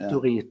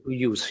 to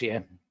use.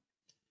 Yeah.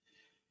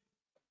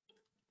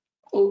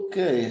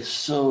 Okay,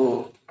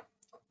 so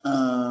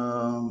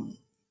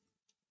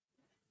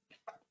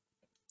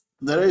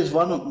there is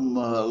one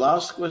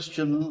last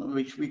question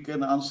which we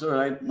can answer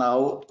right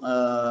now.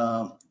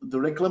 The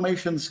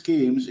reclamation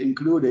schemes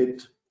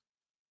included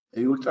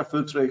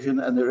ultrafiltration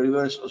and the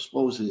reverse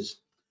osmosis.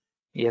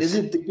 Yes. Is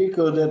it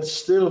typical that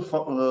still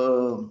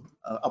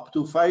up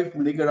to 5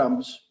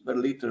 milligrams per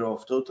liter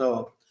of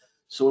total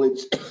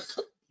solids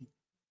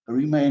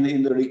remain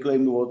in the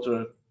reclaimed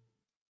water?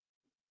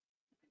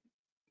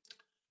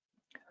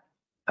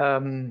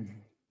 The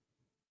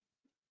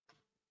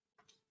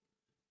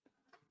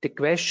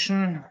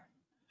question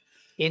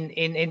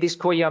in this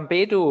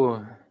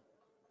Coyambedu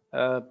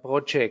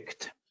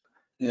project,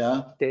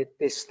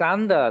 the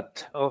standard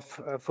of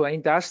for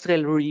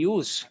industrial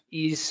reuse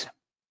is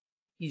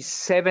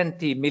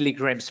 70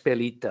 milligrams per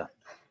liter.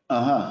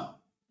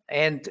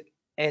 And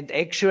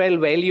actual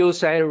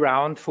values are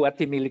around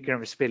 40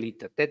 milligrams per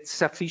liter. That's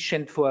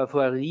sufficient for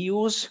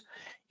reuse.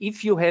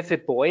 If you have a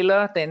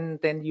boiler,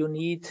 then you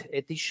need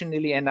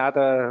additionally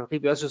another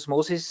reverse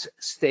osmosis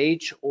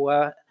stage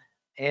or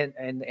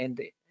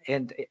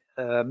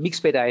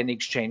mixed bed ion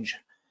exchange.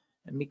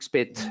 Mixed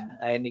bed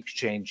ion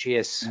exchange,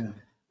 yes.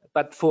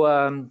 But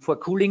for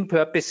cooling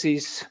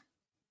purposes,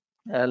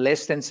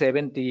 less than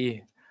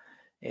 70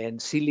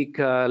 and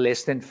silica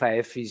less than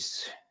 5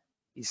 is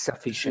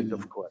sufficient,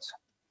 of course.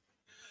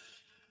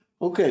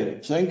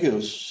 Okay, thank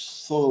you.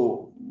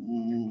 So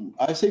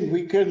I think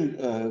we can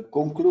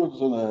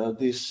conclude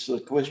this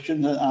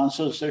question and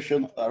answer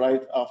session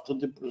right after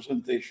the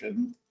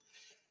presentation.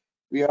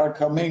 We are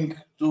coming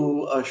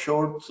to a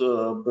short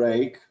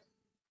break,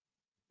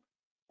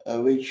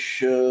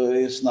 which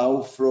is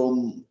now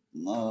from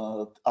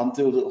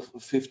until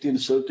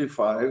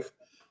 15:35.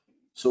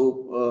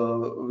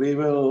 So we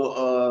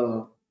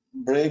will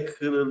break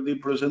the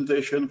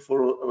presentation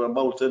for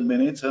about 10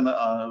 minutes, and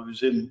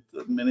within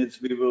 10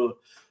 minutes we will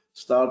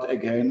start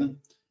again.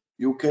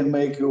 You can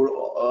make your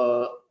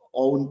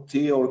own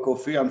tea or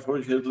coffee.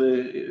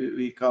 Unfortunately,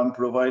 we can't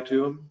provide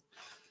you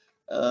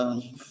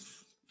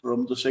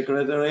from the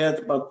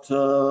secretariat, but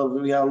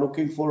we are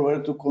looking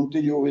forward to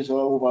continue with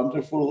our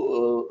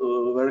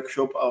wonderful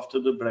workshop after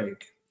the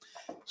break.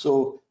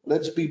 So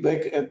let's be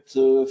back at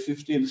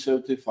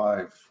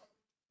 15:35.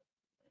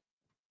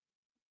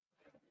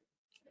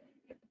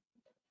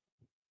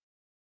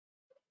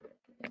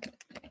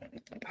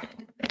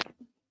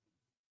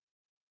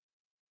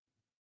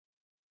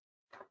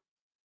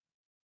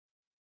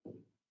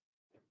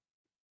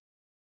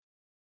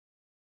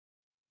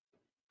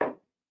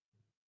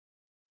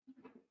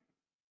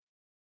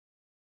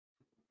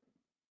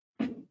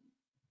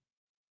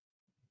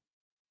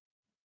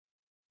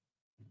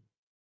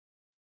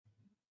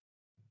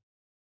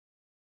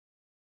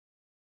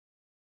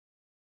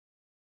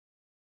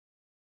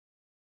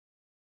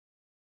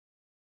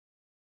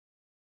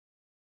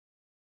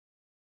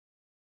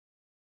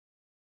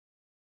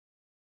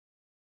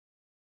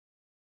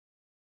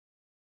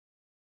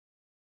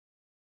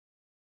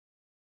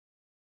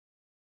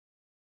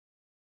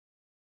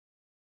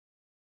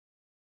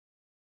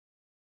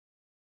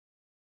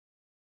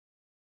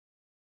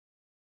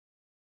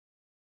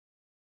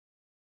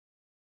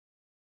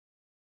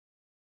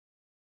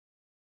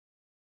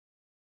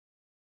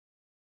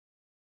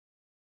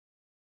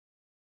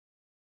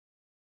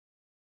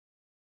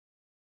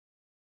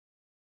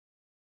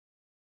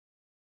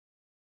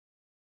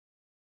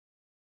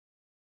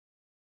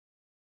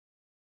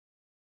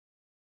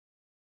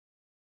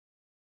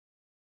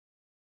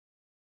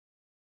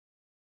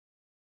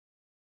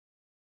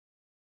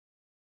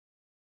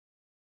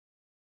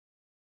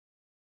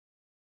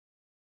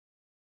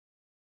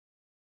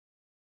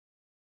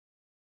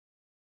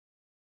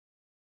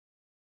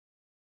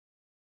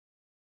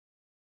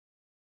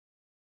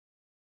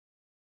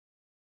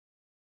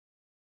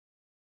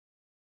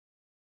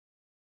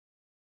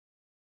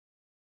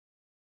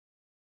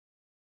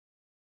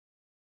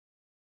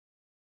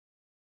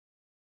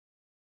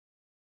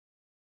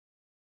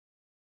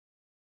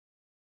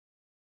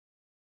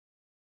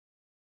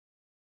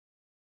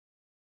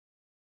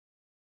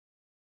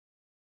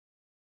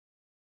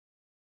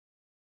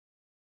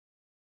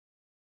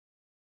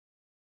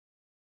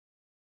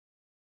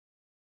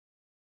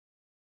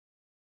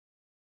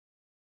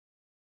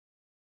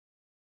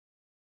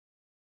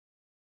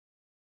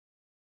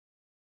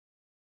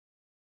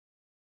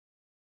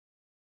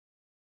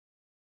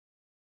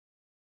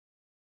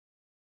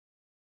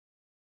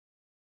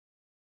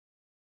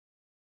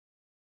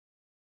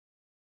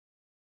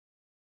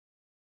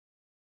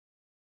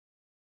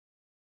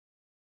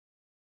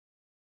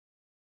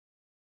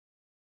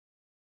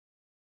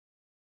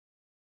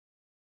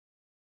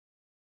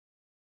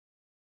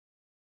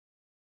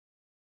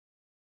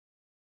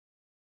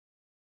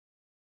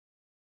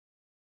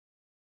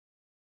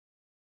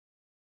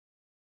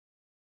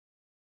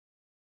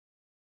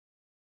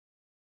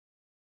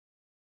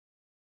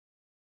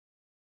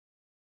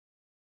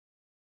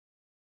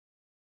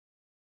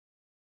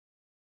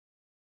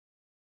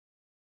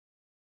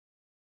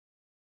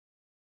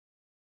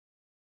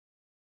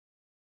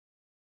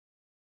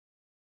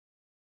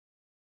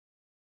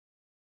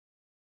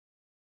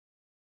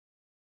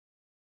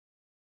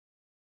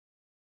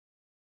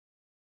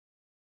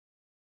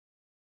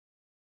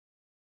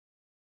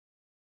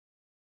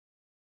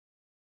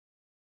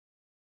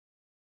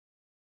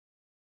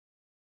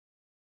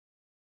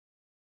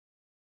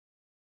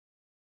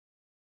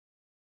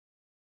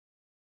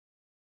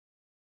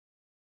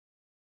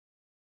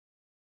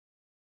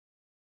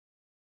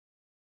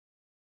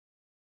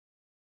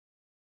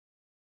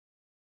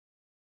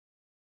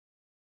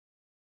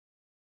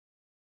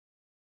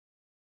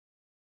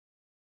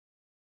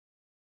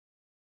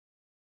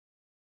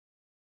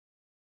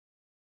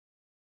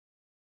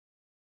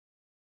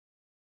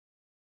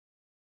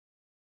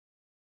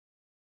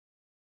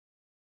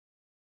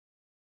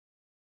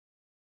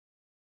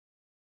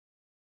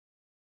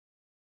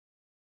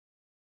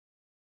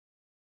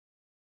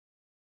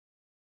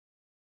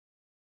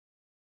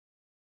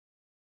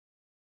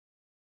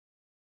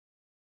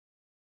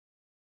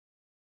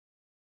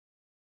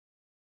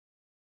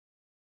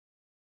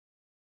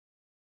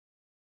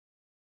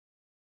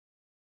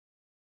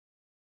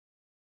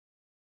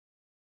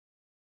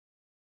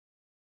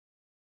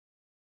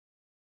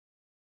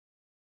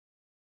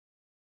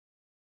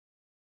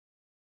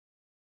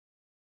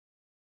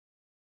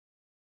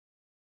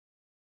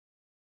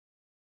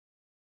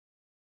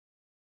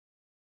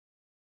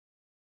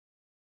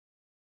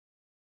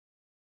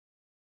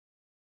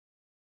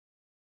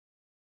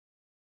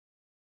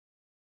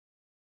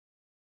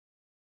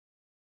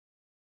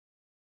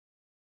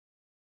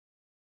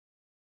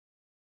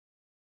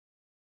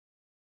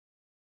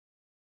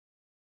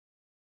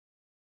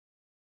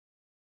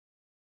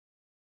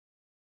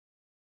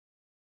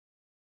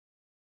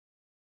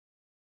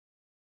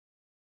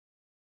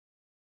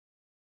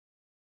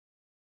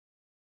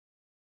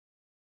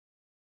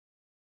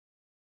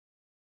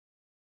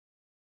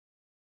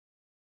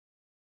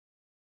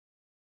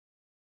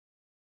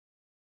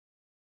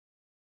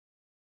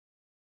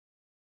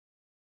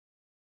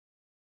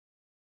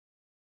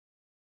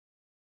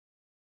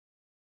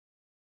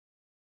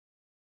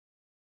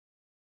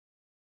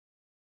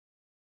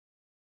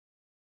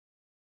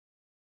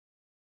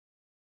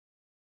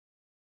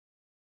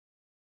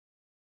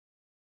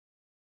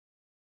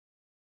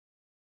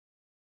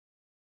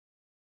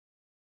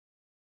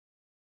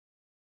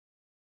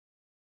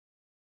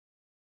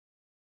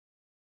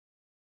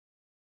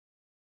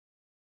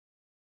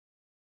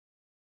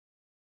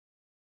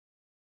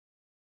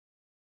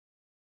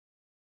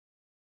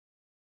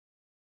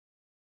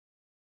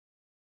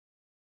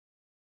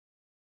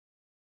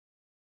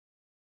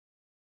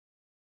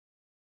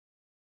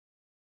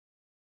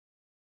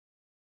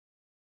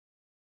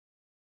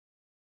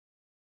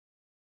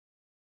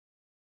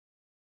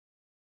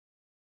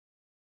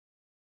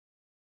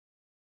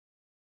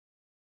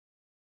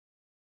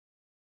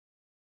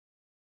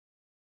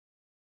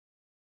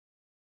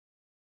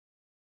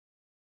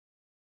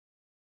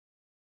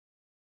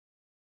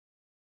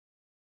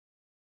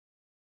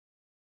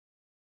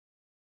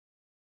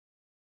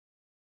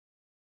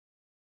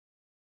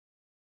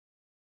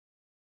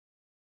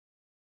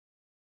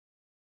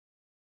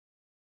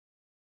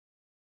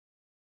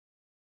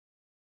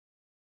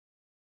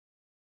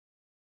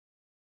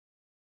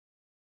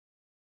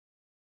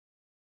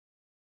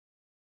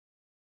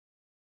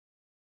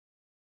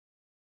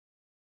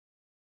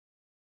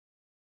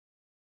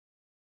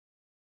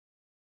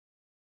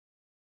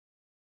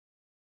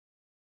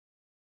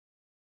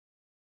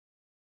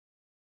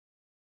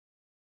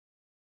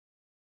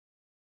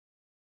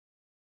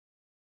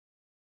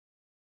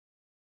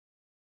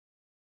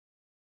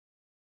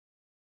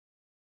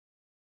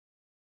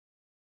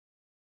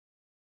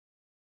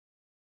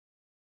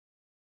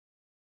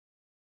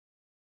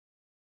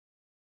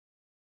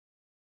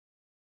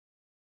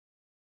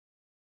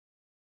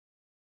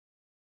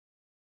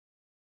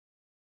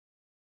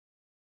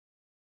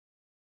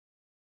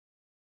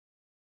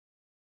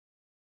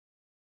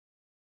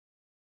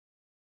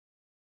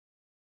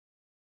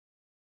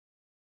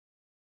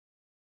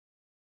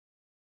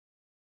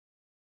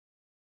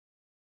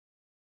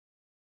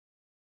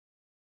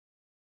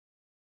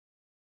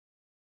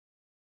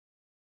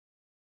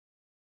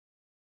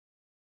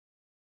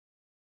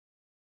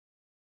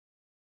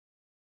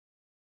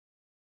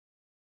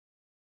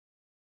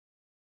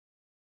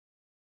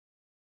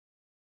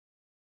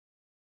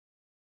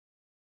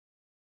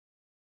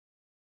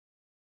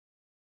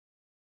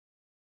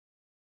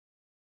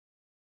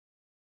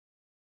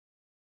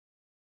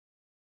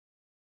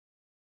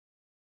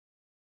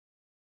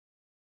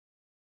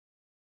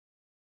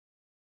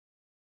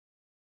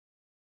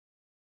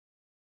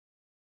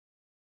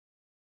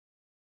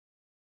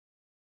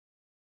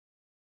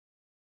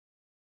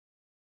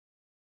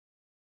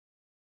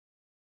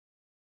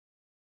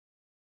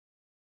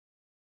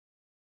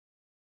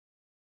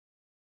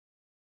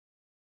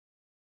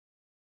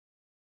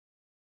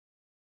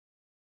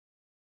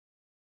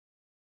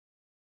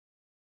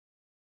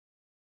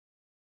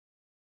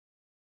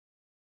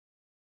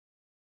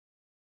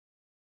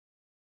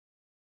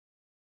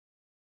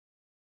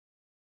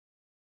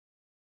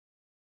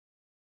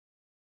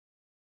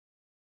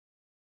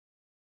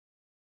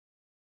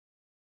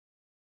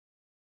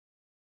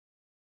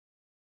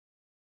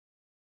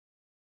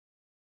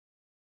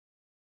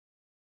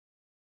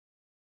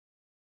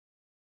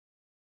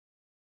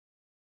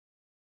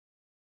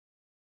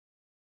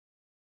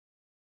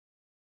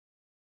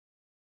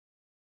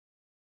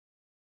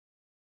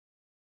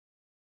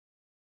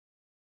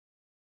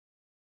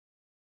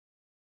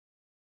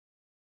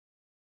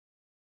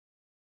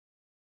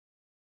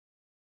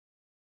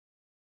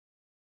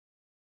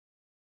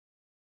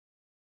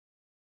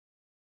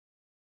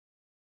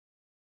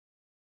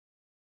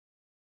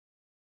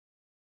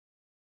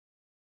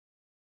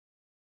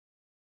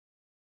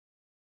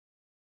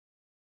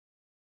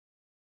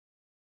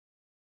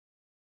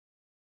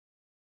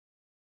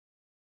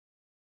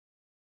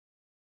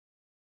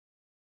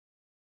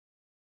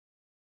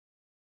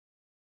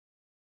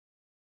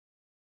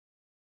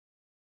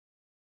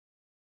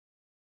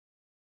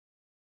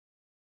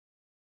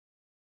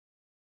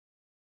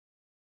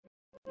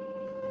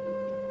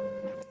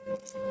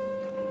 So,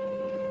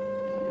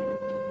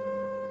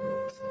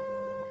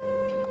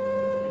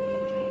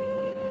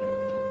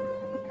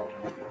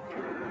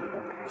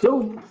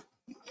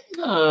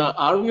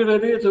 are we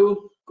ready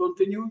to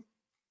continue?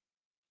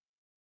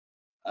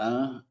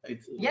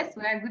 Yes,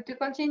 we are good to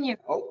continue.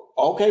 Oh,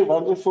 okay,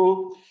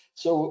 wonderful.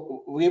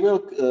 So we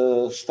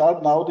will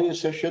start now the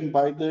session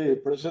by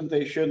the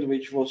presentation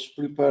which was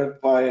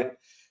prepared by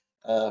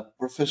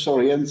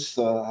Professor Jens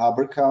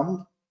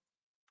Haberkamp.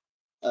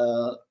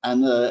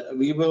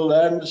 We will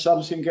learn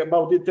something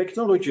about the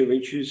technology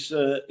which is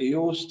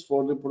used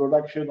for the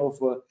production of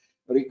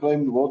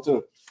reclaimed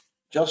water.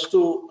 Just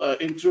to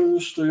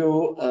introduce to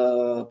you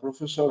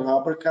Professor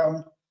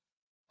Haberkamp,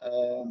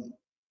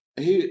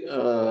 he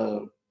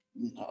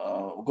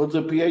got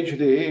a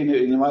PhD in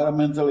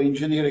environmental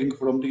engineering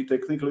from the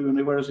Technical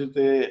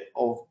University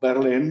of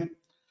Berlin.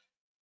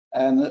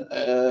 And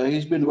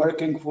he's been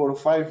working for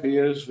 5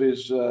 years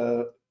with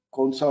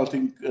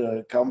consulting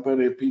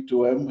company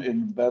P2M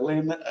in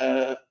Berlin,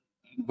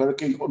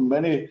 working on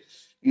many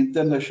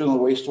international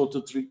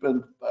wastewater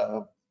treatment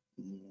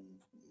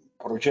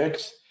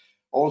projects,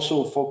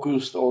 also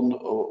focused on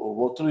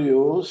water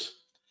use.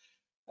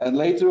 And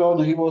later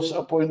on, he was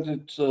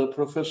appointed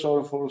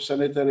professor for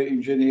sanitary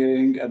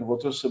engineering and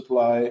water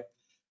supply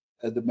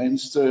at the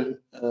Münster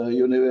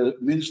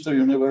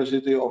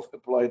University of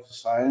Applied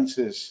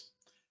Sciences.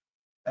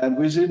 And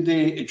within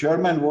the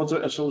German Water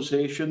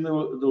Association, the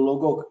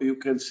logo you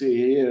can see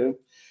here,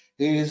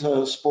 he is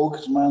a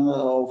spokesman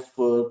of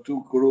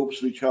 2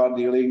 groups which are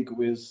dealing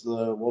with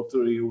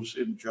water use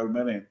in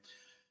Germany.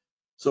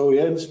 So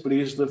Jens,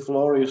 please, the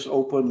floor is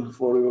open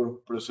for your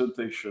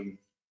presentation.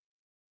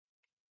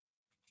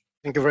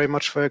 Thank you very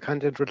much for your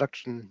kind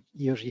introduction,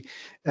 Jiří.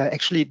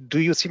 Actually, do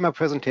you see my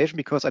presentation?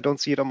 Because I don't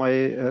see it on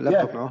my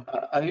laptop now.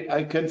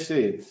 I can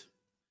see it.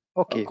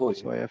 Okay,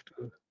 so I have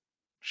to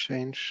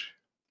change.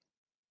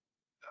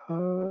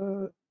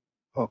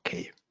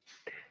 Okay.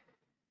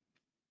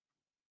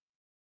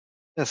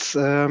 Yes,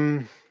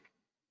 here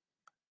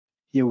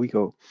we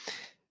go.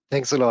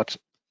 Thanks a lot.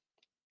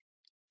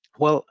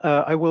 Well,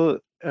 I will,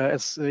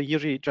 as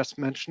Jiří just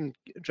mentioned,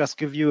 just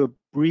give you a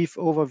brief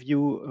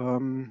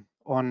overview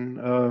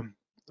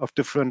of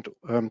different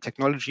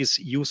technologies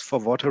used for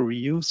water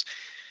reuse.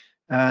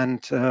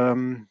 And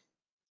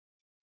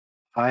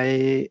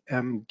I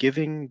am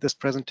giving this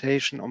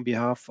presentation on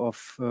behalf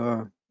of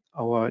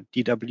our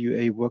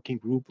DWA working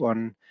group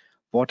on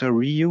water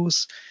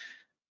reuse,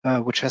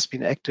 which has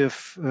been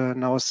active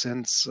now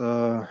since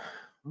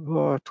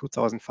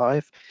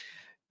 2005.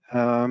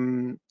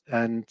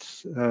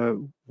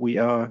 We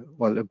are,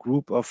 well, a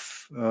group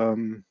of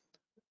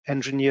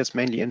engineers,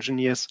 mainly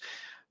engineers,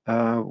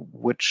 who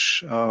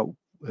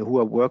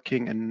are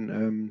working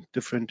in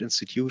different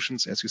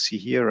institutions, as you see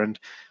here, and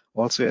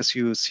also, as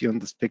you see on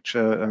this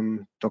picture,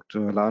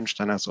 Dr.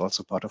 Lahnsteiner is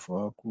also part of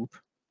our group.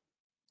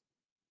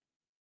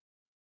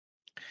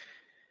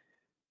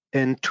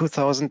 In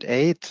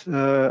 2008,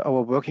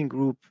 our working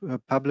group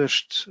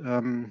published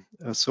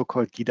a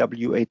so-called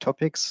DWA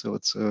topics. So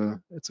it's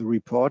a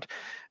report,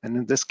 and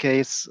in this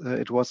case,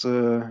 it was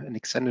an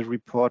extended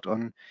report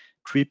on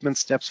treatment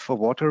steps for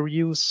water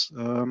reuse,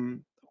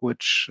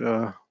 which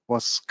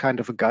was kind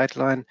of a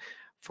guideline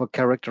for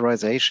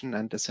characterization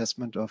and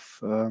assessment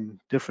of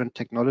different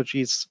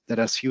technologies that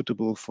are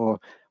suitable for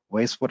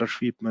wastewater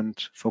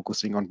treatment,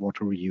 focusing on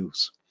water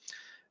reuse.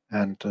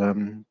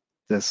 And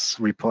this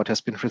report has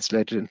been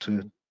translated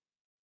into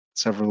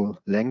several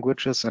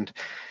languages. And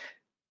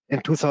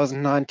in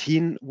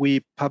 2019,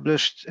 we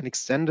published an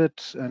extended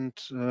and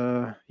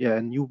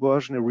a new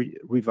version, a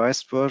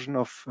revised version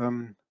of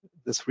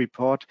this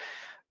report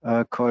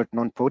called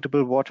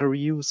Non-Potable Water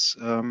Reuse.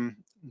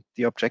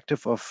 The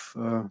objective of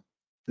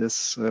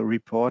this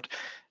report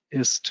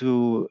is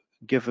to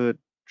give a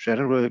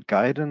general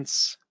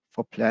guidance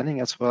for planning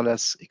as well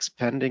as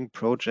expanding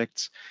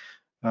projects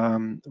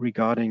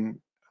regarding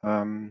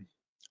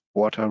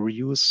water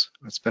reuse,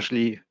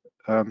 especially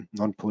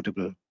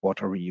non-potable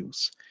water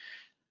reuse.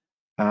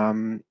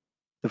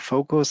 The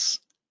focus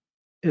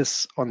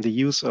is on the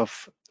use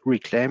of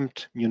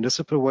reclaimed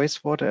municipal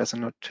wastewater as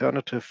an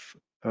alternative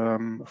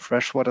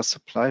freshwater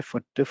supply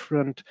for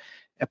different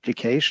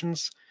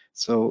applications.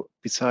 So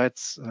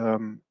besides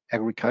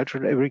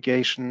agricultural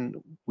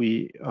irrigation,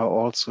 we are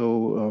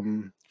also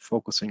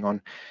focusing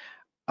on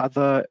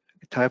other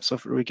types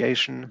of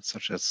irrigation,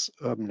 such as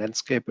urban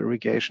landscape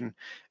irrigation,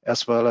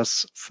 as well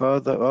as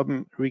further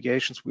urban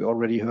irrigations we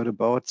already heard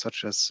about,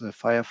 such as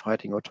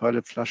firefighting or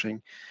toilet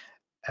flushing,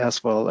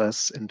 as well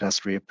as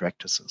industrial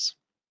practices.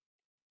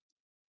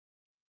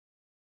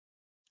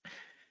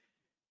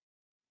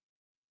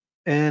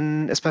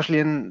 And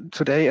especially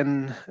today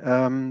in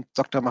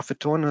Dr.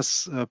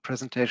 Maffetone's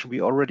presentation, we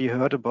already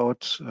heard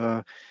about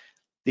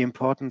the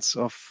importance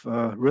of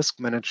risk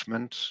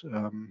management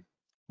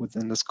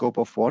within the scope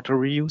of water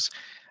reuse.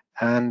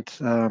 And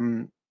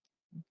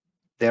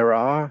there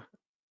are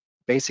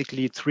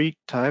basically 3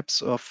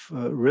 types of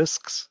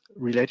risks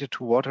related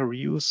to water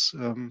reuse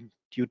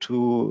due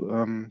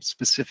to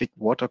specific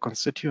water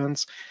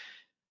constituents.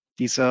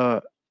 These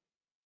are,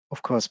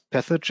 of course,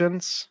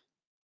 pathogens,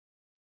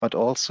 but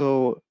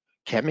also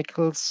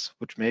chemicals,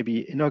 which may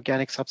be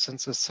inorganic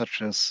substances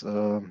such as,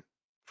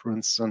 for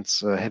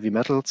instance, heavy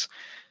metals,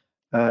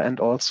 and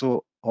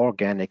also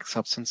organic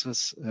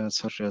substances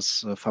such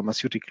as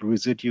pharmaceutical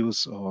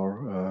residues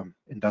or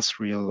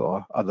industrial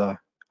or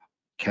other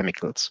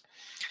chemicals.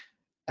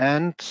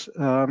 And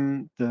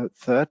the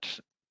third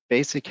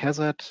basic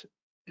hazard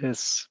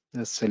is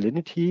the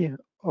salinity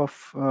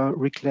of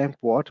reclaimed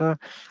water.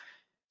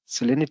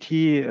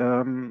 Salinity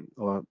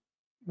or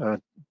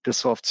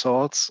dissolved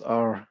salts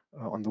are,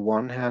 on the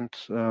one hand,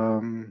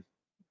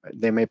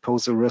 they may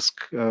pose a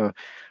risk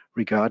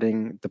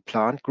regarding the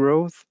plant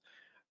growth,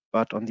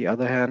 but on the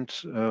other hand,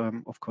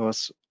 of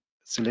course,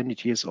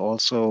 salinity is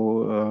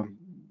also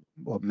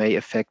or may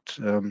affect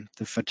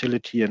the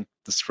fertility and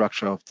the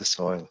structure of the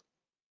soil.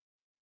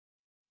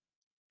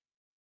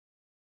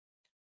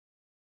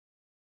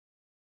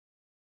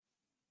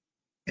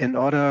 In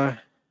order,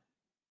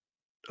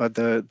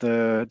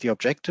 the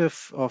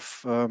objective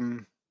of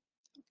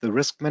the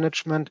risk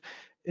management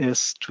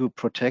is to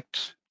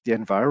protect the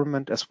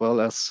environment as well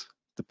as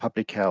the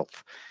public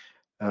health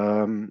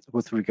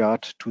with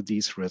regard to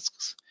these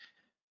risks.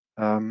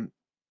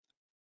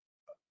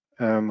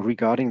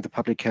 Regarding the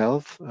public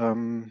health,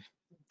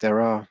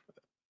 there are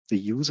the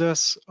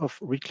users of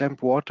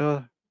reclaimed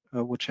water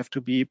which have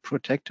to be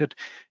protected.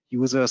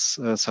 Users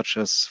such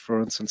as,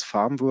 for instance,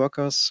 farm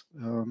workers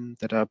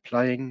that are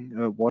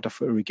applying water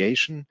for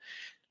irrigation,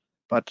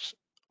 but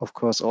of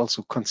course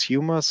also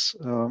consumers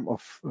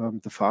of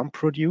the farm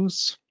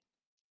produce,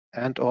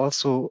 and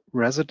also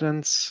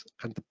residents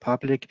and the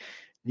public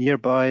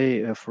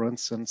nearby, for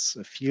instance,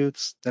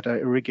 fields that are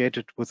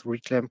irrigated with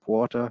reclaimed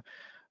water,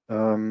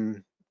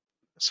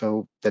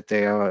 so that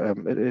they are,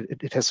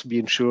 it has to be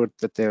ensured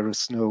that there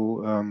is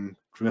no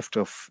drift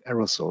of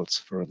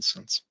aerosols, for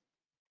instance.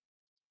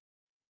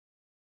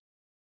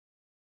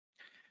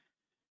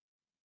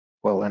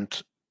 Well,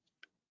 and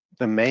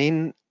the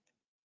main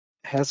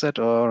hazard,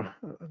 or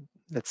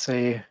let's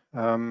say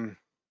the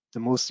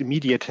most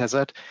immediate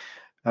hazard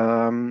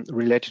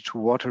related to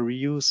water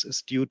reuse,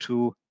 is due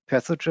to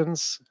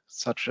pathogens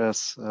such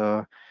as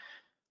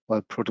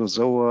well,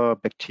 protozoa,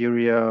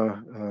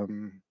 bacteria,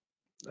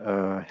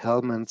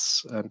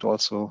 helminths, and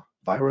also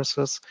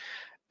viruses.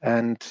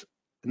 And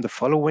in the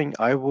following,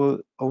 I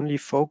will only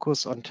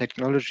focus on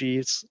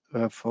technologies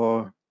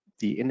for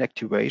the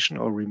inactivation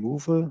or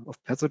removal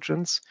of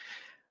pathogens.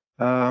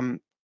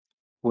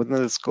 Within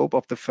the scope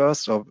of the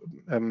first, or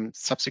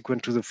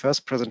subsequent to the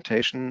first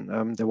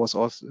presentation, there was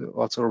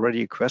also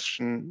already a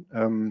question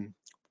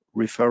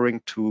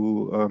referring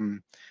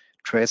to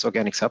trace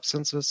organic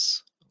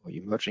substances or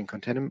emerging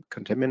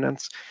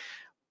contaminants,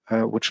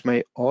 which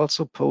may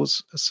also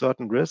pose a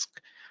certain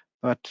risk,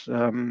 but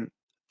the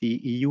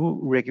EU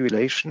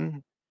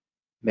regulation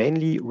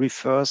mainly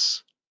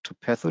refers to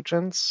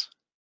pathogens,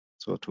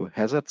 so to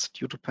hazards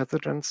due to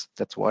pathogens.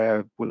 That's why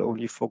I will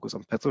only focus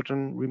on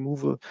pathogen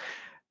removal.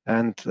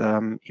 And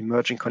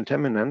emerging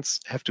contaminants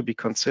have to be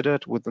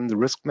considered within the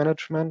risk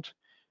management.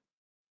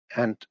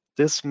 And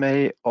this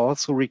may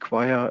also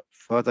require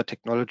further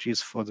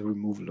technologies for the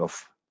removal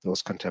of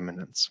those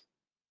contaminants.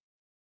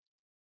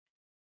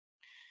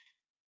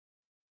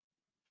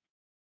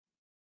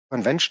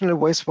 Conventional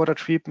wastewater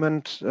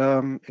treatment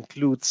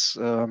includes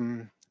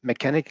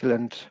mechanical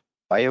and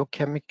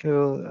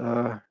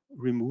biochemical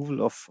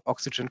removal of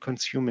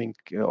oxygen-consuming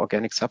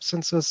organic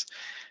substances,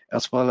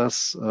 as well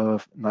as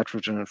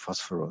nitrogen and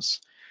phosphorus.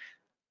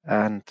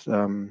 And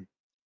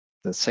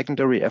the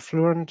secondary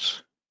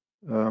effluent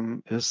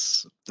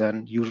is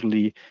then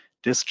usually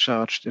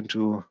discharged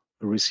into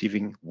a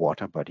receiving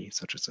water body,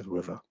 such as a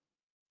river.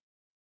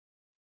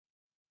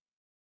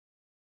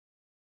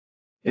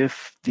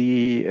 If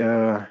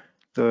the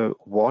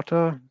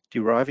water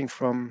deriving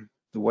from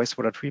the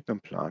wastewater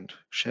treatment plant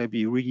shall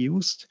be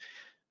reused,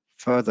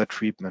 further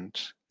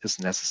treatment is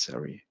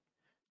necessary.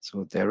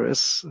 So there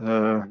is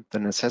the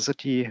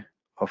necessity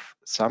of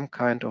some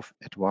kind of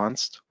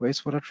advanced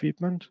wastewater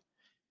treatment,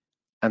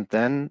 and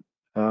then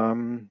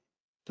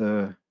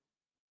the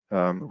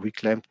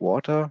reclaimed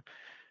water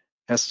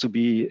has to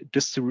be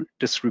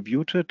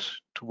distributed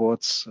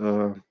towards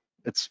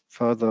its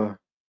further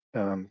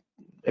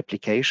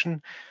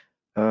application,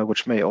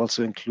 which may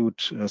also include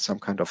some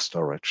kind of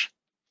storage.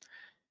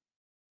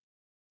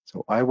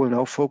 So I will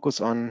now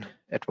focus on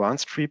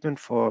advanced treatment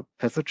for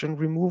pathogen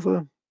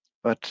removal,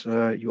 but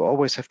you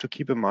always have to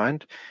keep in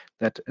mind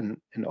that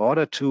in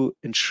order to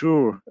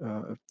ensure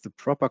the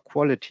proper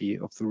quality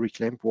of the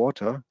reclaimed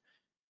water,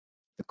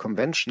 the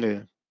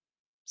conventional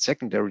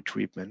secondary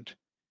treatment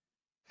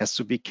has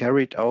to be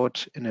carried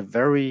out in a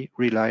very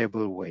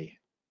reliable way.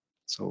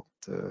 So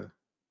the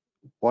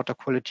water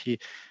quality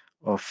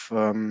of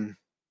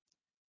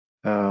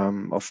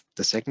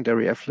the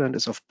secondary effluent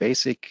is of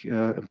basic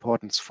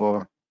importance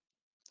for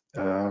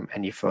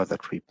any further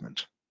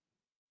treatment.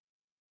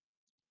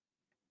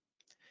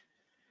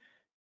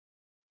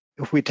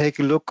 If we take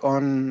a look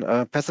on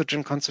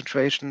pathogen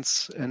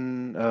concentrations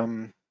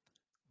in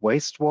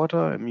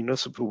wastewater,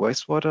 municipal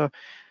wastewater,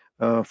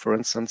 for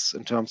instance,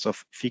 in terms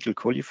of fecal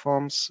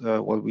coliforms,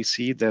 well, we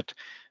see that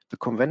the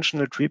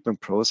conventional treatment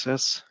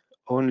process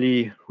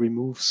only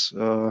removes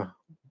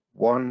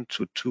 1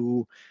 to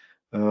 2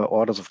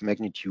 orders of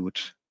magnitude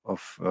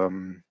of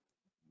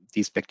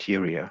these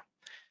bacteria.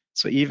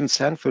 So even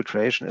sand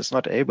filtration is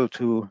not able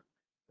to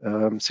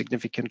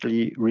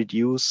significantly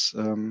reduce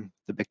the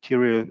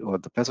bacterial or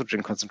the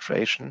pathogen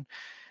concentration.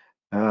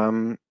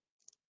 And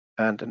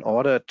in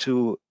order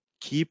to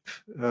keep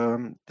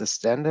the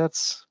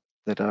standards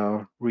that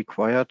are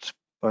required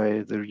by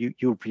the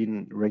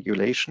European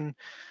regulation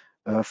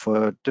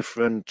for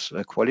different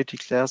quality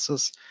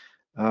classes,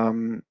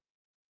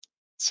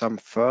 some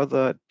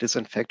further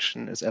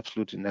disinfection is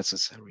absolutely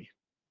necessary.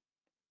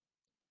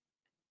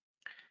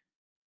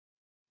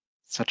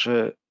 Such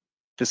a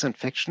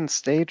disinfection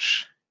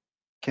stage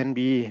can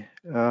be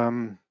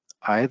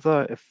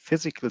either a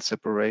physical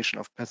separation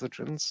of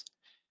pathogens,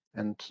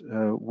 and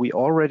we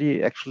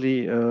already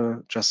actually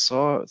just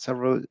saw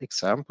several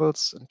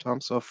examples in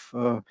terms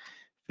of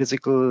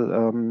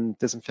physical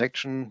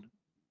disinfection,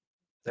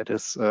 that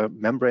is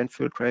membrane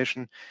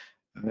filtration,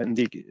 in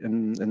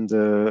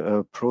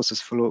the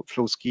process flow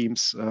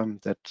schemes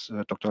that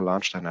Dr.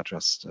 Lahnsteiner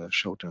just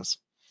showed us.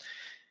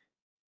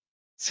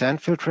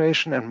 Sand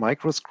filtration and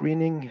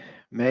microscreening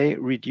may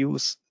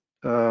reduce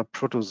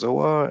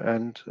protozoa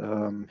and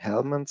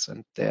helminths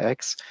and their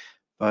eggs,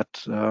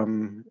 but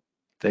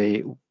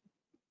they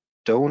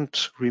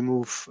don't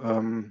remove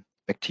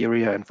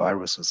bacteria and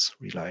viruses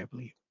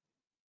reliably,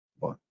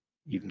 or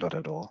even not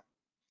at all.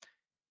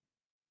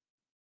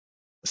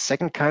 The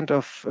second kind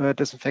of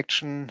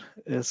disinfection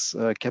is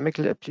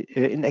chemical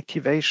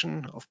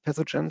inactivation of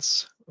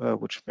pathogens,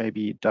 which may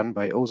be done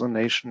by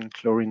ozonation,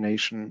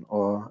 chlorination,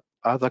 or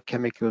other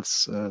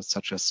chemicals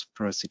such as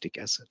peracetic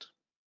acid.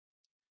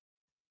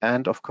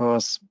 And of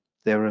course,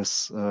 there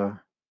is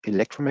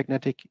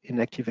electromagnetic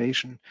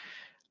inactivation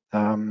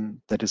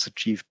that is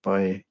achieved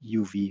by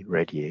UV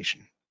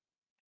radiation.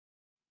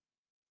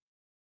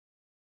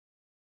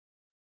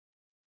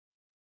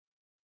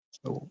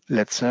 So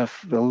let's have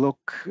a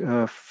look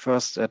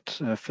first at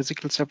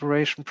physical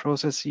separation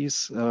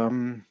processes.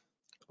 On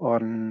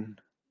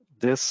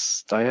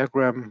this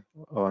diagram,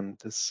 on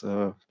this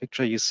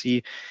picture, you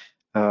see,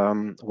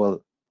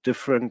 well,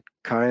 different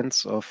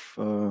kinds of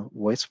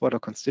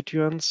wastewater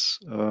constituents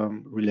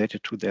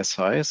related to their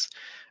size,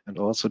 and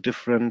also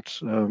different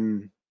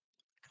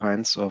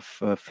kinds of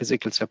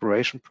physical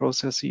separation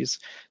processes,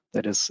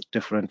 that is,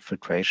 different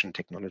filtration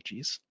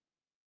technologies.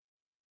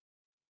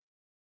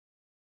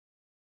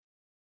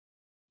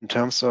 In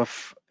terms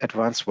of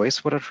advanced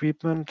wastewater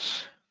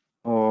treatment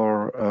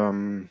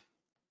or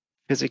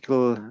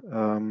physical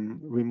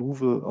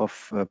removal of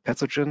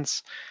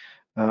pathogens,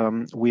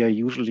 we are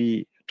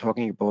usually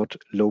talking about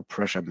low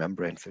pressure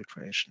membrane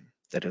filtration,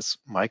 that is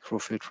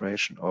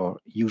microfiltration or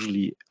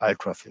usually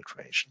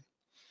ultrafiltration.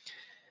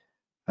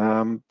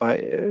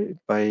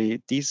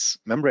 By these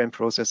membrane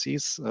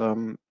processes,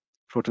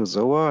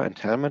 protozoa and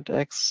helminth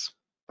eggs,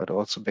 but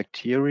also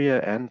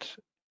bacteria and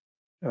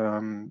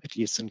at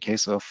least in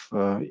case of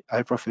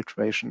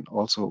ultrafiltration,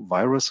 also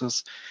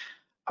viruses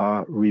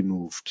are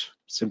removed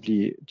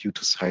simply due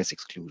to size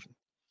exclusion.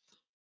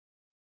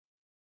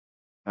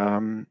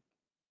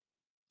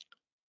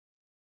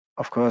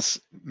 Of course,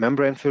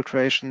 membrane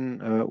filtration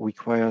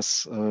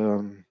requires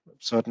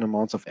certain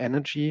amounts of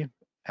energy,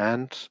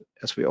 and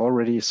as we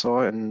already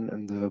saw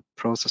in the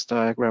process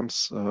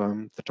diagrams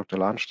that Dr.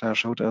 Lahnsteiner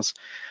showed us,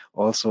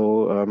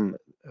 also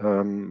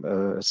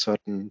a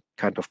certain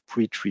kind of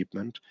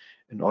pre-treatment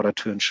in order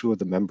to ensure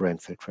the membrane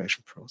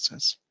filtration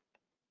process.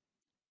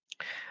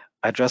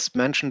 I just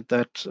mentioned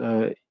that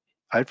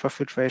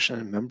ultrafiltration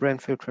and membrane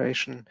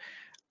filtration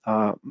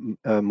are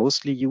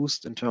mostly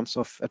used in terms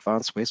of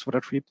advanced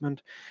wastewater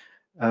treatment,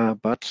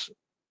 but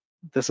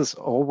this is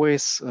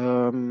always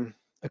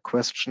a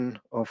question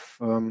of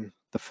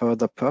the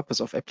further purpose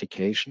of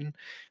application.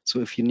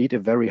 So if you need a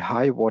very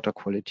high water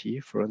quality,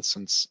 for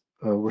instance,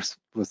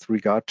 with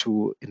regard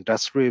to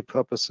industrial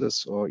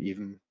purposes or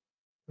even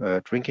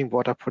drinking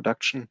water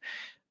production,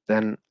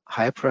 then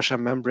high pressure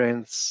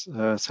membranes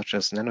such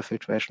as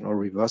nanofiltration or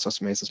reverse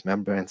osmosis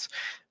membranes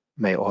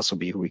may also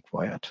be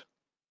required.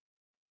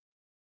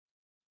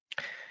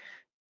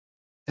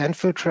 Sand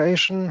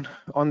filtration,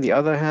 on the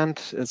other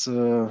hand, is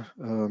a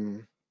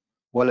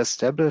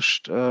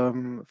well-established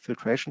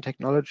filtration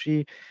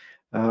technology,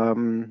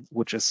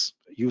 which is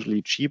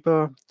usually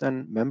cheaper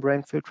than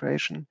membrane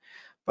filtration.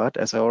 But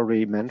as I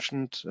already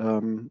mentioned,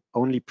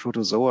 only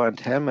protozoa and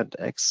helminth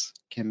eggs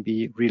can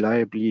be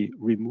reliably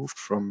removed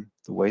from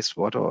the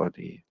wastewater or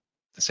the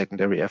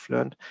secondary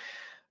effluent,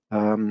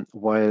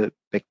 while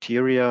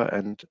bacteria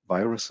and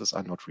viruses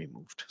are not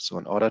removed. So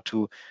in order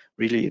to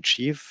really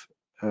achieve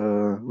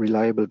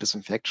reliable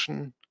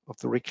disinfection of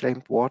the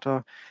reclaimed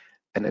water,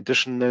 an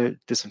additional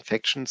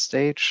disinfection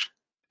stage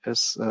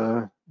is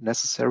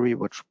necessary,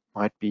 which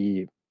might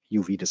be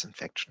UV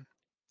disinfection.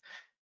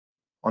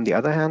 On the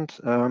other hand,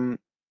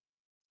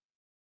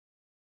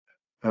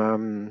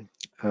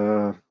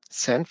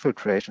 sand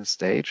filtration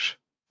stage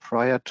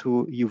prior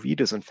to UV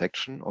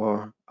disinfection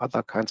or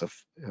other kinds of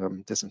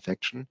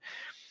disinfection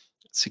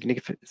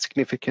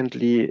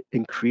significantly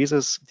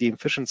increases the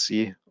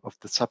efficiency of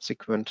the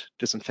subsequent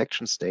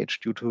disinfection stage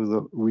due to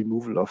the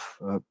removal of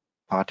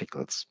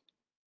particles.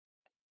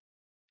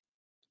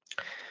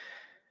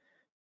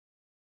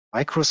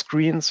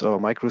 Microscreens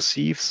or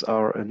microsieves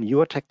are a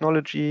newer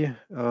technology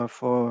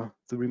for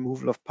the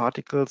removal of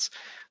particles.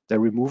 Their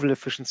removal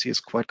efficiency is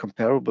quite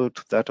comparable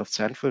to that of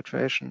sand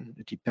filtration.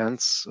 It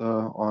depends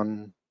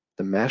on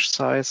the mesh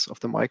size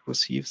of the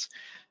microsieves.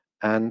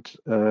 And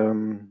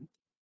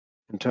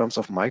in terms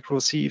of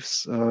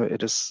microsieves,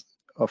 it is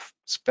of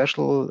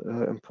special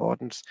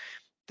importance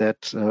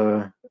that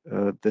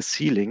the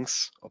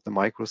sealings of the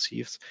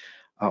microsieves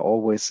are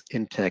always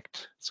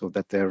intact, so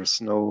that there is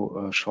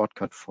no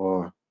shortcut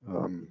for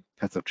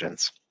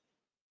pathogens.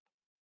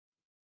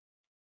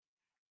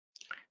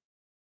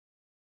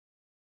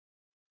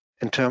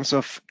 In terms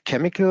of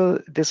chemical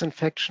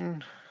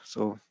disinfection,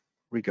 so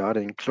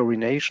regarding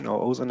chlorination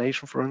or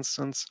ozonation, for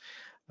instance,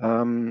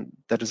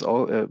 it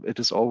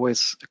is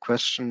always a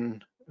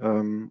question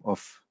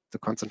of the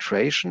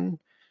concentration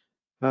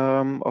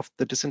of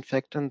the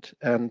disinfectant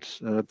and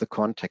the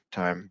contact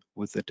time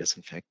with the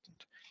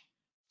disinfectant.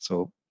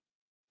 So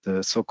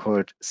the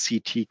so-called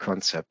CT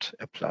concept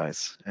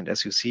applies. And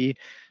as you see,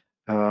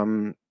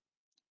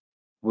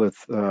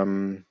 with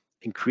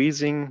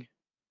increasing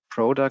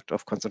product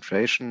of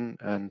concentration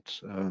and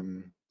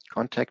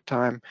contact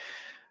time,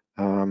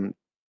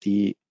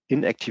 the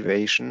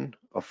inactivation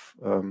of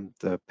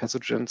the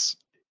pathogens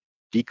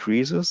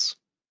decreases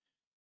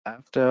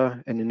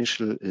after an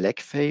initial lag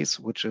phase,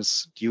 which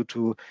is due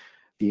to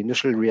the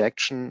initial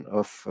reaction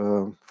of,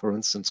 for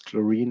instance,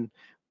 chlorine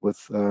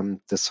with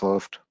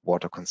dissolved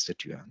water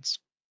constituents.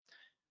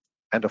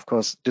 And of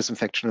course,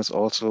 disinfection is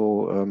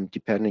also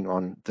depending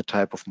on the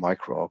type of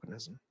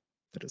microorganism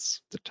that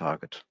is the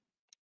target.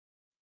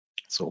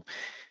 So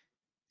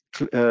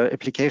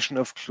application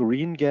of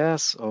chlorine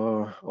gas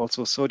or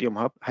also sodium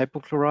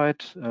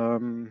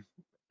hypochlorite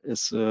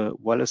is a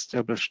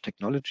well-established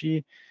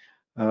technology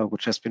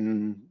which has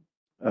been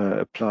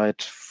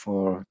applied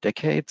for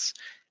decades.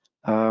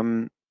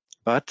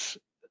 But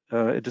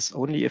it is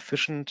only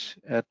efficient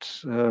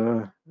at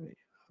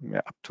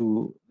up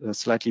to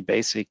slightly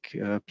basic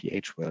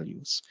pH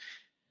values.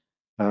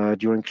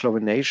 During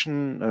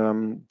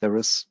chlorination, there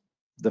is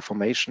the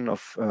formation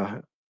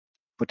of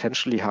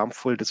potentially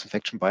harmful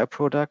disinfection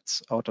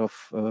bioproducts out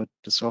of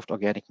dissolved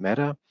organic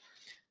matter.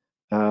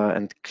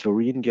 And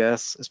chlorine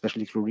gas,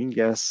 especially chlorine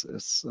gas,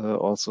 is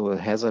also a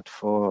hazard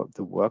for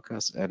the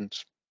workers and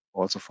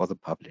also for the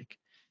public.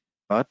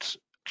 But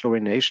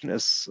chlorination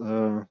is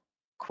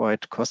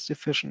quite cost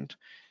efficient,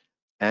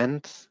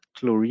 and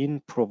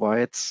chlorine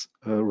provides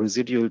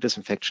residual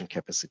disinfection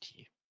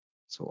capacity.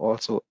 So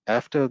also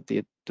after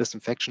the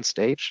disinfection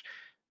stage,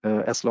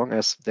 as long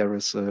as there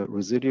is a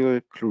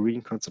residual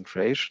chlorine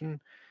concentration,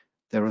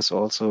 there is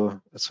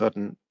also a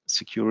certain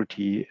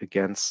security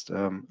against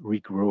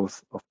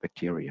regrowth of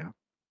bacteria.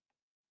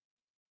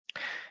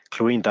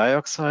 Chlorine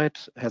dioxide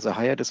has a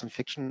higher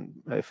disinfection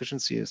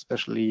efficiency,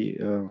 especially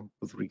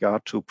with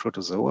regard to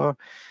protozoa,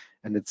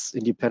 and it's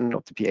independent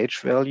of the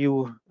pH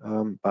value,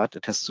 but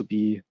it has to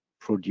be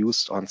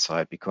produced on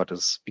site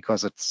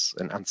because it's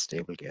an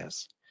unstable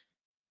gas.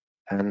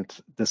 And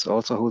this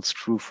also holds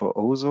true for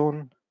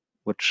ozone,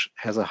 which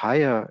has a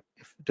higher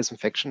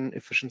disinfection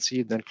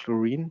efficiency than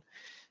chlorine,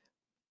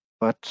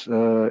 but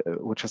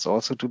which has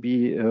also to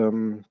be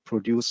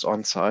produced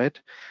on site.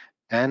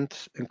 And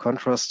in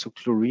contrast to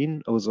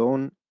chlorine,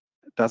 ozone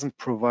doesn't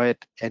provide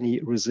any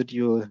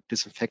residual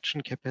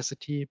disinfection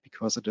capacity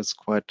because it is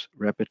quite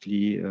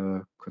rapidly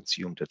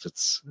consumed.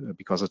 It's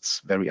because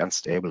it's very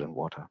unstable in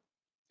water.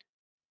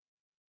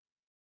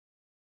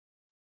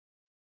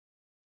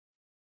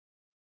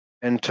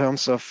 In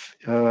terms of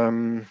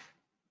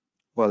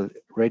well,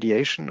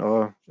 radiation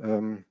or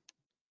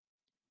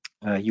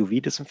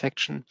UV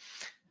disinfection,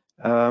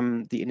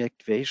 the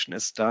inactivation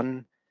is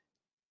done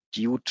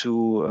due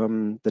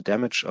to the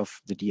damage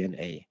of the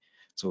DNA.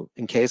 So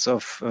in case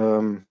of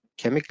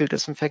chemical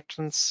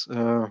disinfectants,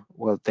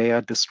 well, they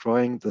are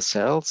destroying the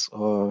cells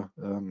or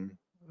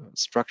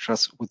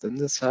structures within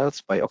the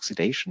cells by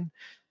oxidation,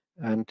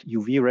 and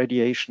UV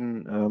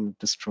radiation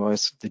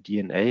destroys the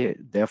DNA,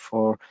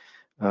 therefore,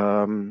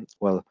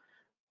 well,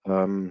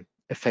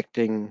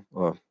 affecting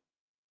or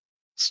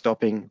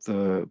stopping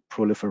the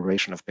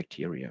proliferation of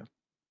bacteria.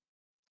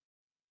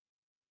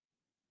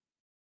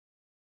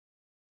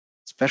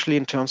 Especially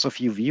in terms of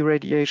UV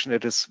radiation,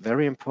 it is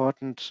very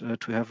important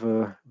to have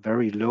a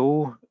very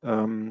low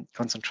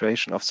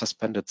concentration of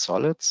suspended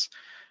solids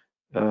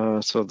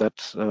so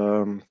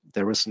that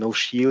there is no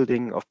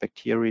shielding of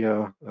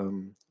bacteria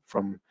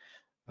from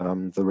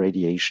the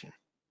radiation.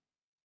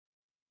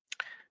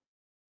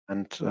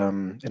 And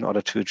in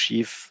order to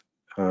achieve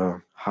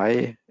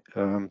high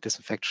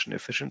disinfection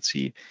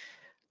efficiency,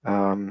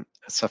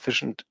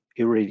 sufficient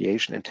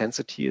irradiation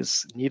intensity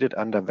is needed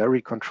under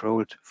very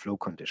controlled flow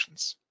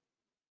conditions.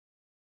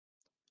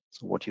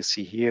 So what you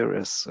see here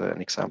is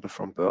an example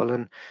from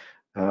Berlin,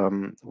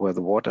 where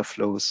the water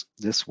flows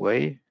this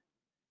way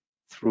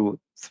through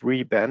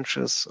 3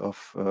 benches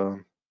of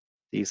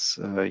these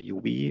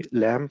UV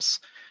lamps.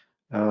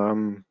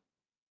 Yeah.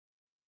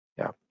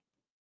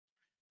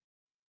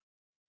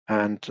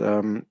 And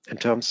in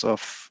terms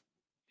of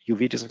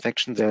UV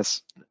disinfection,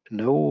 there's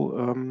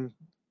no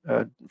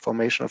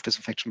formation of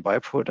disinfection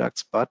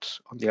byproducts, but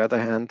on the other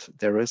hand,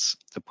 there is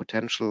the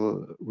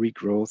potential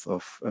regrowth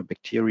of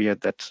bacteria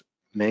that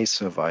may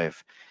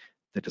survive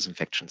the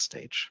disinfection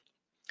stage.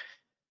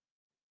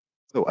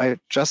 So I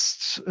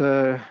just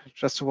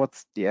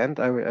towards the end,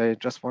 I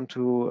just want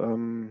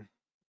to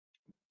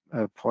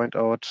point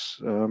out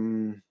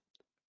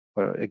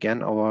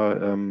again our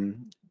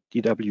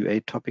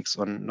DWA topics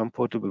on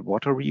non-potable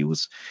water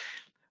reuse.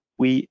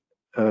 We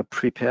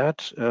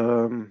prepared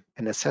an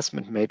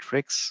assessment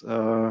matrix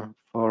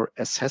for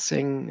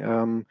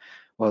assessing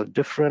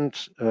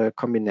different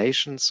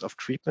combinations of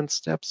treatment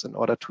steps in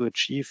order to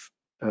achieve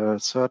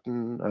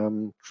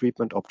certain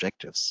treatment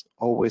objectives,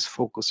 always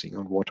focusing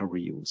on water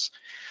reuse.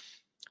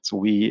 So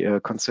we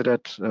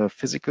considered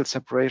physical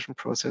separation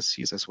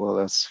processes as well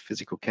as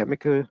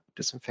physicochemical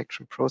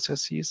disinfection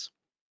processes.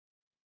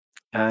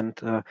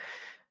 And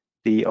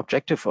the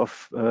objective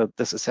of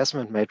this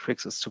assessment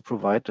matrix is to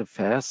provide a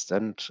fast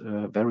and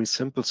very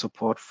simple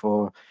support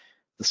for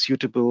the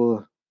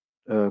suitable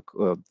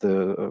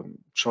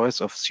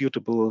choice of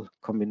suitable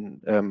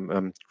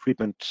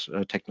treatment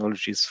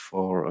technologies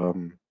for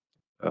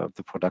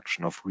the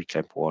production of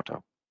reclaimed water.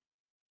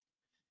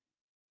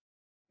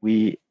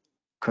 We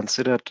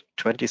considered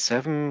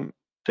 27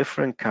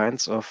 different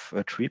kinds of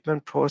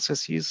treatment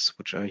processes,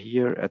 which are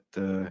here at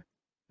the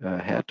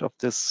head of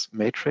this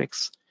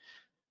matrix.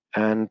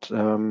 And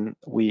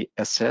we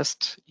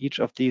assessed each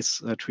of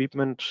these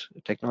treatment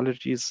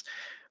technologies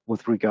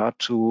with regard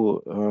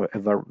to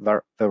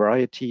a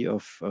variety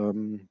of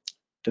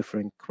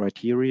different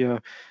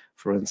criteria,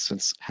 for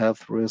instance,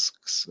 health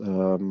risks,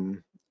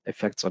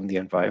 effects on the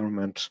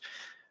environment,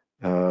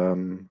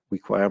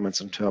 requirements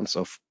in terms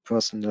of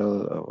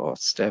personnel or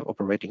staff,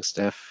 operating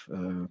staff,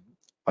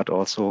 but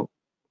also,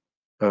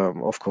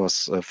 of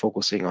course,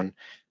 focusing on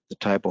the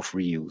type of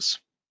reuse.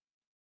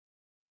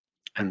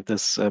 And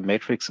this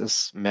matrix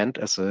is meant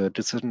as a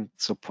decision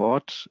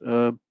support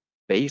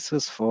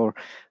basis for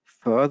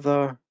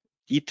further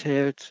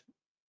detailed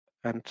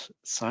and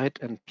site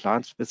and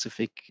plant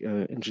specific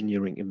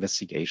engineering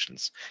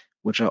investigations,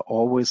 which are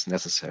always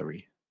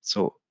necessary.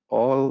 So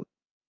all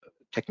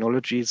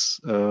technologies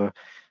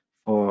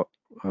for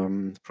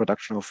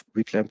production of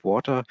reclaimed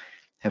water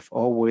have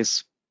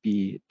always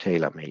be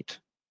tailor-made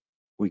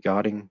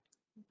regarding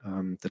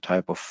the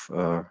type of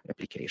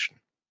application.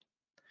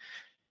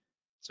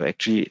 So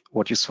actually,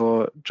 what you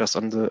saw just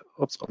on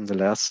the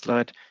last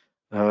slide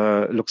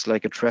looks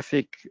like a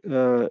traffic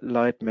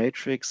light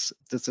matrix.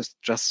 This is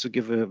just to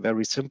give a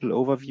very simple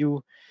overview.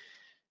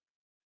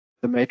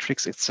 The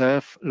matrix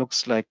itself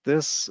looks like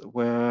this,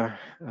 where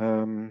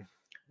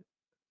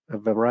a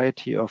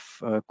variety of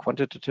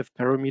quantitative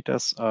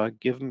parameters are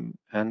given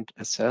and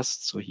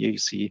assessed. So here you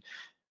see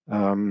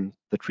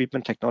the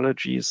treatment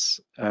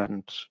technologies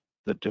and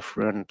the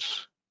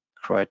different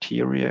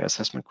criteria,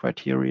 assessment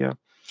criteria.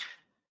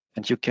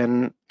 And you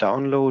can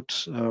download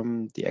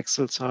the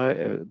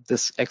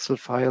this Excel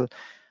file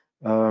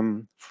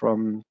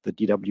from the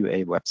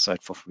DWA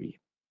website for free.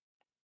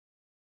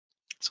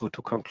 So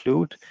to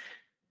conclude,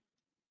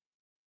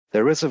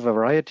 there is a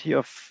variety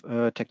of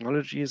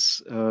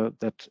technologies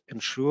that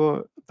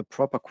ensure the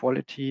proper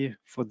quality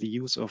for the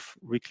use of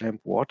reclaimed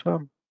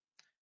water.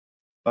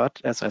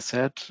 But as I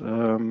said,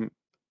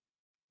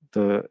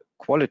 the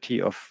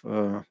quality of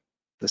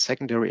the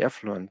secondary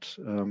effluent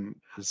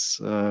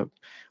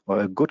or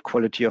a good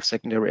quality of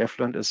secondary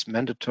effluent is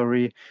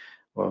mandatory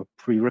or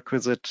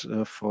prerequisite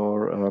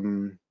for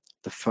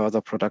the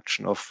further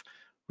production of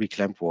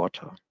reclaimed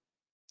water.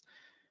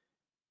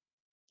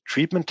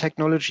 Treatment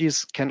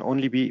technologies can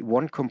only be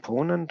one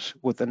component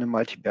within a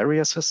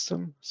multi-barrier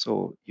system.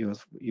 So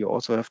you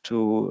also have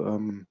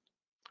to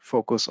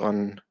focus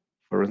on,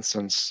 for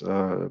instance,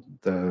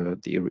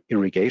 the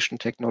irrigation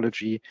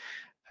technology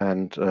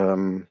and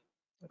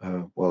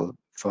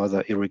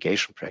further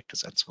irrigation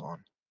practice and so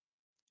on.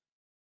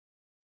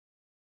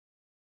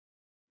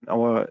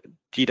 Our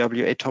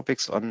DWA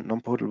topics on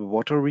non-potable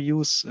water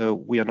reuse,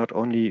 we are not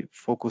only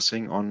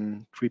focusing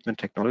on treatment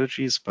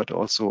technologies, but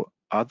also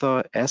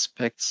other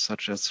aspects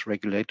such as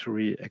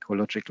regulatory,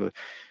 ecological,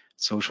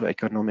 social,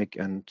 economic,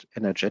 and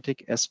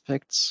energetic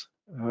aspects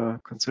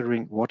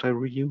considering water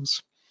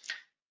reuse.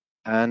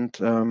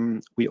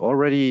 And we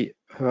already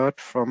heard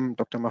from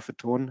Dr.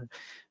 Maffetone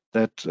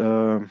that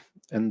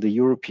in the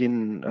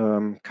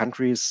European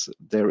countries,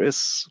 there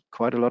is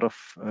quite a lot of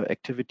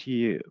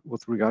activity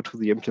with regard to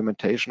the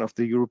implementation of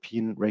the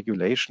European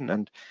regulation.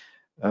 And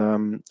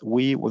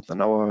we,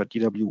 within our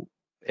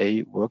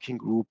DWA working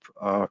group,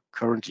 are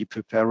currently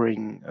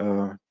preparing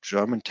a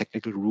German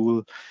technical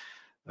rule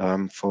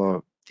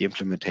for the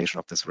implementation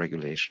of this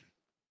regulation.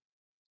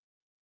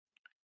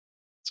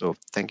 So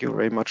thank you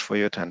very much for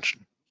your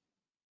attention.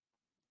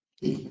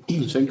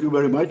 Thank you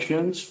very much,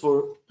 Jens,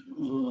 for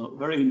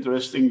very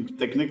interesting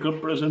technical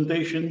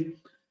presentation.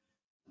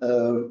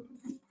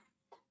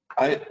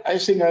 I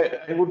think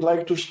I would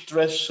like to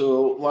stress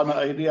one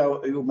idea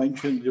you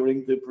mentioned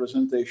during the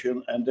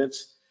presentation, and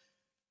that's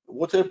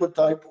whatever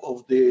type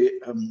of the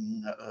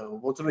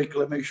water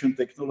reclamation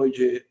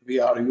technology we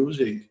are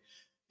using,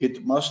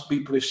 it must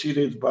be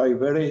preceded by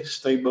very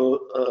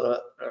stable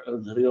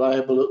and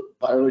reliable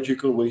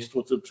biological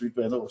wastewater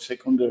treatment or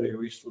secondary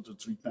wastewater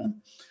treatment.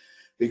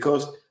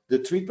 Because the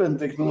treatment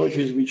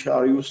technologies which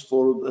are used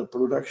for the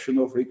production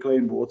of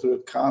reclaimed water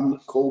can't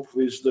cope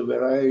with the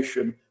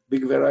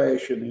big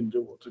variation in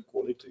the water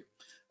quality.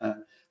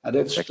 And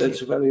that's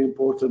a very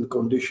important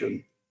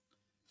condition.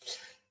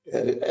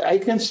 I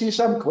can see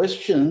some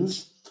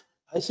questions.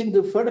 I think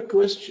the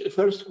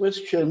first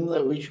question,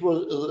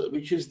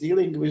 which is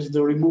dealing with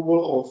the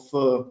removal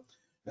of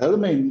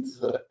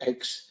helminth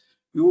X,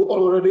 you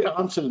already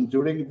answered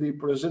during the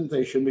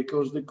presentation,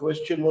 because the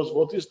question was,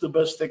 what is the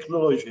best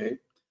technology?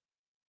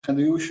 And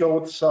you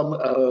showed some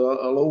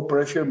low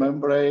pressure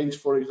membranes,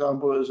 for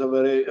example, as a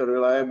very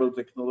reliable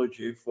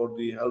technology for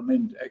the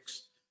helminth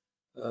X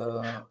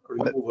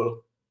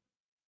removal.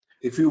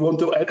 If you want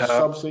to add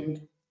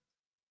something.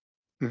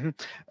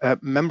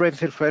 Membrane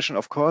filtration,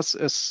 of course,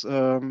 is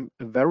a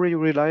very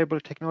reliable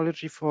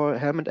technology for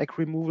helminth egg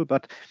removal,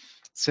 but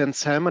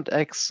since helminth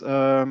eggs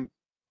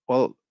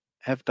well,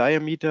 have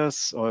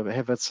diameters or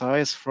have a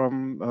size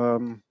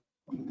from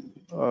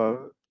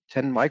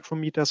 10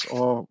 micrometers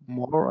or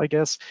more, I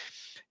guess,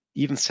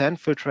 even sand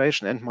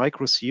filtration and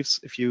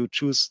microsieves, if you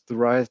choose the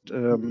right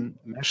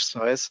mesh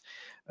size,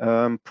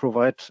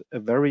 provide a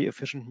very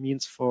efficient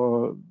means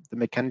for the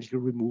mechanical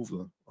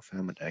removal of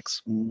helminth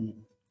eggs.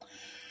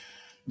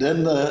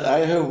 Then I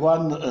have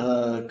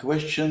one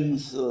question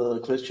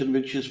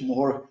which is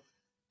more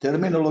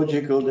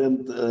terminological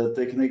than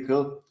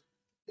technical.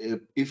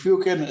 If you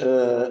can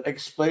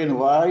explain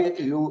why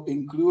you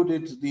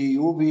included the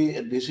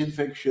UV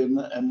disinfection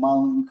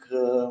among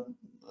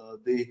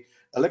the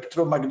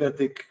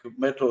electromagnetic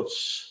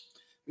methods,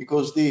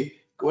 because the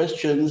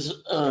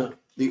questions,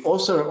 the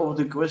author of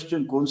the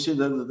question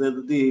considered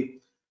that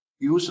the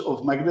use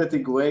of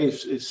magnetic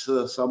waves is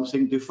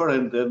something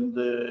different than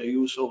the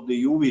use of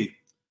the UV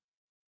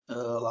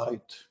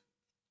light.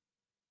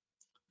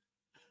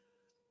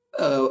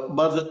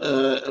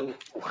 But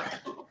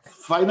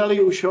finally,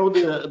 you show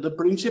the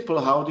principle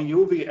how the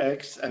UV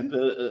acts, and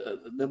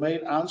the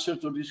main answer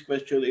to this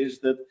question is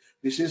that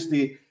this is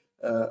the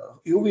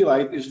UV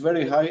light is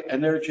very high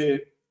energy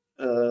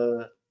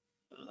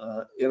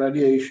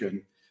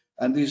irradiation,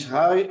 and this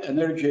high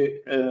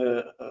energy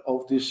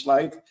of this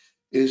light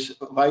is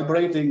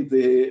vibrating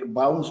the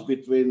bonds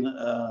between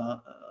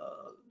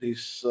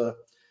these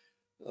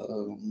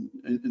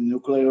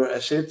nucleic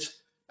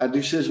acids, and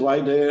this is why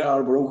they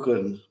are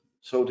broken.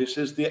 So this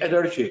is the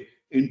energy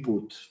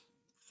input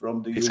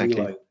from the UV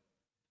light.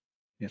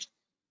 Yes.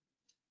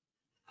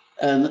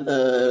 And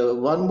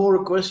one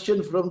more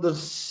question from the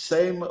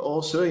same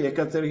author,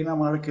 Ekaterina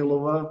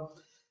Markelova,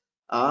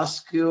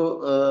 ask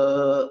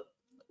you,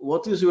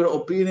 what is your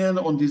opinion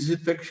on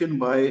disinfection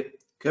by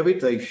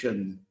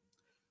cavitation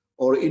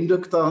or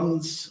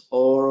inductance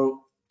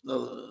or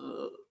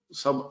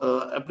some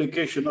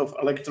application of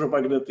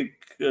electromagnetic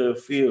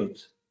field?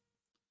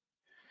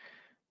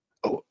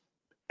 Oh,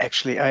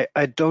 actually,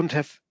 I don't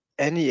have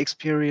any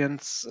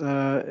experience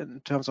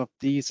in terms of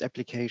these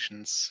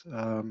applications,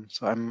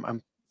 so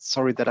I'm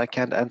sorry that I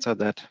can't answer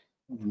that.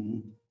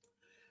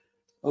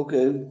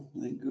 Okay,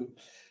 thank you.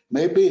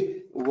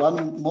 Maybe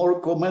one more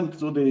comment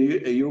to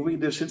the UV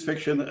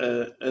disinfection,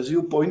 as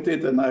you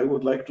pointed, and I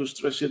would like to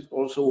stress it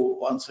also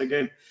once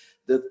again,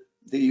 that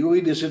the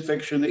UV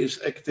disinfection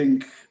is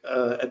acting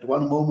at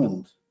one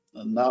moment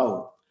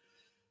now.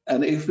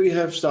 And if we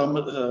have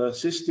some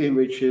system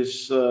which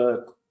is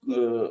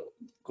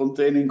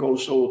containing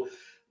also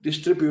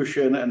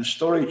distribution and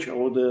storage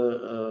of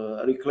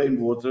the reclaimed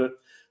water,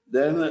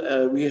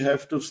 then we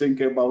have to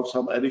think about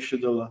some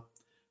additional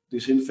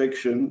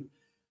disinfection.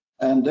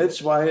 And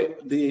that's why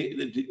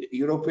the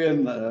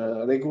European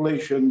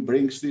regulation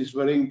brings this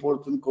very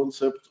important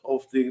concept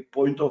of the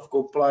point of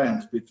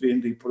compliance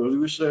between the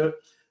producer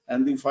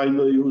and the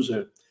final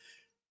user.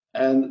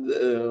 And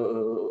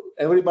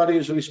everybody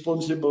is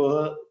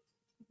responsible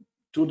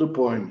to the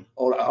point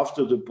or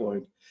after the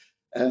point.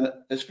 And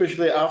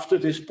especially after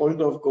this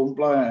point of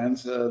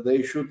compliance,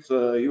 they should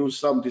use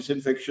some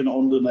disinfection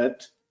on the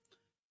net.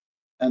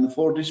 And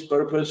for this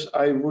purpose,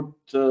 I would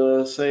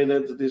say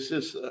that this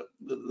is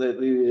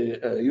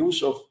the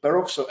use of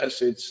peroxo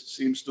acids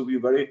seems to be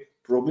very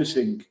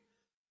promising,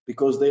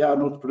 because they are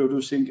not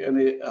producing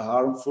any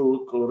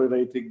harmful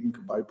chlorinating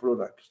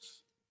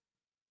byproducts.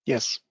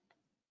 Yes,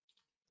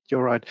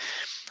 you're right.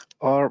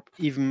 Or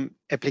even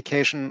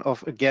application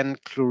of, again,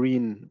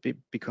 chlorine,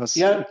 because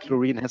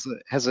chlorine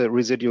has a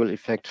residual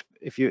effect.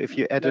 If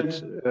you add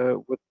it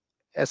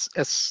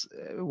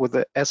with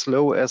as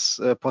low as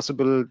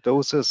possible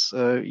doses,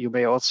 you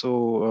may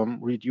also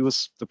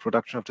reduce the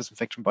production of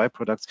disinfection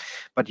byproducts.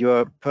 But you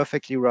are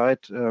perfectly right.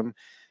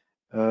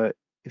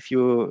 If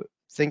you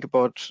think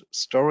about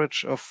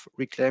storage of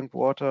reclaimed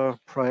water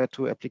prior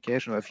to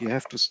application, or if you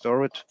have to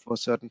store it for a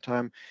certain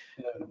time,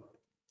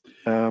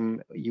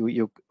 in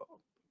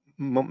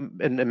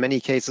many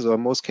cases, or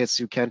most cases,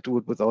 you can't do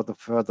it without the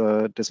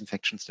further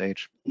disinfection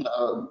stage.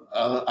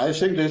 I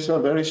think there's a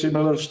very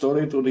similar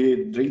story to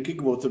the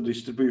drinking water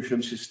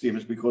distribution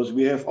systems, because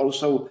we have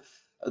also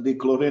the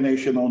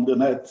chlorination on the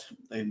net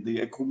and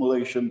the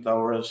accumulation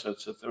towers,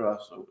 etc.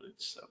 So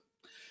it's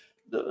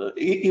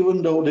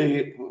even though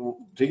the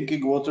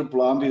drinking water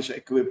plant is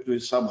equipped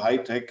with some high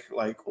tech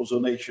like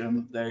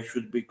ozonation, there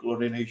should be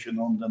chlorination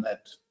on the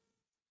net.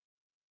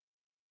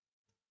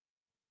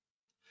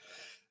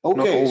 Okay,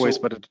 not always,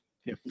 so, but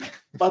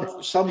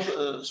but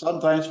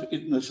sometimes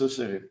it's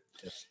necessary.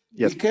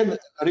 Yes. We can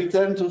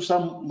return to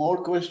some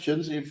more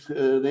questions if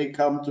they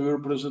come to your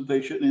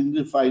presentation in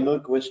the final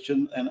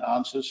question and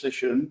answer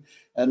session.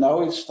 And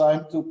now it's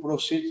time to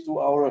proceed to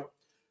our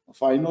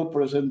final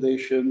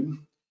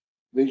presentation,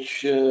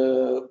 which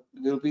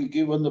will be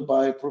given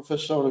by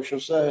Professor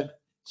José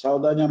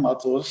Saldanha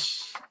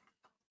Matos,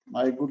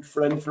 my good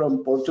friend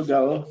from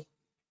Portugal.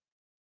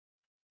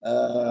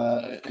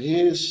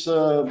 He is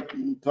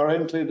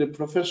currently the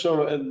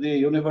professor at the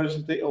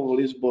University of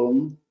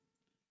Lisbon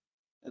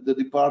at the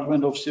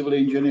Department of Civil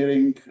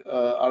Engineering,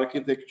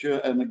 Architecture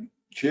and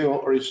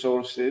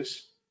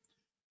Georesources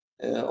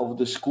of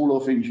the School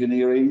of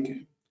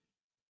Engineering.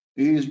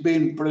 He has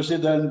been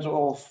president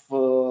of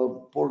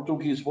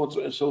Portuguese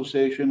Water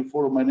Association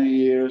for many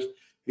years.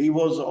 He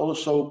was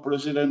also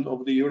president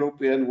of the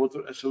European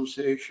Water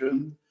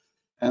Association,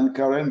 and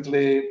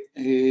currently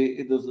he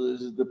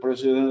is the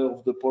president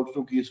of the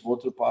Portuguese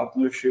Water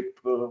Partnership.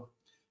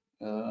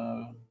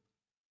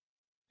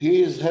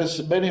 He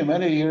has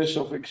many years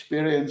of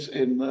experience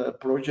in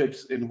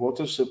projects in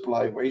water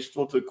supply,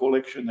 wastewater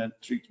collection and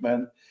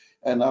treatment,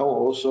 and now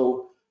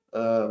also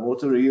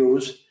water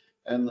reuse.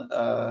 And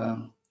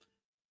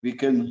we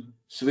can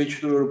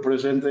switch to your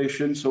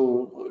presentation.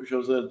 So,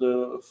 José,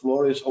 the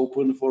floor is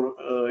open for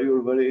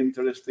your very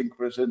interesting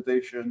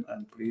presentation,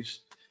 and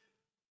please,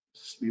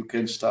 you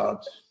can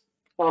start.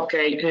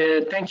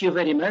 Okay, thank you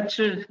very much,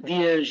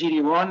 dear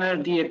Giri Warner,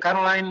 dear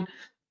Caroline,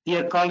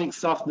 dear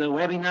colleagues of the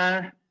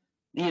webinar,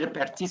 dear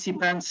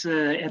participants.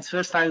 At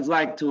first, I would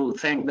like to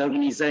thank the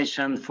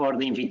organization for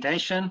the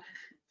invitation,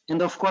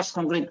 and of course,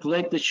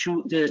 congratulate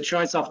the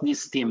choice of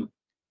this theme.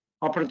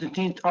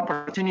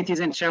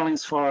 Opportunities and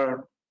challenges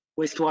for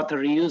wastewater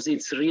reuse,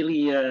 it's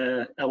really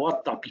a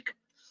hot topic.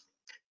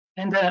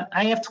 And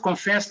I have to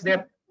confess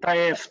that I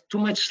have too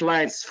much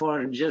slides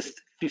for just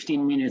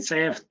 15 minutes. I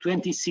have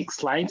 26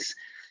 slides,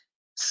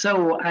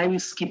 so I will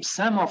skip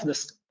some of the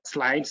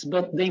slides,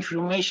 but the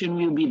information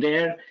will be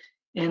there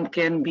and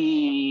can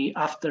be,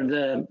 after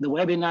the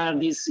webinar,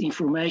 this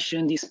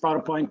information, this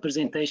PowerPoint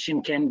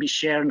presentation can be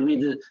shared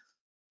with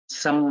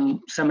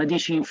some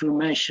additional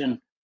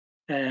information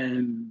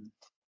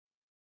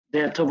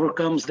that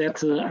overcomes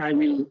that I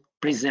will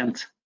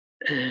present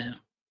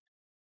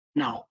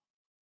now.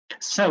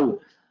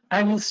 So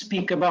I will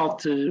speak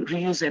about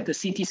reuse at the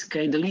city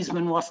scale, the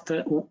Lisbon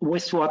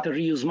wastewater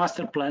reuse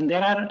master plan.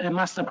 There are a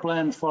master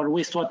plan for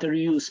wastewater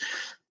reuse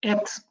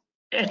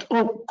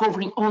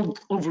covering all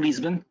over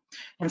Lisbon,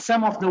 and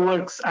some of the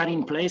works are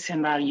in place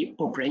and are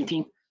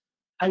operating.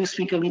 I will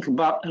speak a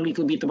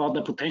little bit about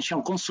the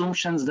potential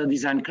consumptions, the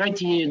design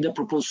criteria, the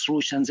proposed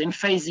solutions and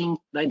phasing,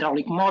 the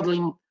hydraulic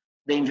modeling,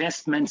 the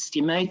investment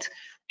estimate,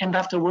 and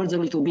afterwards a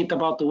little bit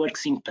about the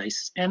works in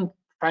place. And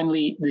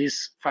finally,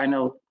 these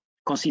final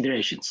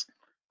considerations.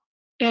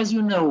 As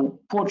you know,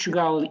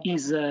 Portugal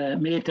is a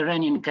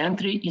Mediterranean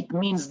country. It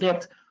means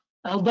that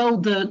although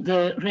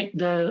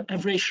the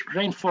average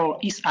rainfall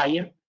is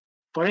higher,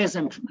 for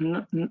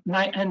example,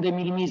 900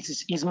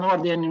 millimeters is more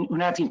than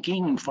United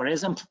Kingdom, for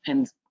example,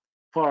 and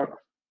for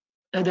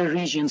other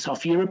regions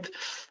of Europe,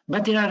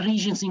 but there are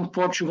regions in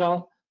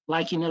Portugal,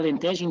 like in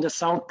Alentejo, in the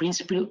south,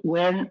 principally,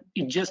 where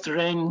it just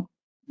rained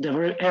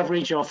the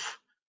average of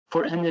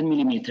 400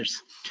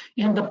 millimeters.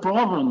 And the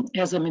problem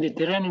as a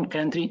Mediterranean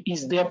country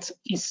is that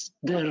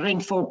the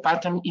rainfall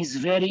pattern is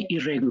very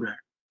irregular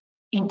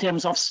in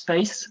terms of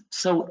space.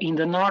 So in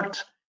the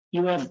north,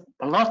 you have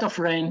a lot of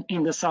rain,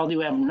 in the south,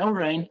 you have no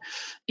rain,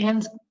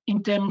 and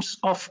in terms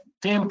of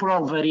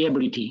temporal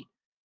variability.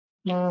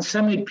 In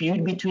summer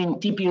period,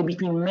 typically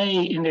between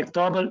May and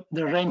October,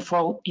 the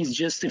rainfall is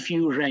just a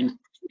few rain.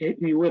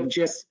 You have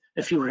just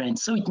a few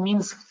rains. So it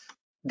means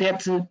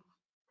that you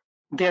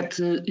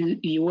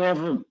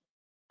have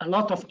a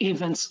lot of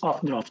events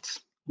of droughts.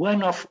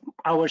 One of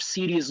our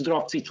serious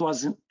droughts, it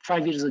was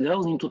 5 years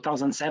ago in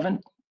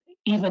 2007,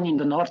 even in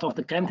the north of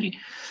the country.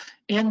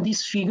 And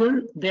this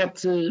figure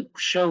that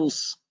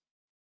shows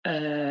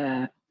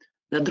the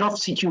drought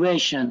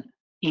situation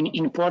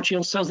in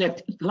Portugal, so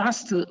that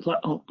last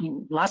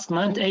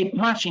month,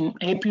 March and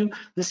April,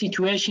 the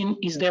situation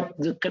is that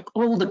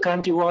all the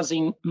country was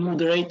in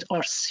moderate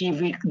or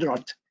severe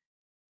drought.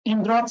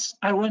 And droughts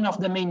are one of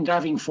the main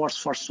driving force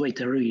for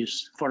wastewater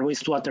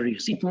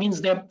reuse. It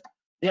means that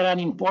there are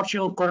in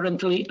Portugal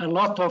currently a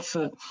lot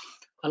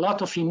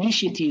of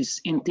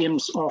initiatives in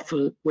terms of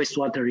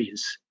wastewater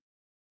reuse.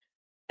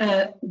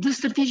 The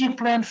strategic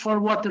plan for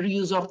water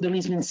reuse of the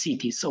Lisbon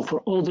city, so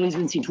for all the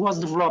Lisbon city, was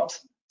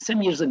developed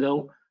some years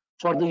ago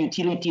for the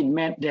utility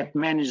that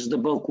manages the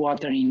bulk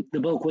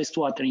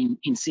wastewater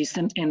in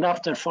system, and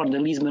after for the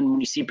Lisbon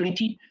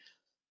municipality.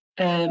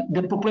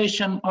 The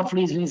population of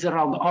Lisbon is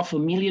around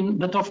 500,000,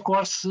 but of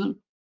course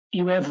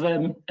you have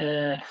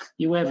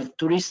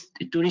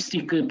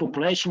touristic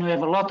population. You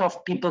have a lot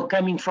of people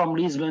coming from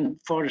Lisbon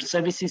for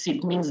services.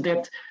 It means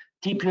that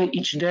typically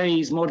each day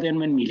is more than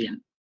 1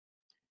 million.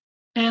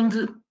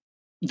 And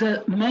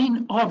the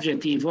main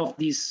objective of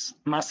this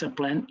master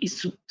plan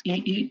is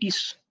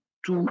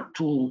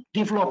to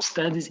develop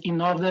studies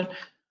in order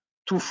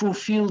to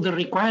fulfill the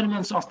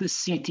requirements of the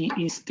city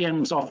in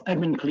terms of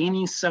urban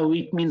cleaning, so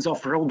it means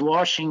of road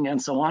washing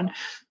and so on,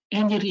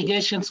 and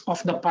irrigations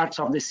of the parts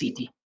of the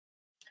city.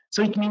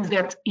 So it means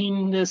that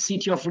in the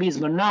city of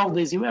Lisbon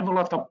nowadays you have a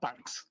lot of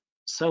parks.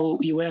 So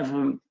you have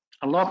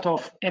a lot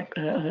of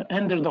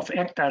hundreds of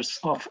hectares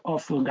of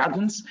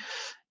gardens,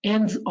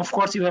 and of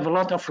course you have a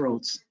lot of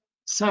roads.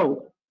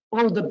 So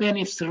all the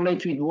benefits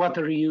related with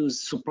water reuse,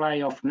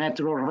 supply of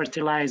natural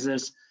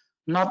fertilizers,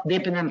 not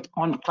dependent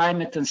on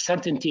climate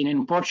uncertainty, and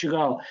in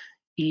Portugal,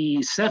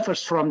 he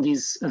suffers from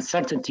this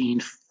uncertainty,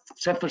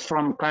 suffers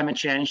from climate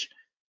change,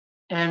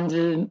 and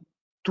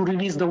to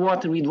release the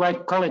water with high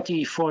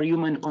quality for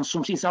human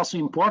consumption is also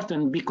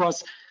important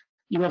because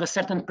you have a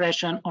certain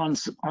pressure on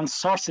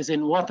sources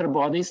and water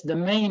bodies. The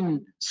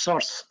main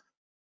source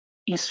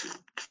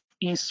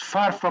is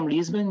far from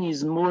Lisbon,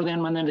 is more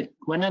than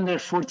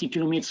 140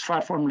 kilometers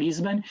far from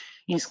Lisbon,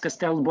 is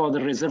Castelo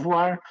Bode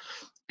Reservoir,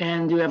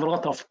 and you have a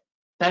lot of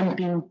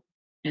pumping,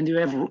 and you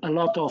have a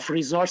lot of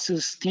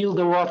resources, still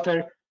the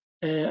water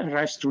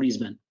arrives to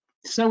Lisbon.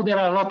 So there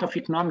are a lot of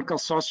economical,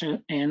 social,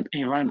 and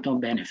environmental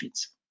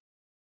benefits.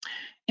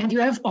 And you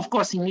have, of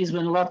course, in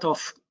Lisbon, a lot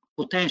of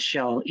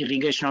potential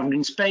irrigation of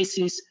green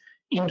spaces.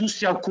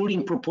 Industrial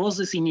cooling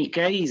proposals in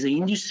IKEA is an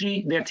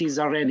industry that is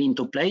already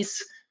into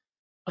place.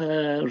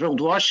 Road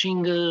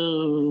washing,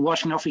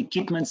 washing of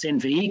equipments and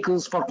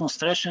vehicles for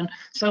construction.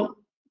 So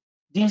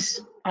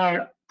these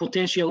are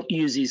potential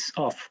uses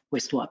of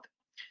wastewater.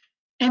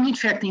 And in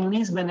fact, in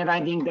Lisbon, and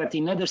I think that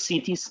in other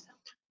cities,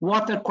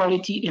 water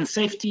quality and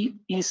safety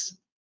is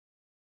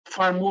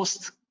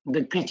foremost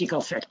the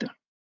critical factor.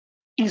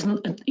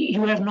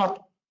 You have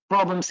not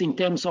problems in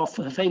terms of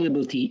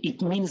availability.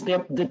 It means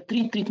that the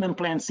 3 treatment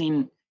plants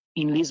in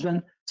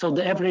Lisbon, so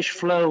the average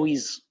flow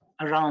is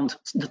around,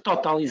 the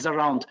total is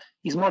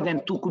more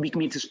than 2 cubic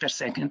meters per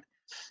second.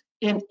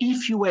 And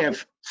if you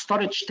have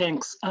storage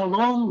tanks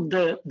along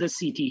the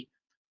city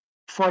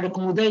for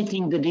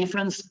accommodating the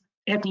difference,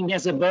 acting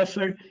as a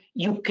buffer,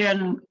 you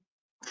can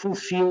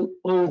fulfill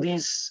all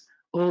these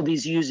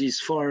uses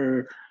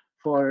for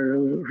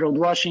road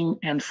washing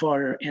and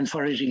for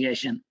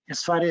irrigation.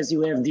 As far as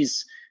you have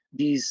these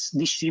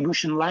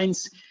distribution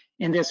lines,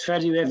 and as far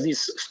as you have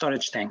these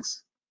storage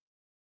tanks.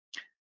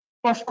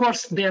 Of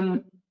course,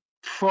 then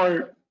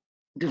for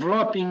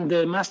developing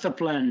the master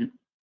plan,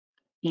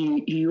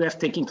 you have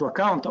taken into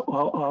account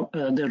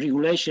the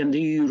regulation,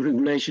 the EU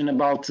regulation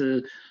about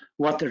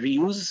water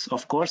reuse,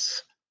 of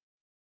course,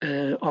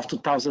 of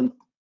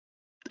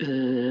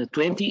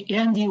 2020,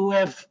 and you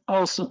have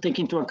also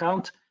taken into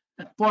account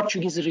a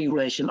Portuguese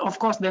regulation. Of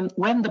course, then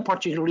when the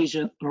Portuguese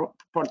regulation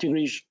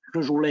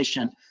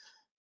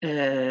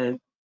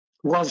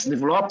was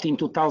developed in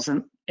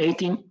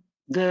 2018,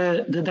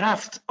 the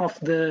draft of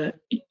the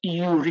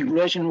EU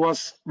regulation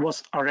was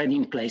already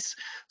in place.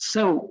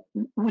 So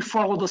we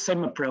follow the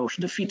same approach,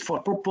 the fit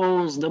for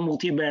purpose, the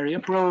multi-barrier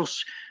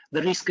approach,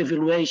 the risk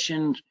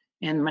evaluation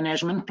and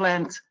management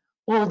plan,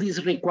 all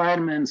these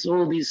requirements,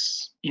 all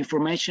this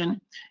information,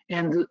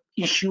 and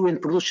issue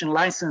and production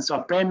license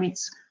or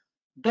permits.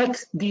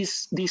 But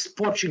this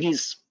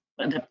Portuguese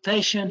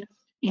adaptation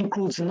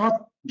includes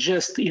not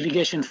just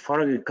irrigation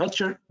for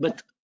agriculture,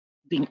 but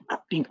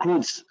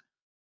includes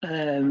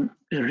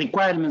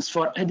requirements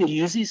for other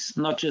uses,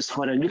 not just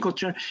for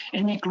agriculture,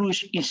 and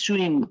includes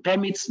issuing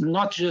permits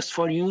not just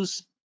for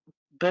use,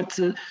 but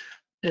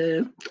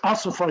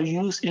also for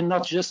use and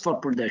not just for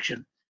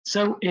production.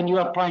 So, and you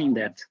are applying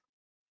that.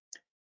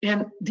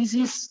 And this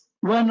is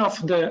one of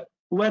the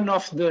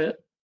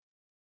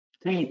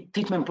 3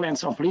 treatment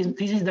plants of Lisbon.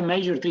 This is the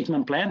major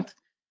treatment plant.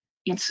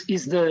 You can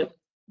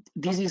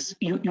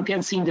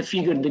see in the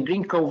figure the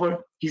green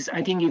cover is,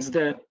 I think it's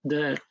the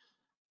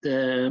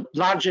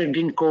larger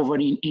green cover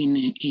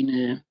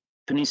in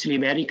Peninsula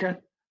Iberica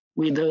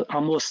with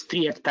almost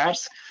 3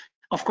 hectares.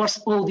 Of course,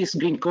 all this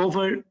green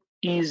cover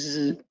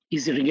is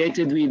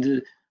irrigated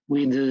with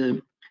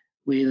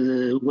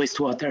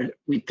wastewater,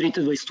 with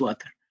treated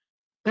wastewater.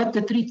 But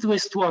the treated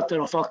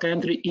wastewater of our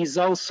country is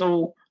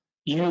also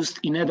used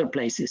in other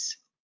places.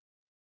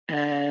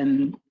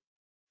 And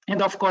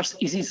of course,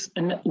 this is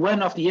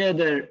one of the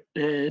other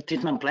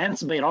treatment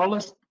plants,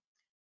 Beirolas,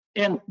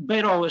 And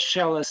Beirolas,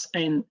 Chelas,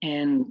 and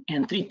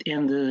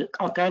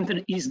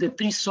Alcântara is the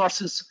three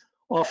sources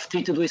of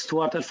treated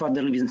wastewater for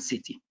the Lisbon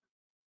city.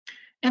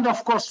 And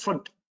of course,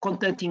 for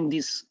conducting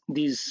this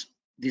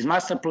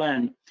master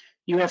plan,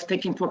 you have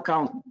taken into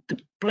account the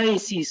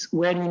places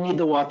where you need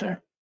the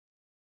water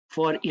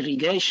for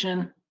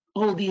irrigation.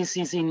 All this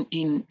is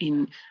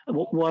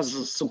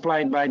was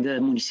supplied by the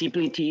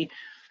municipality,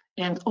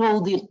 and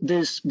all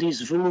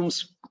these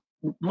volumes,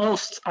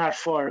 most are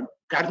for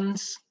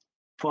gardens,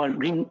 for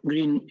green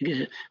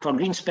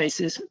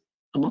spaces,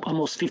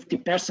 almost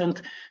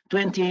 50%,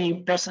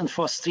 20%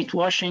 for street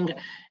washing,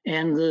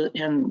 and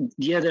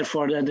the other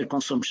for the other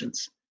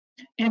consumptions.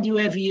 And you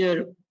have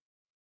here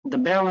the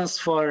balance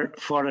for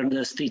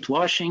the street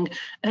washing,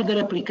 other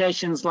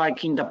applications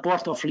like in the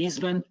Port of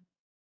Lisbon,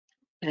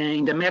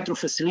 in the metro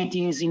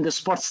facilities, in the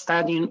sports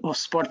stadium of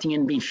Sporting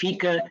and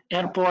Benfica,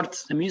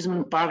 airports,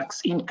 amusement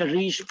parks, in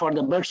Carris for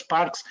the birds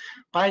parks,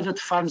 private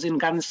farms and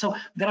gardens. So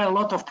there are a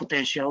lot of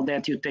potential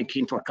that you take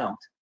into account.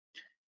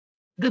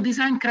 The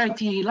design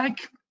criteria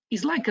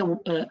is like a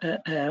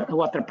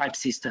water pipe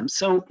system.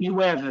 So you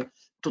have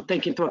to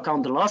take into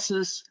account the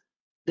losses,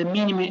 the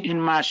minimum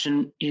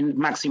and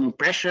maximum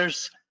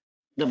pressures,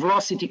 the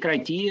velocity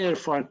criteria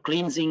for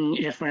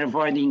cleansing and for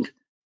avoiding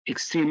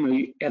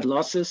extreme head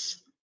losses.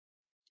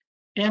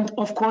 And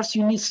of course,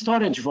 you need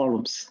storage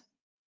volumes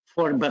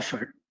for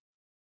buffer.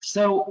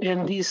 So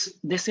in these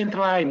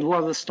decentralized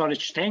water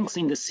storage tanks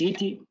in the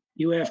city,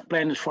 you have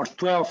planned for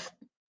 12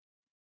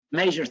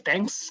 major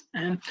tanks,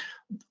 and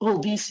all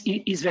this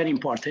is very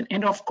important.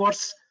 And of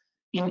course,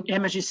 in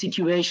emergency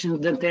situations,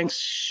 the tanks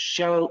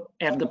shall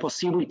have the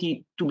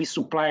possibility to be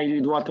supplied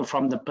with water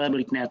from the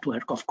public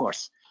network, of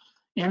course.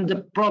 And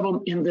the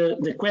problem in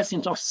the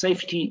questions of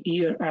safety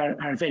here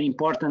are very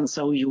important.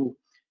 So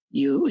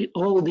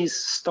all these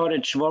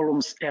storage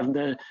volumes have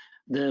the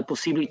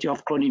possibility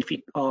of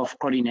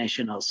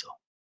coordination also.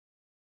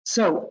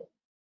 So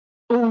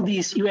all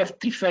these, you have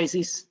three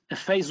phases: a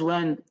phase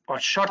one or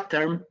short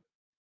term,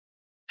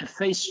 a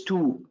phase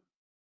two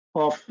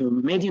of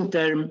medium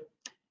term,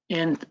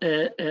 and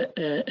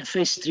a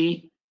phase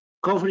three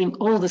covering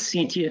all the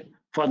city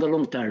for the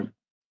long term.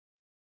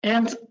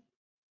 And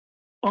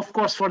of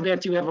course, for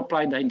that, you have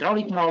applied the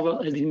hydraulic model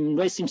and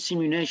invasive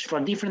simulation for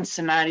different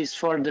scenarios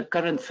for the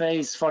current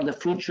phase, for the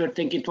future,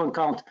 take into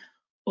account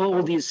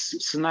all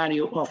these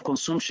scenario of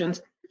consumption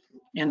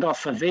and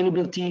of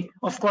availability.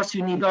 Of course,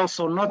 you need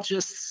also not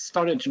just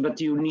storage,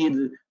 but you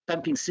need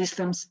pumping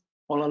systems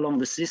all along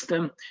the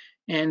system.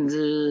 And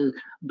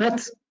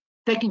but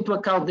take into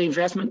account the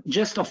investment,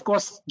 just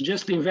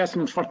the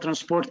investment for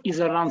transport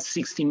is around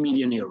 16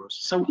 million euros.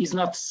 So it's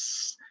not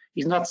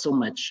so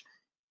much.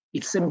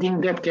 It's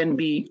something that can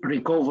be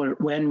recovered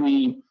when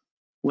you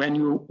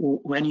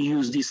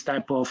use this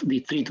type of the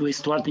treated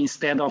wastewater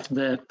instead of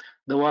the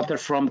water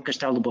from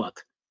Castelo de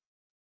Bode.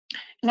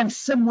 And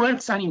some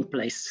works are in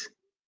place.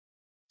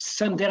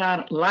 There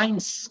are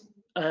lines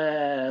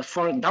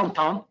for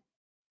downtown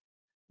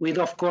with,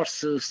 of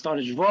course,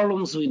 storage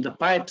volumes, with the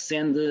pipes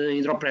and the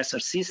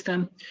hydropressor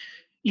system.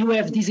 You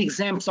have these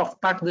examples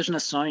of Parque das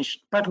Nações.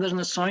 Parque das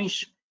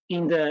Nações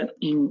in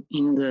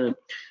the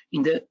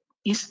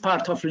east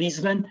part of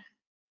Lisbon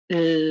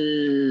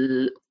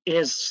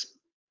as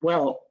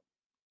well.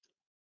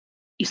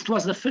 It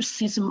was the first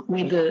system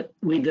with a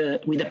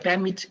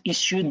permit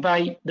issued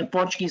by the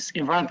Portuguese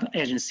Environment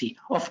Agency.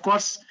 Of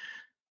course,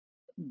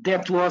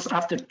 that was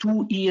after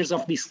 2 years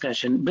of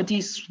discussion, but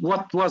it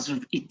was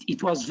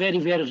very,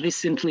 very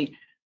recently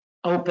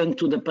open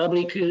to the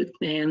public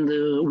and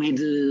with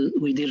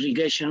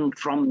irrigation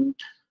from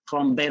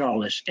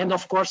Beirolas. And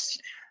of course,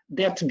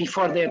 that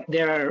before that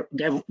there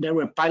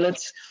were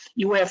pilots.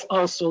 You have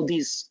also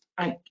this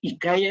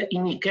IKEA.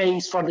 In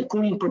IKEA, for the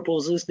cooling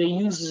purposes, they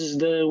use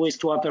the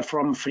wastewater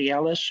from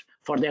Frielas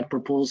for that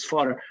purpose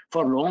for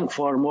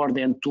more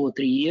than 2 or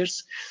 3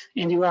 years.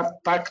 And you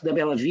have Parque da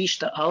Bela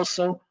Vista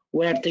also,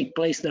 where take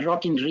place the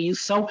Rock in Rio.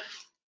 So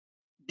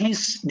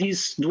these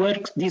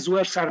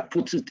works are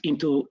put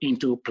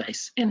into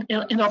place. And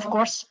of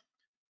course,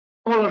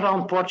 all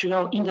around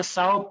Portugal, in the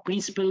south,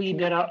 principally,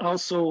 there are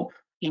also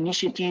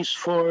initiatives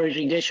for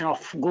irrigation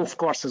of golf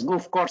courses.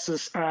 Golf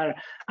courses are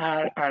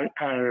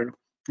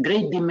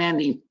great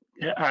demanding,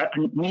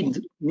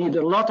 need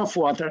a lot of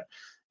water,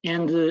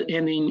 and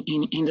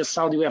in the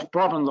south you have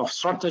problems of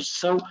shortage.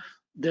 So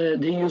the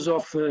use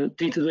of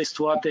treated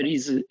wastewater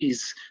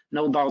is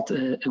no doubt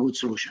a good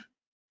solution.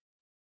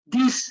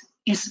 This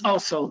is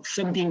also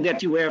something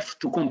that you have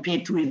to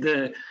compete with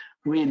the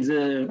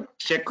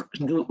Checo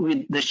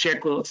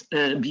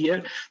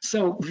beer.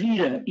 So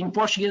Vira in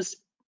Portuguese,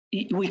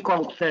 we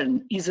call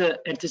Tern, is an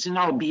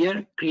artisanal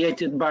beer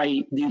created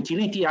by the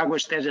utility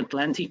Águas Terra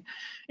Atlantic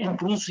and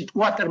produced with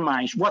water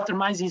mais. Water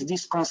mais is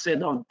this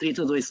concept of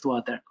treated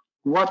wastewater.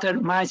 Water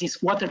mais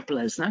is water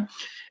plus,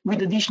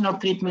 with additional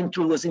treatment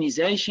through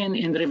ozonization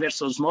and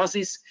reverse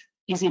osmosis,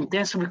 is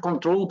intensively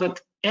controlled.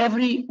 But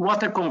every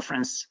water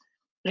conference,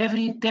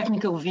 every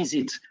technical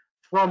visit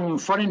from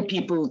foreign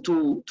people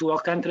to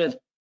Alcântara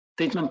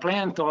treatment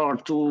plant or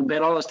to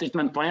Beirolas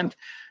treatment plant,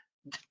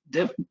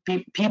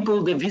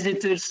 the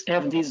visitors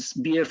have this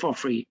beer for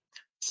free.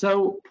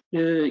 So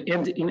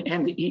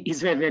and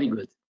it's very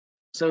good.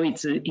 So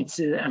it's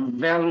a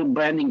value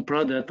branding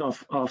product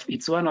of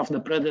it's one of the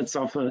products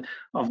of the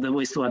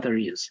wastewater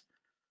reuse.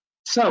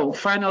 So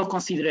final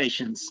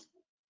considerations.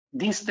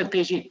 This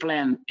strategic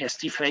plan has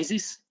 3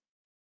 phases.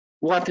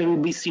 Water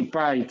will be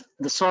supplied.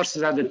 The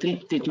sources are the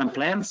treatment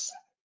plants,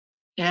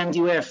 and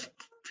you have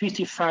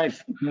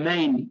 55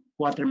 main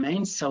water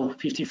mains, so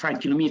 55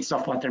 kilometers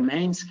of water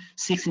mains,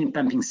 16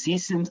 pumping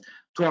systems,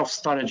 12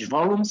 storage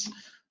volumes.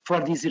 For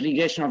this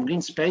irrigation of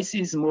green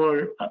spaces,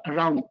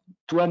 around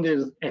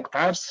 200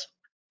 hectares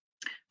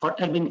for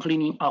urban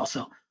cleaning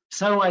also.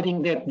 So I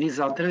think that this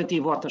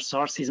alternative water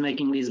source is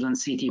making Lisbon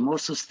city more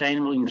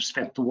sustainable in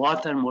respect to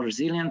water, more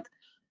resilient,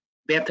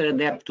 better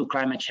adapt to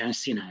climate change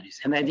scenarios.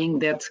 And I think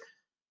that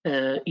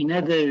in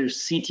other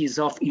cities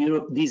of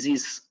Europe, this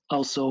is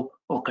also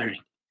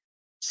occurring.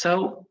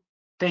 So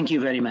thank you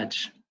very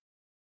much.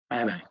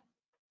 Bye-bye.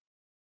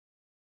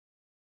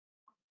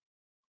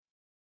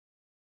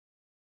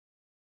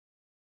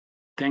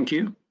 Thank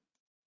you.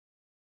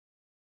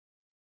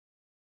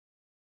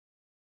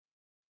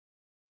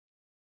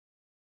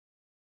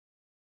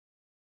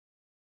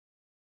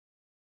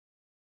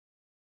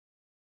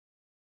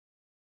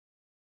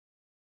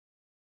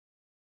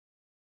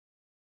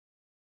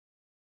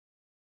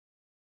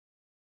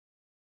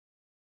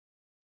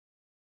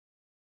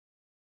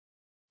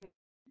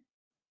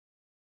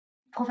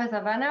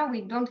 Professor Wanner,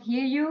 we don't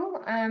hear you.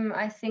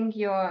 I think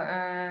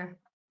your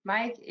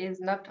mic is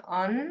not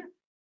on.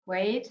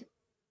 Wait,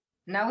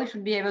 now we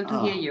should be able to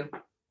hear you.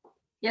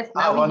 Yes,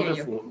 now we hear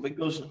you. Wonderful,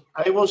 because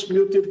I was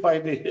muted by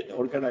the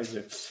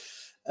organizer.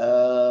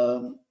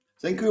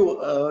 Thank you,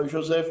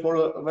 Joseph, for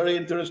a very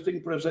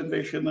interesting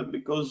presentation,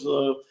 because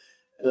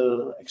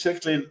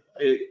exactly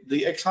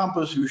the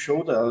examples you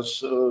showed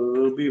us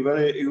will be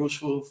very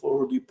useful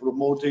for the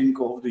promoting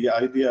of the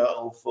idea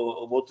of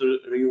water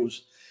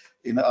reuse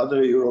in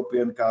other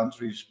European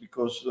countries,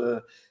 because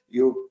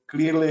you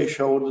clearly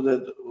showed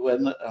that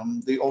when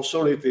the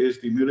authorities,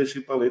 the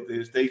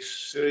municipalities, take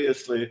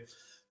seriously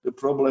the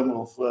problem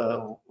of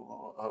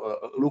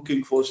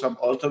looking for some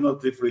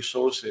alternative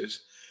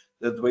resources,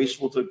 that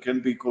wastewater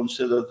can be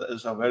considered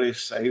as a very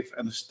safe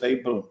and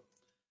stable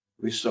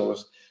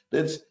resource.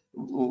 That's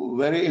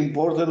very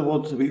important.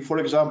 What we, for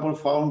example,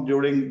 found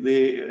during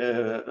the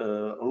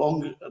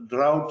long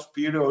drought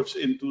periods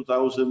in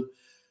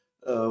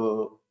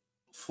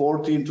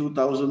 2014,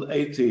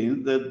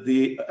 2018, that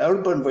the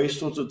urban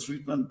wastewater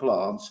treatment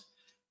plants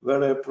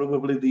were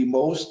probably the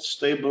most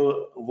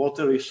stable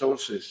water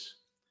resources.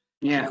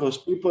 Yeah. Because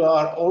people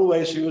are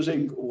always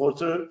using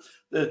water.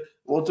 The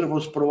water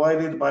was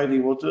provided by the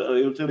water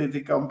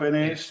utility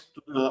companies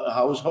to the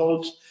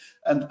households,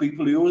 and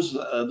people use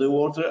the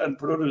water and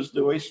produce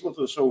the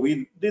wastewater. So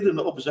we didn't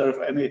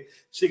observe any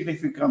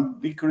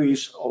significant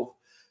decrease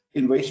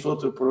in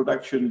wastewater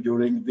production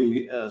during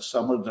the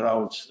summer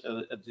droughts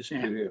at this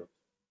period.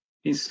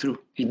 It's true.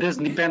 It does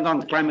depend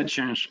on climate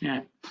change.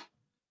 Yeah.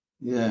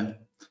 Yeah.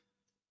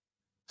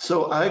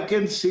 So I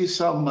can see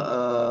some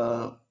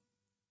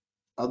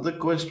other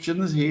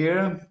questions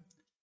here.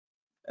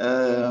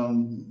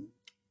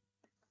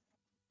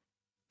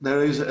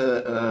 There is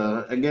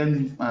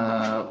again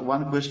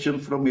one question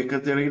from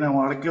Ekaterina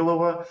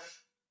Markelova.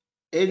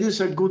 It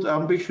is a good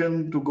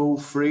ambition to go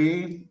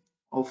free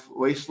of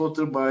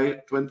wastewater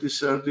by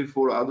 2030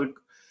 for other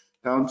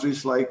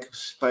countries like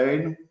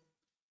Spain.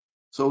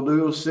 So do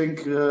you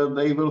think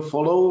they will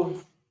follow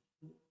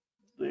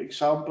the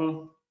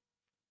example?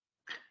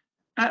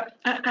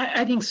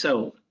 I think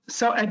so.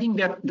 So I think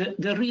that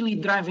the really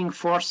driving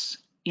force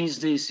is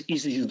this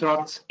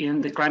drought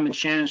and the climate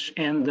change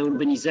and the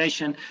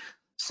urbanization.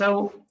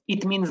 So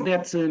it means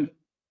that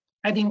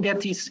I think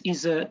that is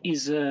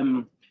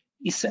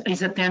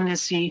a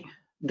tendency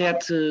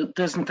that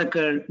doesn't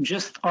occur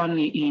just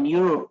only in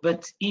Europe,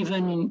 but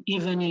even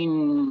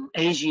in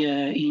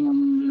Asia,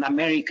 in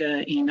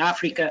America, in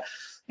Africa.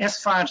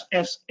 As far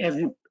as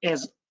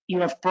you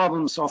have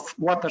problems of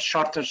water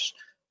shortage,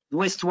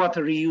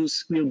 wastewater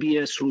reuse will be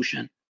a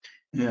solution.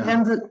 Yeah.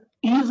 And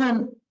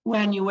even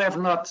when you have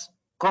not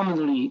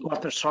commonly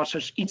water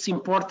shortage, it's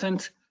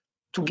important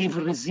to give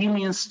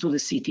resilience to the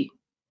city.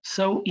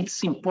 So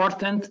it's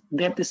important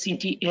that the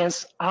city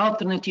has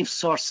alternative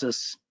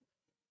sources.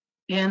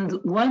 And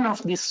one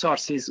of these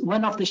sources,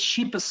 one of the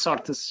cheapest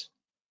sources,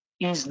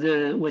 is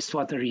the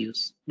wastewater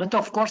reuse. But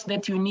of course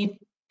that you need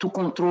to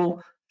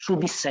control should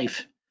be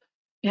safe.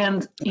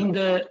 And in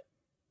the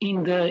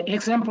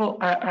example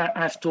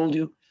I've told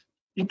you,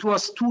 it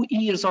was 2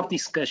 years of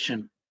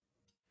discussion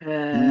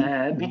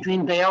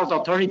between the health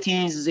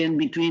authorities and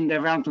between the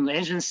environmental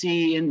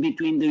agency and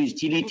between the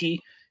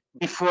utility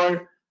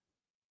before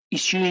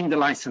issuing the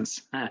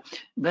license.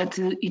 But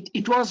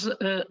it was,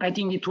 I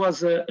think it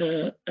was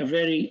a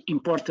very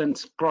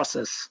important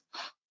process.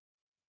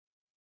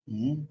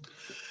 In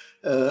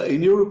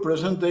your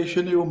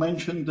presentation, you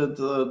mentioned that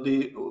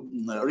the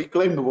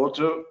reclaimed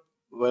water,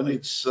 when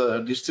it's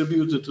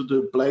distributed to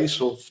the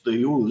place of the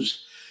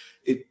use,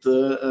 it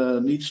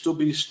needs to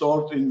be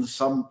stored in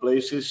some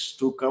places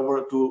to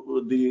cover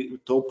to the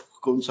top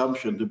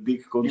consumption, the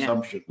peak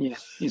consumption. Yeah,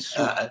 it's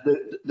true.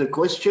 The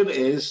question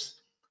is,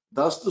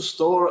 does the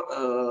store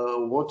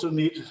water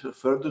need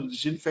further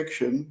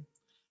disinfection?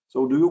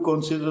 So do you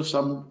consider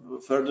some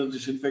further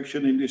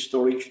disinfection in the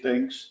storage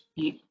tanks?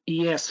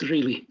 Yes,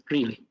 really.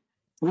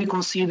 We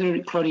consider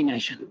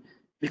chlorination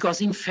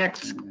because, in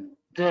fact,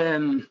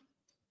 the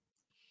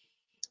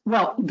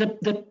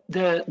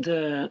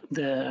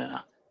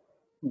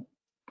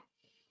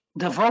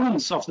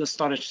volumes of the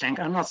storage tank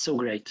are not so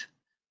great,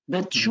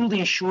 but should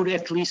ensure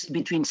at least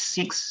between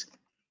 6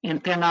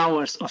 and 10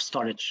 hours of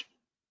storage.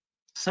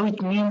 So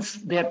it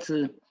means that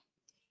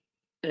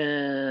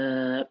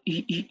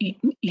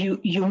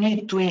you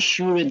need to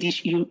ensure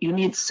this. You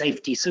need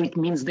safety. So it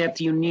means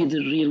that you need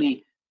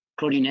really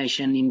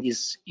chlorination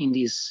in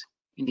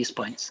these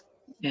points,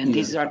 and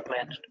these are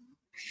planned.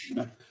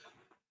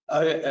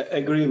 I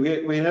agree.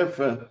 We have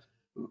a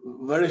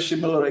very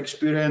similar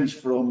experience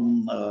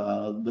from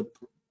the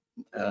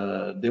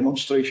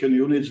demonstration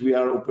units we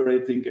are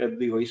operating at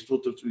the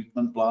wastewater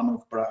treatment plant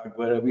of Prague,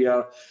 where we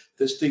are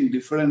testing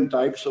different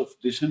types of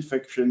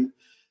disinfection,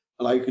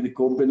 like the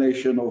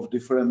combination of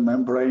different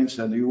membranes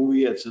and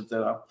UV,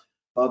 etc.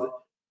 But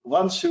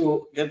once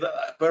you get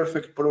a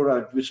perfect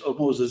product with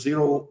almost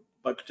zero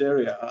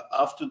bacteria,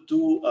 after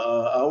 2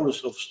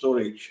 hours of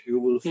storage, you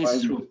will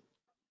find it.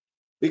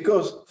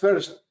 Because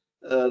first,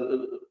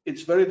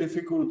 it's very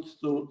difficult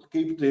to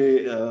keep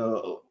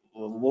the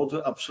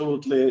water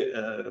absolutely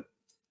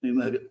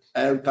in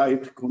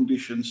airtight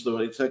conditions. So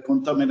it's a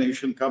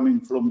contamination coming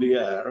from the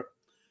air.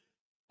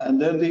 And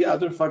then the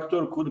other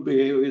factor could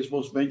be, it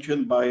was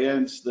mentioned by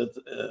Jens, that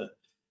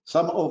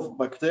some of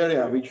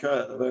bacteria which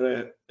are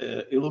very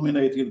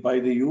illuminated by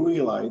the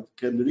UV light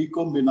can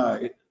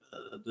recombine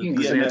the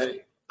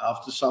DNA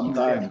after some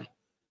time.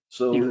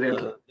 So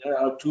there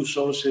are 2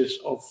 sources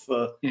of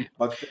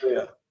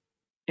bacteria.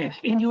 Yeah.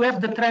 And you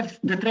have the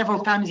travel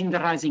times in the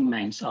rising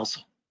mains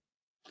also.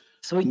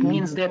 So it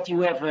means that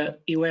you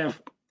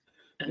have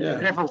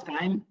travel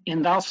time,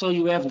 and also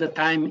you have the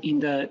time in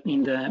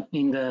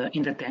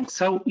the tank.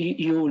 So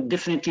you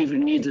definitely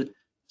need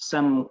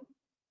some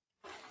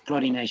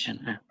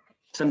chlorination,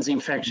 some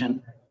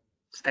disinfection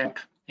step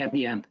at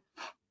the end.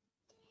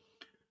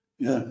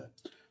 Yeah.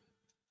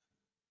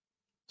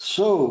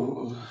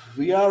 So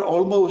we are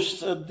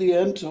almost at the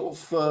end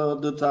of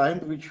the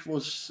time which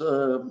was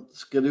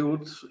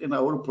scheduled in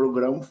our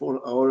program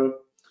for our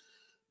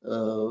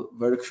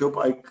workshop.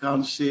 I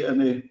can't see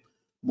any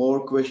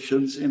more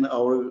questions in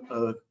our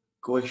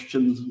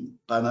question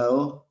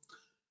panel.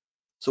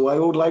 So I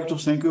would like to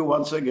thank you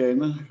once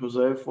again,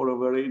 Jose, for a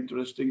very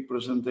interesting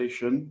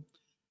presentation.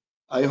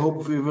 I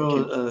hope we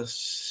will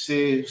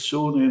see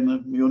soon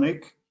in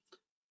Munich.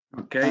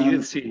 Okay,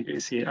 you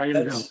see. I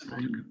will go.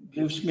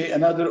 Gives me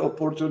another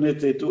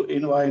opportunity to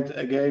invite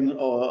again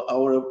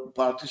our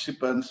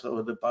participants,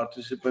 or the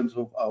participants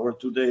of our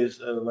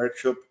today's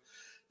workshop,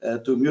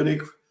 to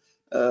Munich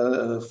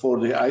for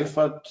the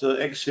IFAT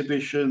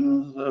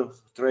exhibition,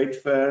 trade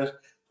fair,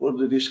 for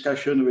the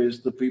discussion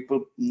with the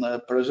people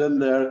present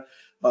there,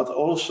 but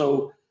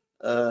also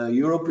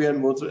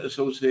European Water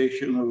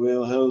Association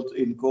will hold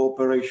in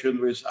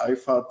cooperation with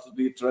IFAT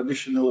the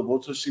traditional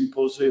water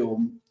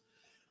symposium.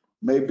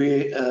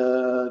 Maybe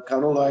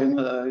Caroline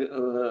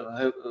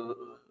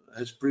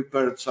has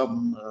prepared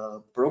some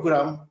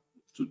program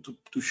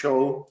to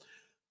show.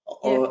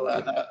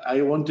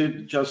 I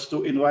wanted just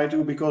to invite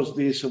you because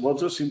this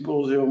water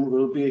symposium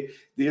will be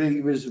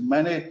dealing with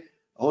many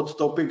hot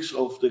topics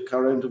of the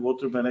current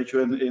water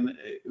management in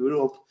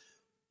Europe,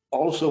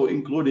 also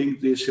including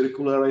the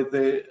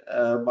circularity,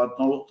 but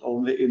not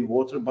only in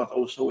water, but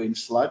also in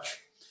sludge.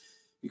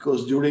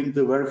 Because during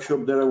the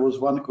workshop there was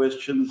one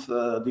question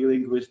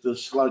dealing with the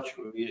sludge.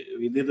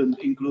 We didn't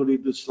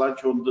include the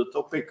sludge on the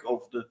topic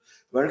of the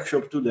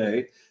workshop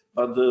today,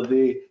 but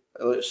the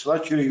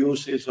sludge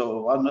reuse is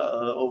one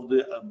of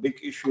the big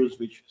issues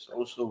which is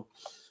also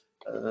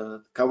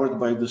covered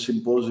by the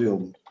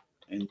symposium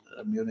in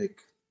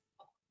Munich.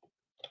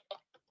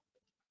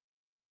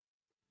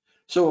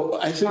 So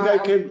I think I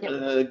can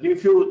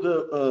give you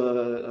the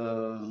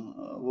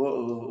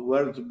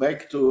word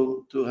back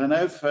to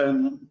Henef,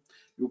 and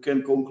you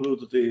can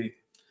conclude the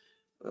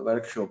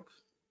workshop.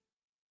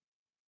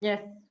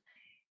 Yes.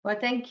 Well,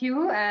 thank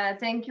you.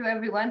 Thank you,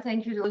 everyone.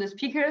 Thank you to all the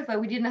speakers.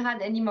 But we didn't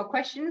have any more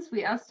questions.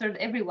 We answered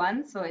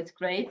everyone, so it's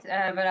great.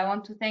 But I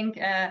want to thank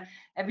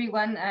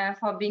everyone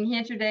for being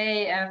here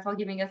today, for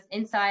giving us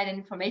insight and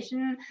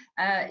information.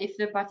 If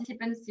the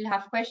participants still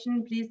have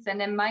questions, please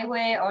send them my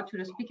way or to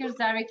the speakers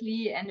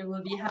directly, and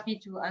we'll be happy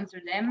to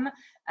answer them.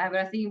 But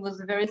I think it was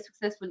a very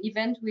successful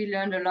event. We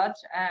learned a lot.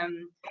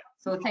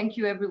 So thank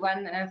you,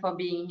 everyone, for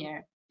being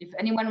here. If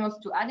anyone wants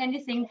to add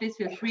anything, please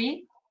feel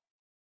free.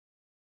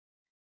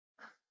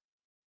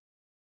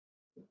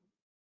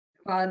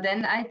 Well,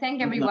 then I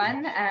thank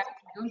everyone.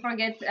 Don't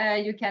forget,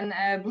 you can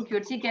book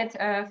your ticket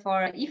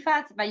for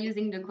IFAT by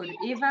using the code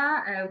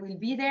EWA. We'll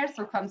be there,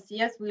 so come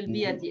see us. We'll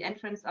be at the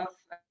entrance of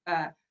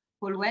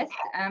Pole West.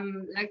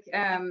 Like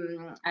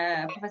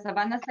Professor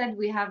Vanna said,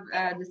 we have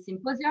the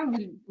symposium,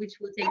 which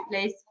will take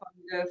place from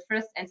the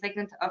 1st and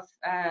 2nd of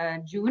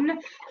June.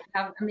 We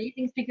have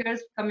amazing speakers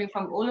coming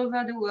from all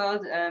over the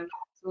world,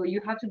 so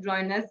you have to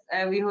join us.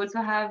 We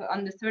also have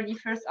on the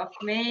 31st of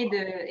May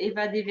the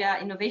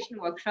EWA Innovation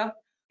Workshop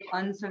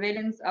on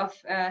surveillance of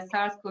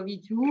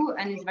SARS-CoV-2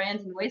 and its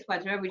variant in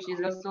wastewater, which is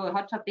also a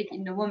hot topic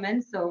in the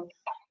moment. So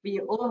we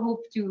all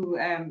hope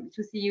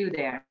to see you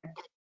there.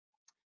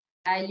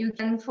 You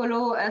can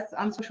follow us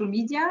on social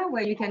media,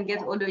 where you can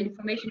get all the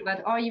information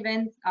about our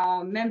events,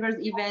 our members'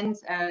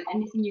 events,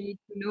 anything you need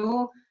to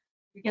know.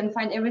 You can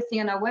find everything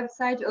on our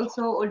website,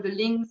 also all the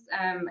links,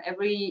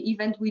 every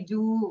event we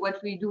do,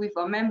 what we do with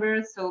our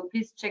members. So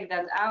please check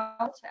that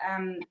out.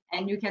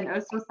 And you can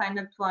also sign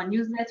up to our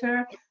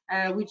newsletter,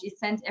 which is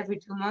sent every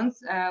 2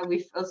 months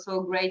with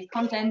also great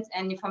content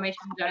and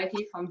information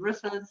directly from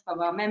Brussels, from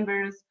our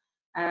members.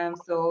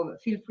 So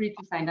feel free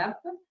to sign up.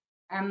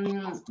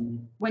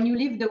 When you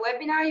leave the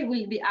webinar, you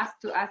will be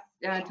asked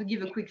to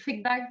give a quick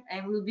feedback,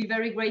 and we'll be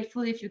very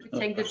grateful if you could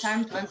take the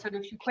time to answer a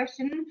few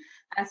questions,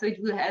 so it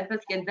will help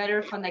us get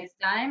better for next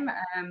time.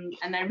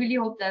 And I really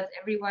hope that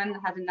everyone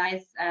had a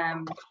nice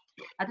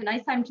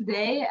time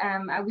today.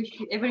 I wish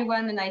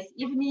everyone a nice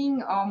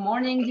evening or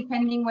morning,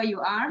 depending where you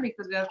are,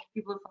 because we have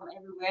people from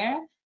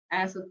everywhere.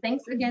 So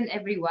thanks again,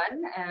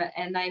 everyone,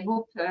 and I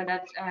hope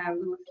that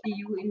we will see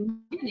you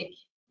in Munich.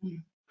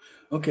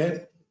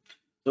 Okay.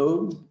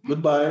 So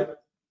goodbye.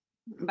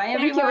 Bye,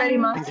 everyone. Thank you very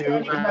much.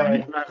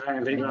 Bye,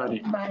 everybody.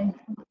 Bye.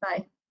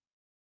 Bye.